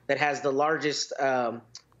Apple that has the largest,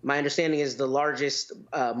 my understanding is the largest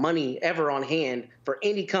money ever on hand for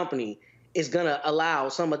any company is going to allow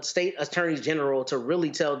some state attorneys general to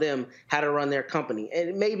really tell them how to run their company.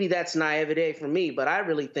 And maybe that's naivete for me, but I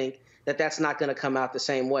really think that that's not going to come out the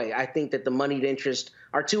same way. I think that the moneyed interests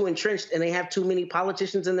are too entrenched and they have too many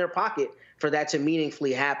politicians in their pocket for that to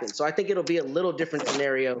meaningfully happen. So I think it'll be a little different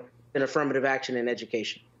scenario than affirmative action in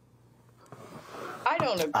education. I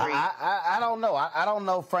don't agree. I don't know. I don't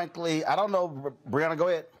know, frankly. I don't know. Brianna, go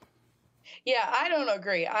ahead. Yeah, I don't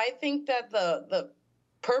agree. I think that the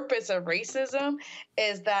purpose of racism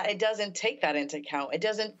is that it doesn't take that into account. It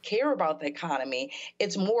doesn't care about the economy.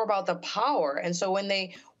 It's more about the power. And so when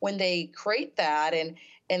they create that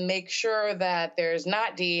and make sure that there's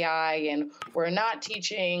not DEI and we're not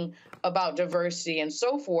teaching about diversity and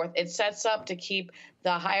so forth, it sets up to keep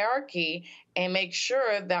the hierarchy and make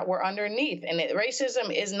sure that we're underneath. And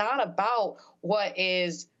racism is not about what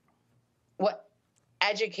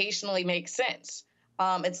educationally makes sense.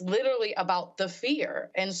 It's literally about the fear.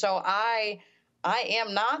 And so I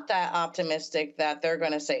am not that optimistic that they're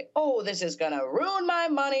going to say, oh, this is going to ruin my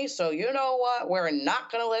money. So you know what? We're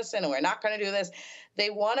not going to listen and we're not going to do this. They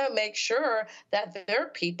want to make sure that their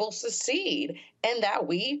people succeed and that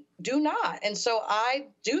we do not. And so I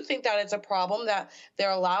do think that it's a problem that they're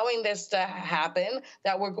allowing this to happen,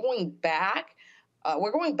 that we're going back.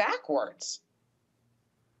 We're going backwards.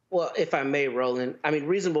 Well, if I may, Roland, I mean,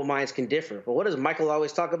 reasonable minds can differ. But what does Michael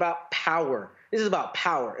always talk about? Power. This is about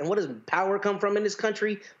power. And what does power come from in this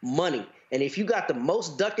country? Money. And if you got the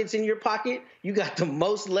most ducats in your pocket, you got the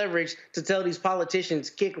most leverage to tell these politicians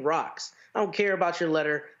kick rocks. I don't care about your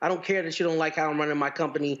letter. I don't care that you don't like how I'm running my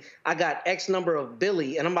company. I got X number of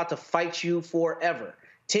Billy, and I'm about to fight you forever.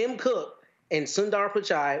 Tim Cook and Sundar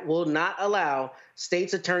Pichai will not allow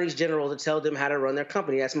states' attorneys general to tell them how to run their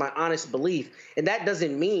company. That's my honest belief. And that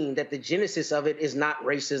doesn't mean that the genesis of it is not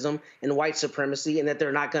racism and white supremacy and that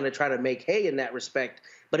they're not going to try to make hay in that respect.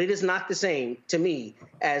 But it is not the same to me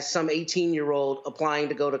as some 18-year-old applying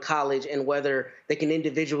to go to college and whether they can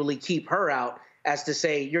individually keep her out as to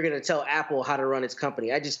say you're going to tell Apple how to run its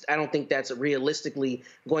company. I don't think that's realistically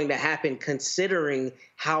going to happen considering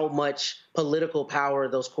how much political power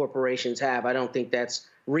those corporations have. I don't think that's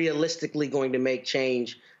realistically going to make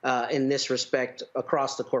change in this respect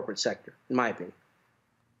across the corporate sector, in my opinion.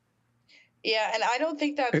 Yeah, and I don't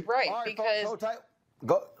think that's right because...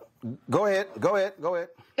 Go ahead.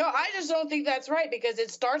 No, I just don't think that's right because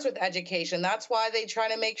it starts with education. That's why they try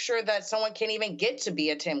to make sure that someone can't even get to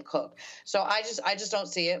be a Tim Cook. So I just don't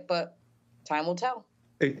see it, but time will tell.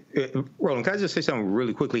 Roland, can I just say something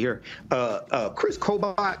really quickly here? Chris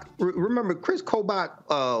Kobach, remember Chris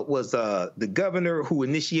Kobach was the governor who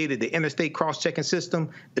initiated the interstate cross-checking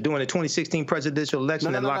system during the 2016 presidential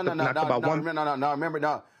election and locked about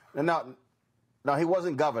one. No, he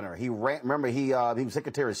wasn't governor. He ran. Remember, he was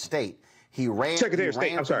Secretary of State. He ran for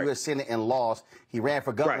the U.S. Senate and lost. He ran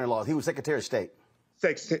for governor and lost. He was Secretary of State.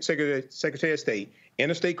 Secretary of State,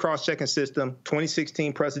 interstate cross-checking system,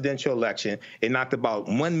 2016 presidential election. It knocked about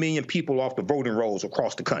 1 million people off the voting rolls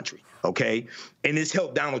across the country, okay? And this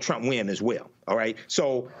helped Donald Trump win as well, all right?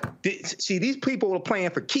 So, see, these people are playing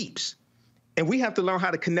for keeps, and we have to learn how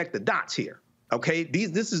to connect the dots here. Okay,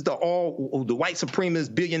 this is the white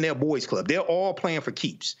supremacist billionaire boys club. They're all playing for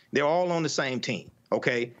keeps. They're all on the same team.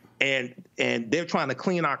 Okay, and they're trying to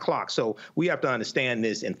clean our clock. So we have to understand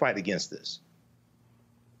this and fight against this.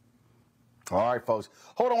 All right, folks.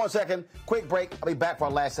 Hold on one second. Quick break. I'll be back for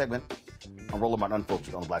our last segment on Roland Martin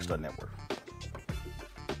Unfiltered on the Black Star Network.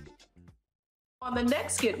 On the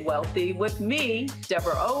next Get Wealthy with me,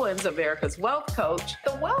 Deborah Owens, America's Wealth Coach,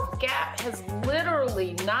 the wealth gap has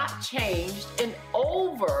literally not changed in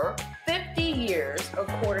over 50 years,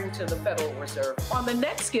 according to the Federal Reserve. On the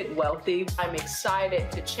next Get Wealthy, I'm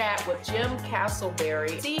excited to chat with Jim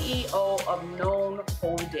Castleberry, CEO of Known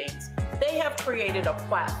Holdings. They have created a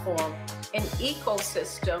platform, an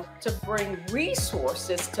ecosystem to bring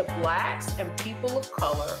resources to Blacks and people of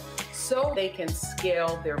color so they can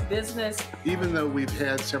scale their business. Even though we've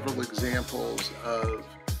had several examples of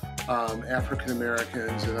African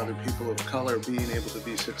Americans and other people of color being able to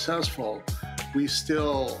be successful, we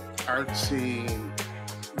still aren't seeing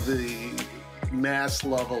the mass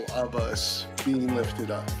level of us being lifted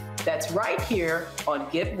up. That's right here on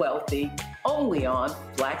Get Wealthy, only on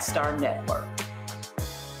Black Star Network.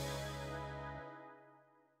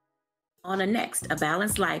 On a next, A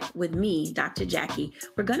Balanced Life with me, Dr. Jackie,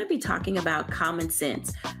 we're going to be talking about common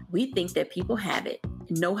sense. We think that people have it,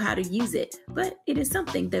 know how to use it, but it is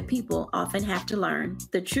something that people often have to learn.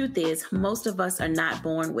 The truth is, most of us are not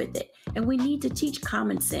born with it, and we need to teach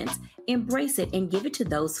common sense Embrace it and give it to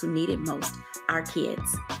those who need it most, our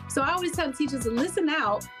kids. So I always tell teachers to listen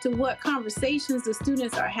out to what conversations the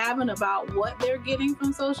students are having about what they're getting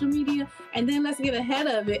from social media, and then let's get ahead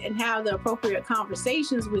of it and have the appropriate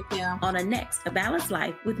conversations with them. On a Next, A Balanced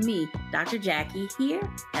Life with me, Dr. Jackie, here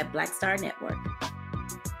at Black Star Network.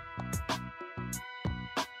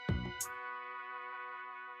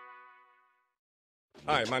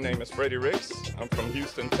 Hi, my name is Freddie Ricks. I'm from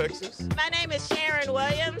Houston, Texas. My name is Sharon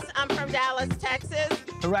Williams. I'm from Dallas, Texas.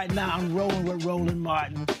 Right now, I'm rolling with Roland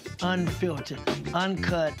Martin, unfiltered,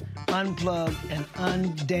 uncut, unplugged, and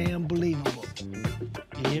undamn believable.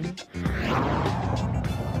 You hear me?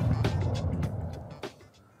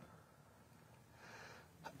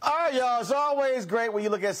 All right, y'all. It's always great when you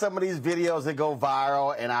look at some of these videos that go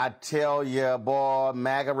viral, and I tell you, boy,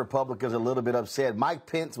 MAGA Republicans are a little bit upset. Mike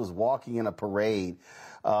Pence was walking in a parade,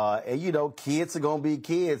 and, you know, kids are going to be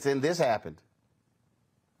kids, and this happened.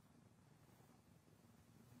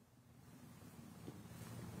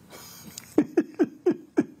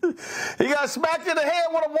 He got smacked in the head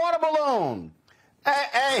with a water balloon.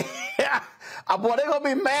 Hey, boy, they're going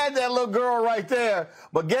to be mad at that little girl right there,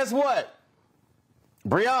 but guess what?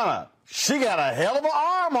 Brianna, she got a hell of an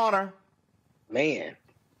arm on her. Man.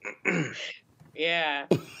 Yeah.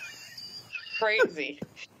 Crazy.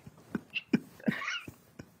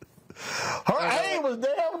 Her aim was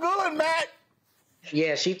damn good, Matt.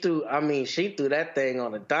 Yeah, she threw that thing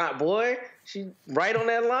on a dot, boy. She right on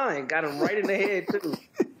that line. Got him right in the head, too.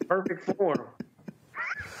 Perfect form.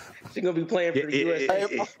 She's gonna be playing for the USA.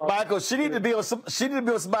 Hey, Michael, she need to be on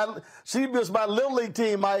my Little League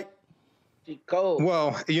team, Mike.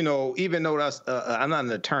 Well, you know, even though that's I'm not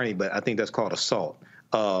an attorney, but I think that's called assault.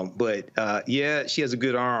 Yeah, she has a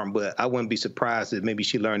good arm, but I wouldn't be surprised if maybe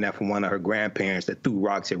she learned that from one of her grandparents that threw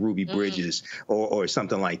rocks at Ruby Bridges or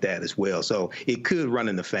something like that as well. So it could run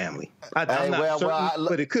in the family. I'm not certain,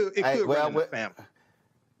 but it could run in the family.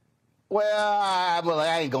 Well,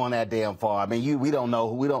 I ain't going that damn far. I mean, we don't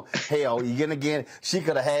know. Hell, again, she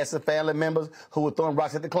could have had some family members who were throwing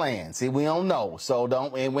rocks at the Klan. See, we don't know. So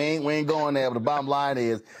we ain't going there. But the bottom line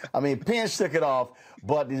is, I mean, Pence took it off,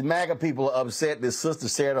 but these MAGA people are upset. This sister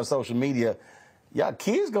shared on social media. Y'all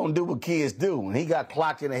kids gonna do what kids do. And he got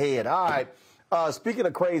clocked in the head. All right. Speaking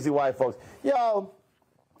of crazy white folks, y'all,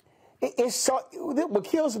 what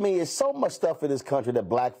kills me is so much stuff in this country that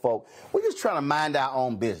black folk, we're just trying to mind our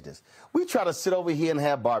own business. We try to sit over here and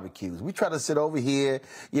have barbecues. We try to sit over here,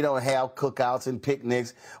 you know, and have cookouts and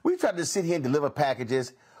picnics. We try to sit here and deliver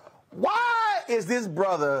packages. Why is this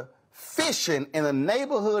brother fishing in the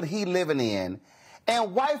neighborhood he living in,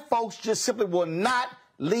 and white folks just simply will not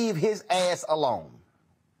leave his ass alone?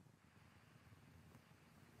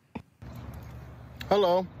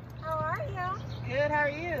 Hello. How are you? Good, how are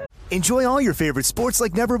you? Enjoy all your favorite sports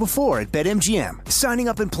like never before at BetMGM. Signing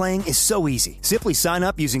up and playing is so easy. Simply sign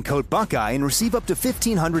up using code Buckeye and receive up to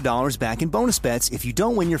 $1,500 back in bonus bets if you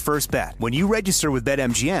don't win your first bet. When you register with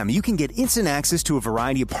BetMGM, you can get instant access to a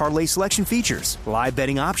variety of parlay selection features, live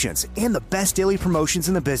betting options, and the best daily promotions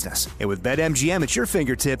in the business. And with BetMGM at your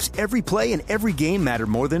fingertips, every play and every game matter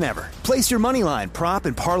more than ever. Place your moneyline, prop,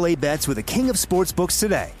 and parlay bets with the king of sportsbooks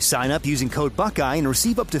today. Sign up using code Buckeye and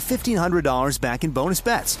receive up to $1,500 back in bonus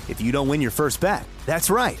bets if you don't win your first bet.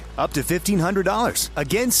 That's right, up to $1,500.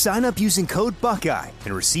 Again, sign up using code Buckeye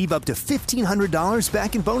and receive up to $1,500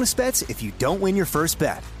 back in bonus bets if you don't win your first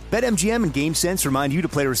bet. BetMGM and GameSense remind you to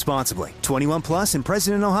play responsibly. 21 plus and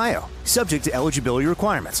present in Ohio. Subject to eligibility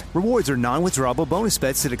requirements. Rewards are non-withdrawable bonus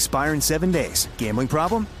bets that expire in 7 days. Gambling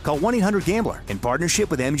problem? Call 1-800-GAMBLER in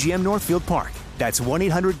partnership with MGM Northfield Park. That's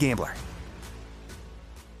 1-800-GAMBLER.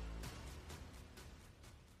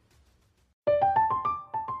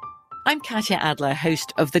 I'm Katya Adler,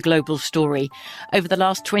 host of The Global Story. Over the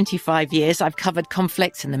last 25 years, I've covered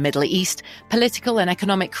conflicts in the Middle East, political and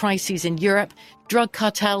economic crises in Europe, drug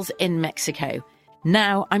cartels in Mexico.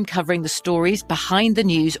 Now I'm covering the stories behind the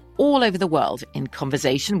news all over the world in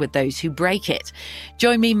conversation with those who break it.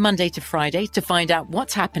 Join me Monday to Friday to find out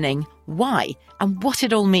what's happening, why, and what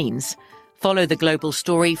it all means. Follow The Global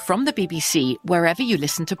Story from the BBC wherever you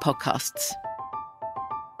listen to podcasts.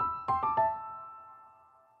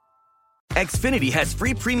 Xfinity has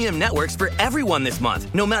free premium networks for everyone this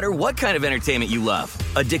month, no matter what kind of entertainment you love.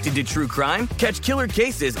 Addicted to true crime? Catch killer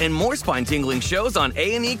cases and more spine-tingling shows on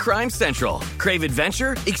A&E Crime Central. Crave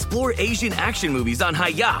adventure? Explore Asian action movies on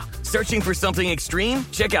Hi-Ya. Searching for something extreme?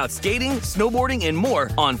 Check out skating, snowboarding, and more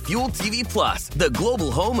on Fuel TV Plus, the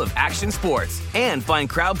global home of action sports. And find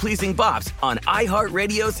crowd-pleasing bops on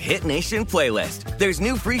iHeartRadio's Hit Nation playlist. There's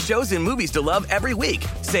new free shows and movies to love every week.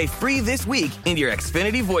 Say free this week in your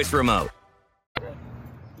Xfinity voice remote.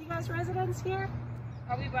 residents here?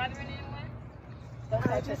 Are we bothering anyone? Don't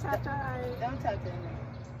touch it. Don't touch anyone.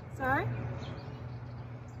 Sorry?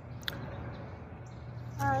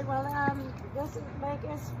 All right, well, this lake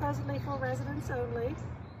is presently for residents only.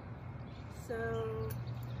 So,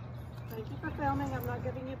 thank you for filming. I'm not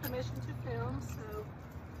giving you permission to film, so.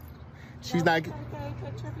 She's not. Take a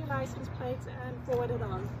picture of your license plates and forward it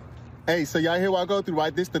on. Hey, so y'all hear what I go through,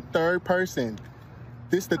 right? This the third person.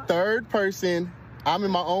 I'm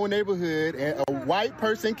in my own neighborhood, and a white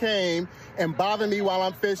person came and bothered me while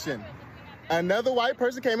I'm fishing. Another white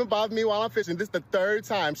person came and bothered me while I'm fishing. This is the third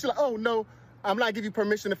time. She's like, oh, no, I'm not giving you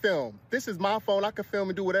permission to film. This is my phone. I can film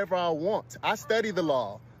and do whatever I want. I study the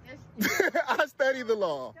law. I study the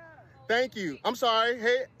law. Thank you. I'm sorry.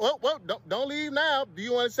 Hey, well, don't leave now. Do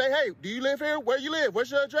you want to say, hey, do you live here? Where you live?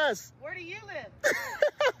 What's your address? Where do you live?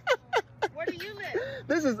 Where do you live?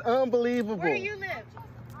 This is unbelievable. Where do you live?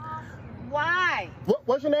 Why?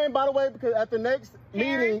 What's your name, by the way? Because at the next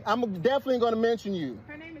meeting, I'm definitely going to mention you.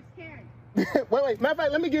 Her name is Karen. wait. Matter of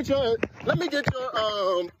fact, let me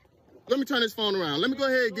turn this phone around. Let me go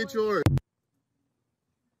ahead and get yours.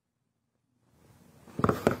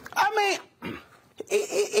 I mean,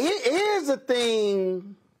 here's the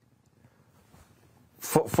thing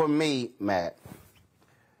for me, Matt.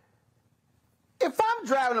 If I'm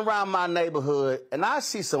driving around my neighborhood and I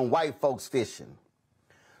see some white folks fishing,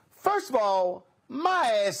 first of all,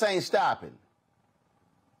 my ass ain't stopping.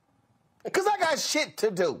 Because I got shit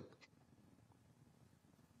to do.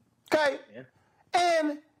 Okay? Yeah.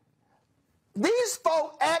 And these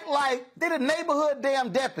folk act like they're the neighborhood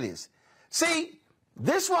damn deputies. See,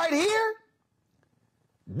 this right here,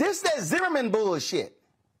 this that Zimmerman bullshit.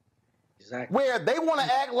 Exactly. Where they want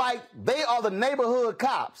to act like they are the neighborhood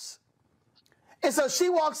cops. And so she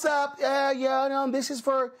walks up, this is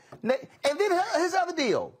for... And then his other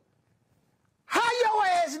deal. How your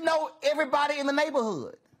ass know everybody in the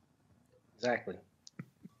neighborhood? Exactly.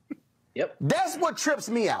 Yep. That's what trips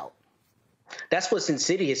me out. That's what's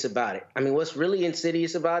insidious about it. I mean, what's really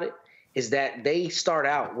insidious about it is that they start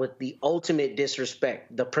out with the ultimate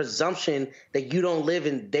disrespect, the presumption that you don't live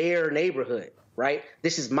in their neighborhood, right?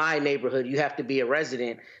 This is my neighborhood. You have to be a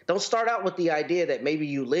resident. Don't start out with the idea that maybe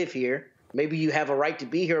you live here, maybe you have a right to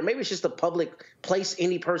be here, or maybe it's just a public place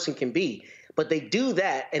any person can be. But they do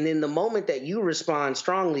that, and then the moment that you respond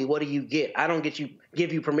strongly, what do you get? I don't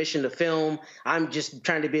give you permission to film. I'm just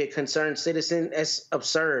trying to be a concerned citizen. That's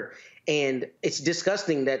absurd. And it's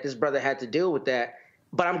disgusting that this brother had to deal with that.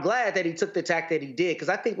 But I'm glad that he took the tack that he did, because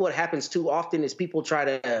I think what happens too often is people try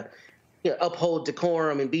to uphold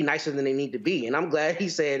decorum and be nicer than they need to be. And I'm glad he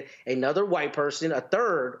said another white person, a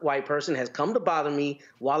third white person has come to bother me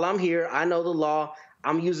while I'm here. I know the law.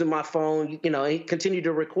 I'm using my phone, and he continued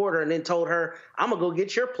to record her and then told her, I'm going to go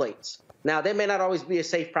get your plates. Now, that may not always be a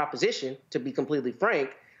safe proposition, to be completely frank,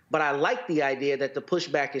 but I like the idea that the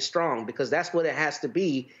pushback is strong, because that's what it has to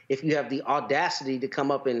be if you have the audacity to come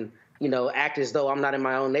up and, act as though I'm not in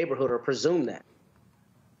my own neighborhood or presume that.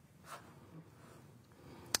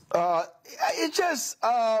 It just,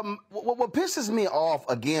 what pisses me off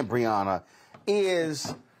again, Brianna,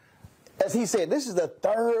 is... As he said, this is the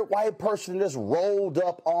third white person that's rolled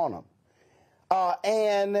up on him.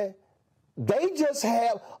 And they just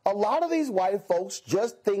have, a lot of these white folks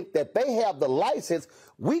just think that they have the license.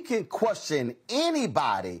 We can question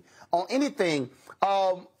anybody on anything.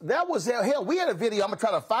 That was, hell, we had a video, I'm going to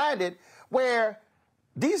try to find it, where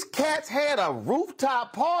these cats had a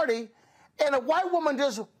rooftop party and a white woman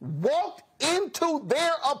just walked into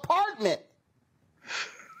their apartment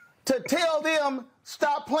to tell them,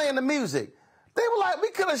 stop playing the music. They were like,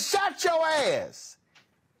 we could have shot your ass.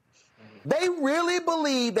 They really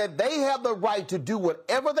believe that they have the right to do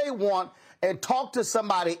whatever they want and talk to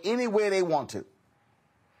somebody anywhere they want to.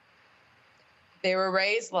 They were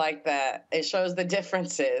raised like that. It shows the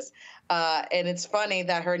differences. And it's funny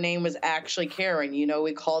that her name was actually Karen.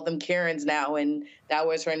 We call them Karens now, and that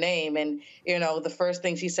was her name. And, the first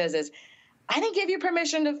thing she says is, I didn't give you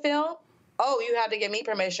permission to film. Oh, you had to give me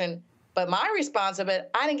permission. But my response of it,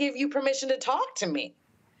 I didn't give you permission to talk to me.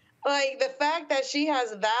 Like, the fact that she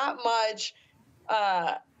has that much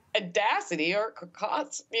audacity or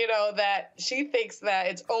that she thinks that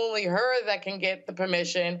it's only her that can get the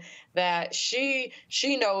permission, that she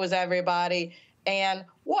knows everybody. And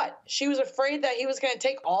what? She was afraid that he was going to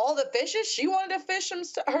take all the fishes? She wanted to fish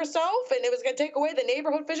herself, and it was going to take away the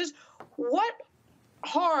neighborhood fishes? What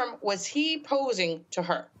harm was he posing to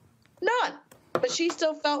her? None. But she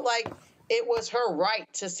still felt like it was her right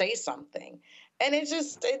to say something. And it's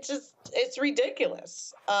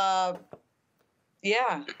ridiculous.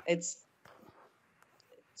 It's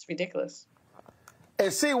ridiculous.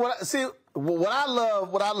 And see what I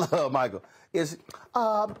love, Michael, is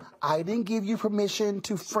I didn't give you permission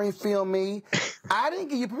to film me. I didn't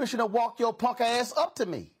give you permission to walk your punk ass up to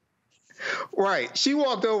me. Right. She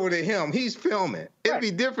walked over to him. He's filming. It'd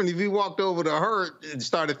be different if he walked over to her and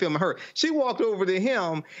started filming her. She walked over to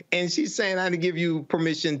him, and she's saying, I didn't give you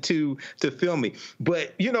permission to film me.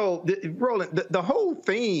 But, you know, Roland, the whole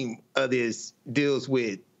theme of this deals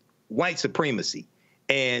with white supremacy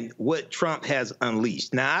and what Trump has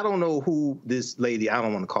unleashed. Now, I don't know who this lady, I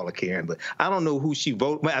don't want to call her Karen, but I don't know who she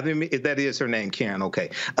voted. I mean, if that is her name, Karen, okay.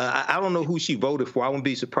 I don't know who she voted for. I wouldn't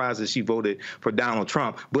be surprised if she voted for Donald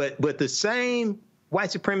Trump. But the same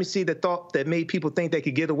white supremacy that made people think they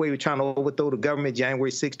could get away with trying to overthrow the government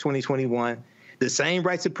January 6, 2021, the same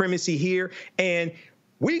white supremacy here. And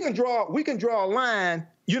we can draw a line,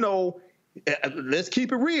 you know, let's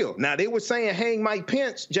keep it real. Now, they were saying hang Mike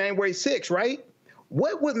Pence January 6, right?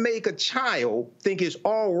 What would make a child think it's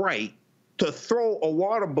all right to throw a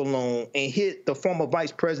water balloon and hit the former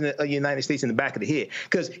vice president of the United States in the back of the head?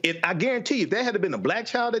 Because I guarantee you, if there had been a black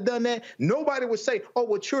child that done that, nobody would say, oh,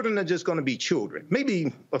 well, children are just going to be children.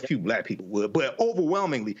 Maybe a few black people would, but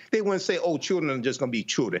overwhelmingly, they wouldn't say, oh, children are just going to be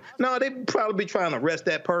children. No, they'd probably be trying to arrest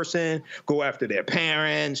that person, go after their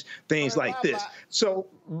parents, things like this. So,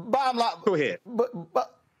 bottom line, go ahead.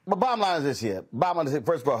 But bottom line is this here. Bottom line is this,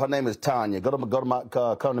 first of all, her name is Tanya. Come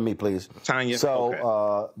to me, please. Tanya. So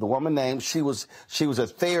okay. The woman name, she was a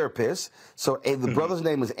therapist. So the brother's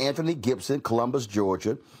name is Anthony Gibson, Columbus,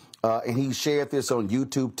 Georgia. And he shared this on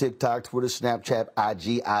YouTube, TikTok, Twitter, Snapchat,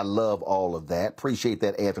 IG. I love all of that. Appreciate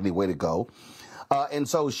that, Anthony. Way to go. And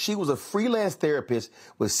so she was a freelance therapist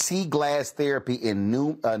with Sea Glass Therapy in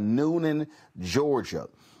Noonan, Georgia.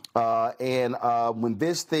 When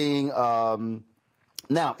this thing...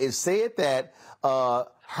 Now, it said that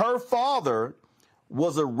her father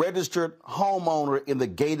was a registered homeowner in the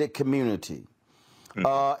gated community.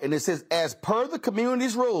 And it says, as per the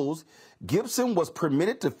community's rules, Gibson was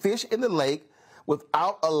permitted to fish in the lake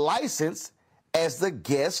without a license as the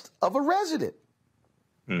guest of a resident.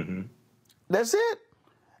 Mm-hmm. That's it.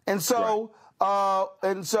 And so,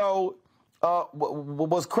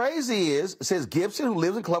 what's crazy is, it says Gibson, who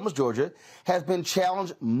lives in Columbus, Georgia, has been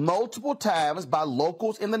challenged multiple times by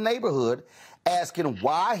locals in the neighborhood, asking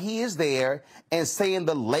why he is there and saying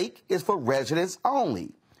the lake is for residents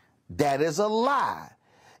only. That is a lie.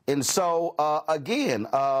 And so, again,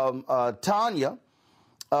 Tanya,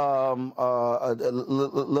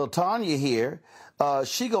 little Tanya here,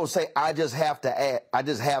 she gonna say, I just have to ask. I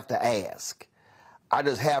just have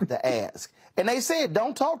to ask. And they said,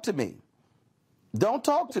 don't talk to me. Don't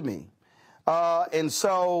talk to me. And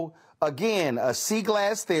so, again, Sea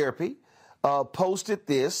Glass Therapy posted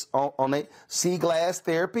this on it. Sea Glass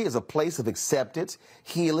Therapy is a place of acceptance,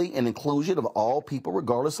 healing, and inclusion of all people,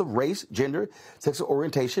 regardless of race, gender, sexual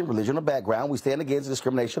orientation, religion, or background. We stand against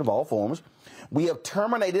discrimination of all forms. We have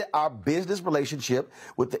terminated our business relationship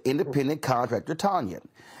with the independent contractor, Tanya,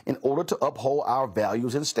 in order to uphold our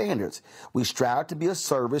values and standards. We strive to be a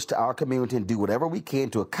service to our community and do whatever we can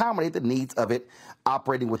to accommodate the needs of it,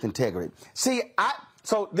 operating with integrity.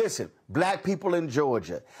 So listen, black people in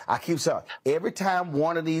Georgia, I keep saying, every time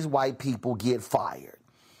one of these white people get fired,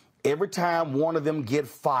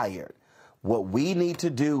 what we need to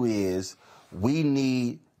do is we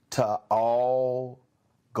need to all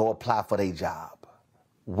go apply for their job.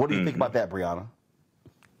 What do you think about that, Brianna?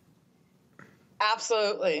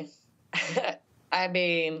 Absolutely. I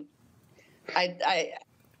mean,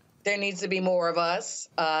 there needs to be more of us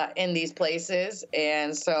in these places.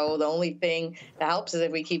 And so the only thing that helps is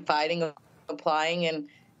if we keep fighting, applying,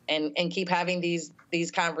 and keep having these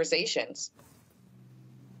conversations.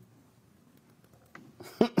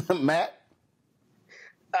 Matt?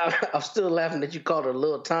 I'm still laughing that you called her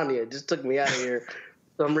Little Tanya. It just took me out of here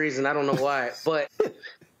for some reason. I don't know why. But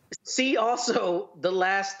see also the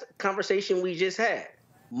last conversation we just had,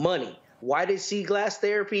 money. Why did Sea Glass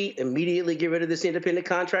Therapy immediately get rid of this independent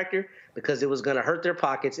contractor? Because it was going to hurt their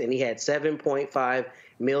pockets, and he had 7.5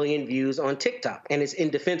 million views on TikTok, and it's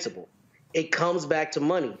indefensible. It comes back to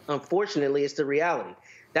money. Unfortunately, it's the reality.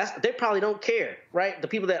 They probably don't care, right? The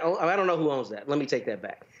people that own, I don't know who owns that. Let me take that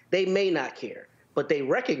back. They may not care, but they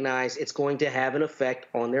recognize it's going to have an effect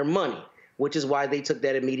on their money, which is why they took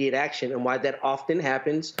that immediate action and why that often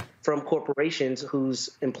happens from corporations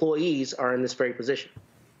whose employees are in this very position.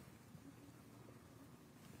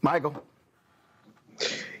 Michael?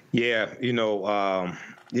 Yeah,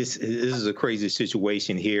 this is a crazy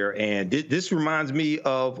situation here. And this reminds me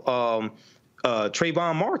of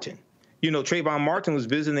Trayvon Martin. Trayvon Martin was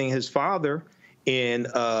visiting his father in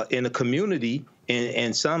a community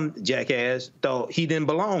and some jackass thought he didn't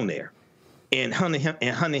belong there and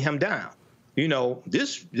hunted him down. You know,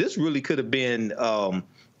 this really could have been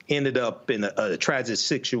ended up in a tragic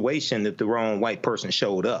situation if the wrong white person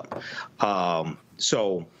showed up.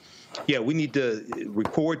 So, yeah, we need to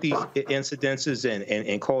record these incidences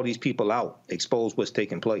and call these people out, expose what's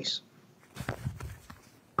taking place.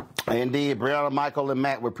 Indeed. Brianna, Michael, and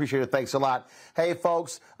Matt, we appreciate it. Thanks a lot. Hey,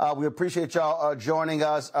 folks, we appreciate y'all joining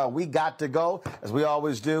us. We got to go, as we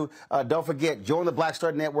always do. Don't forget, join the Black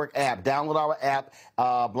Star Network app. Download our app,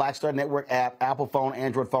 Black Star Network app, Apple phone,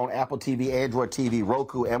 Android phone, Apple TV, Android TV,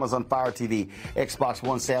 Roku, Amazon Fire TV, Xbox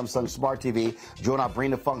One, Samsung Smart TV. Join our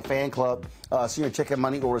Bring the Funk fan club. Send your check and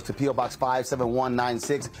money orders to P.O. Box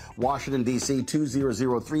 57196, Washington, D.C.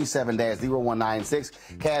 20037-0196.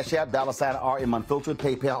 Cash App, $RM Unfiltered.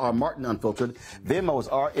 PayPal, R Martin Unfiltered. Venmo is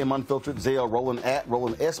RM Unfiltered. Zelle, Roland at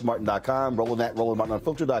RolandSMartin.com. Roland at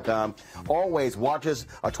RolandMartinUnfiltered.com. Always watch us,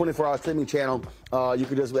 our 24-hour streaming channel. You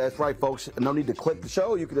can just, that's right, folks, no need to click the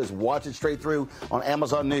show. You can just watch it straight through on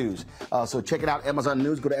Amazon News. So check it out, Amazon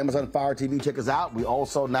News. Go to Amazon Fire TV. Check us out. We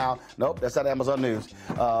also now, nope, that's not Amazon News.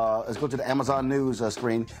 Let's go to the Amazon News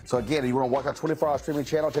screen. So again, if you want to watch our 24-hour streaming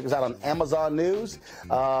channel, check us out on Amazon News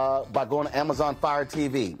by going to Amazon Fire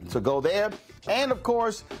TV. So go there. And, of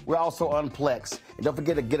course, we're also on Plex. And don't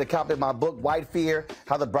forget to get a copy of my book, White Fear,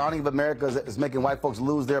 How the Browning of America is Making White Folks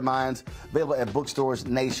Lose Their Minds, available at bookstores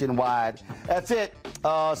nationwide. That's it.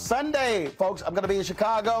 Sunday, folks, I'm going to be in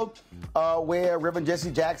Chicago, where Reverend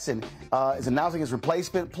Jesse Jackson is announcing his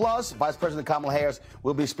replacement. Plus, Vice President Kamala Harris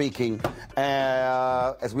will be speaking.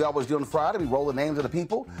 As we always do on Friday, we roll the names of the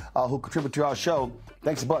people who contribute to our show.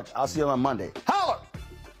 Thanks a bunch. I'll see you on Monday. Holler!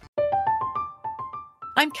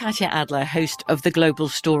 I'm Katya Adler, host of The Global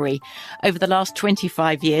Story. Over the last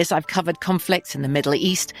 25 years, I've covered conflicts in the Middle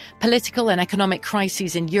East, political and economic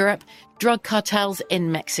crises in Europe, drug cartels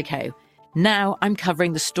in Mexico. Now I'm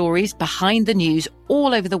covering the stories behind the news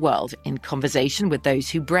all over the world in conversation with those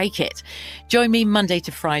who break it. Join me Monday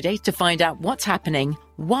to Friday to find out what's happening,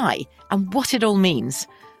 why, and what it all means.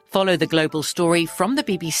 Follow The Global Story from the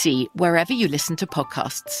BBC wherever you listen to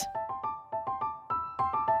podcasts.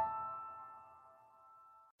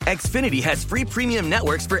 Xfinity has free premium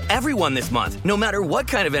networks for everyone this month, no matter what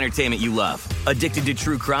kind of entertainment you love. Addicted to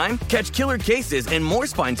true crime? Catch killer cases and more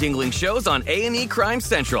spine-tingling shows on A&E Crime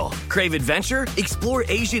Central. Crave adventure? Explore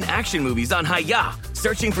Asian action movies on Hi-Ya.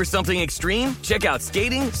 Searching for something extreme? Check out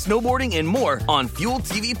skating, snowboarding, and more on Fuel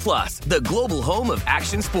TV Plus, the global home of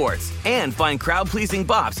action sports. And find crowd-pleasing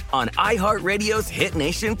bops on iHeartRadio's Hit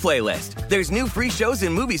Nation playlist. There's new free shows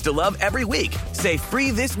and movies to love every week. Say free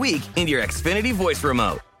this week in your Xfinity voice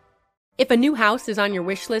remote. If a new house is on your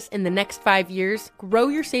wish list in the next 5 years, grow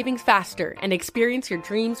your savings faster and experience your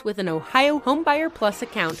dreams with an Ohio Homebuyer Plus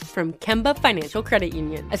account from Kemba Financial Credit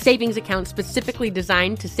Union. A savings account specifically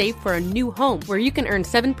designed to save for a new home, where you can earn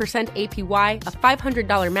 7% APY, a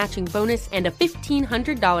 $500 matching bonus, and a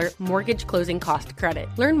 $1,500 mortgage closing cost credit.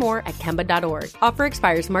 Learn more at Kemba.org. Offer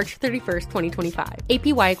expires March 31st, 2025.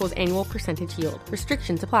 APY equals annual percentage yield.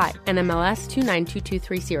 Restrictions apply. NMLS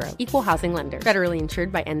 292230. Equal housing lender. Federally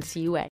insured by NCUA.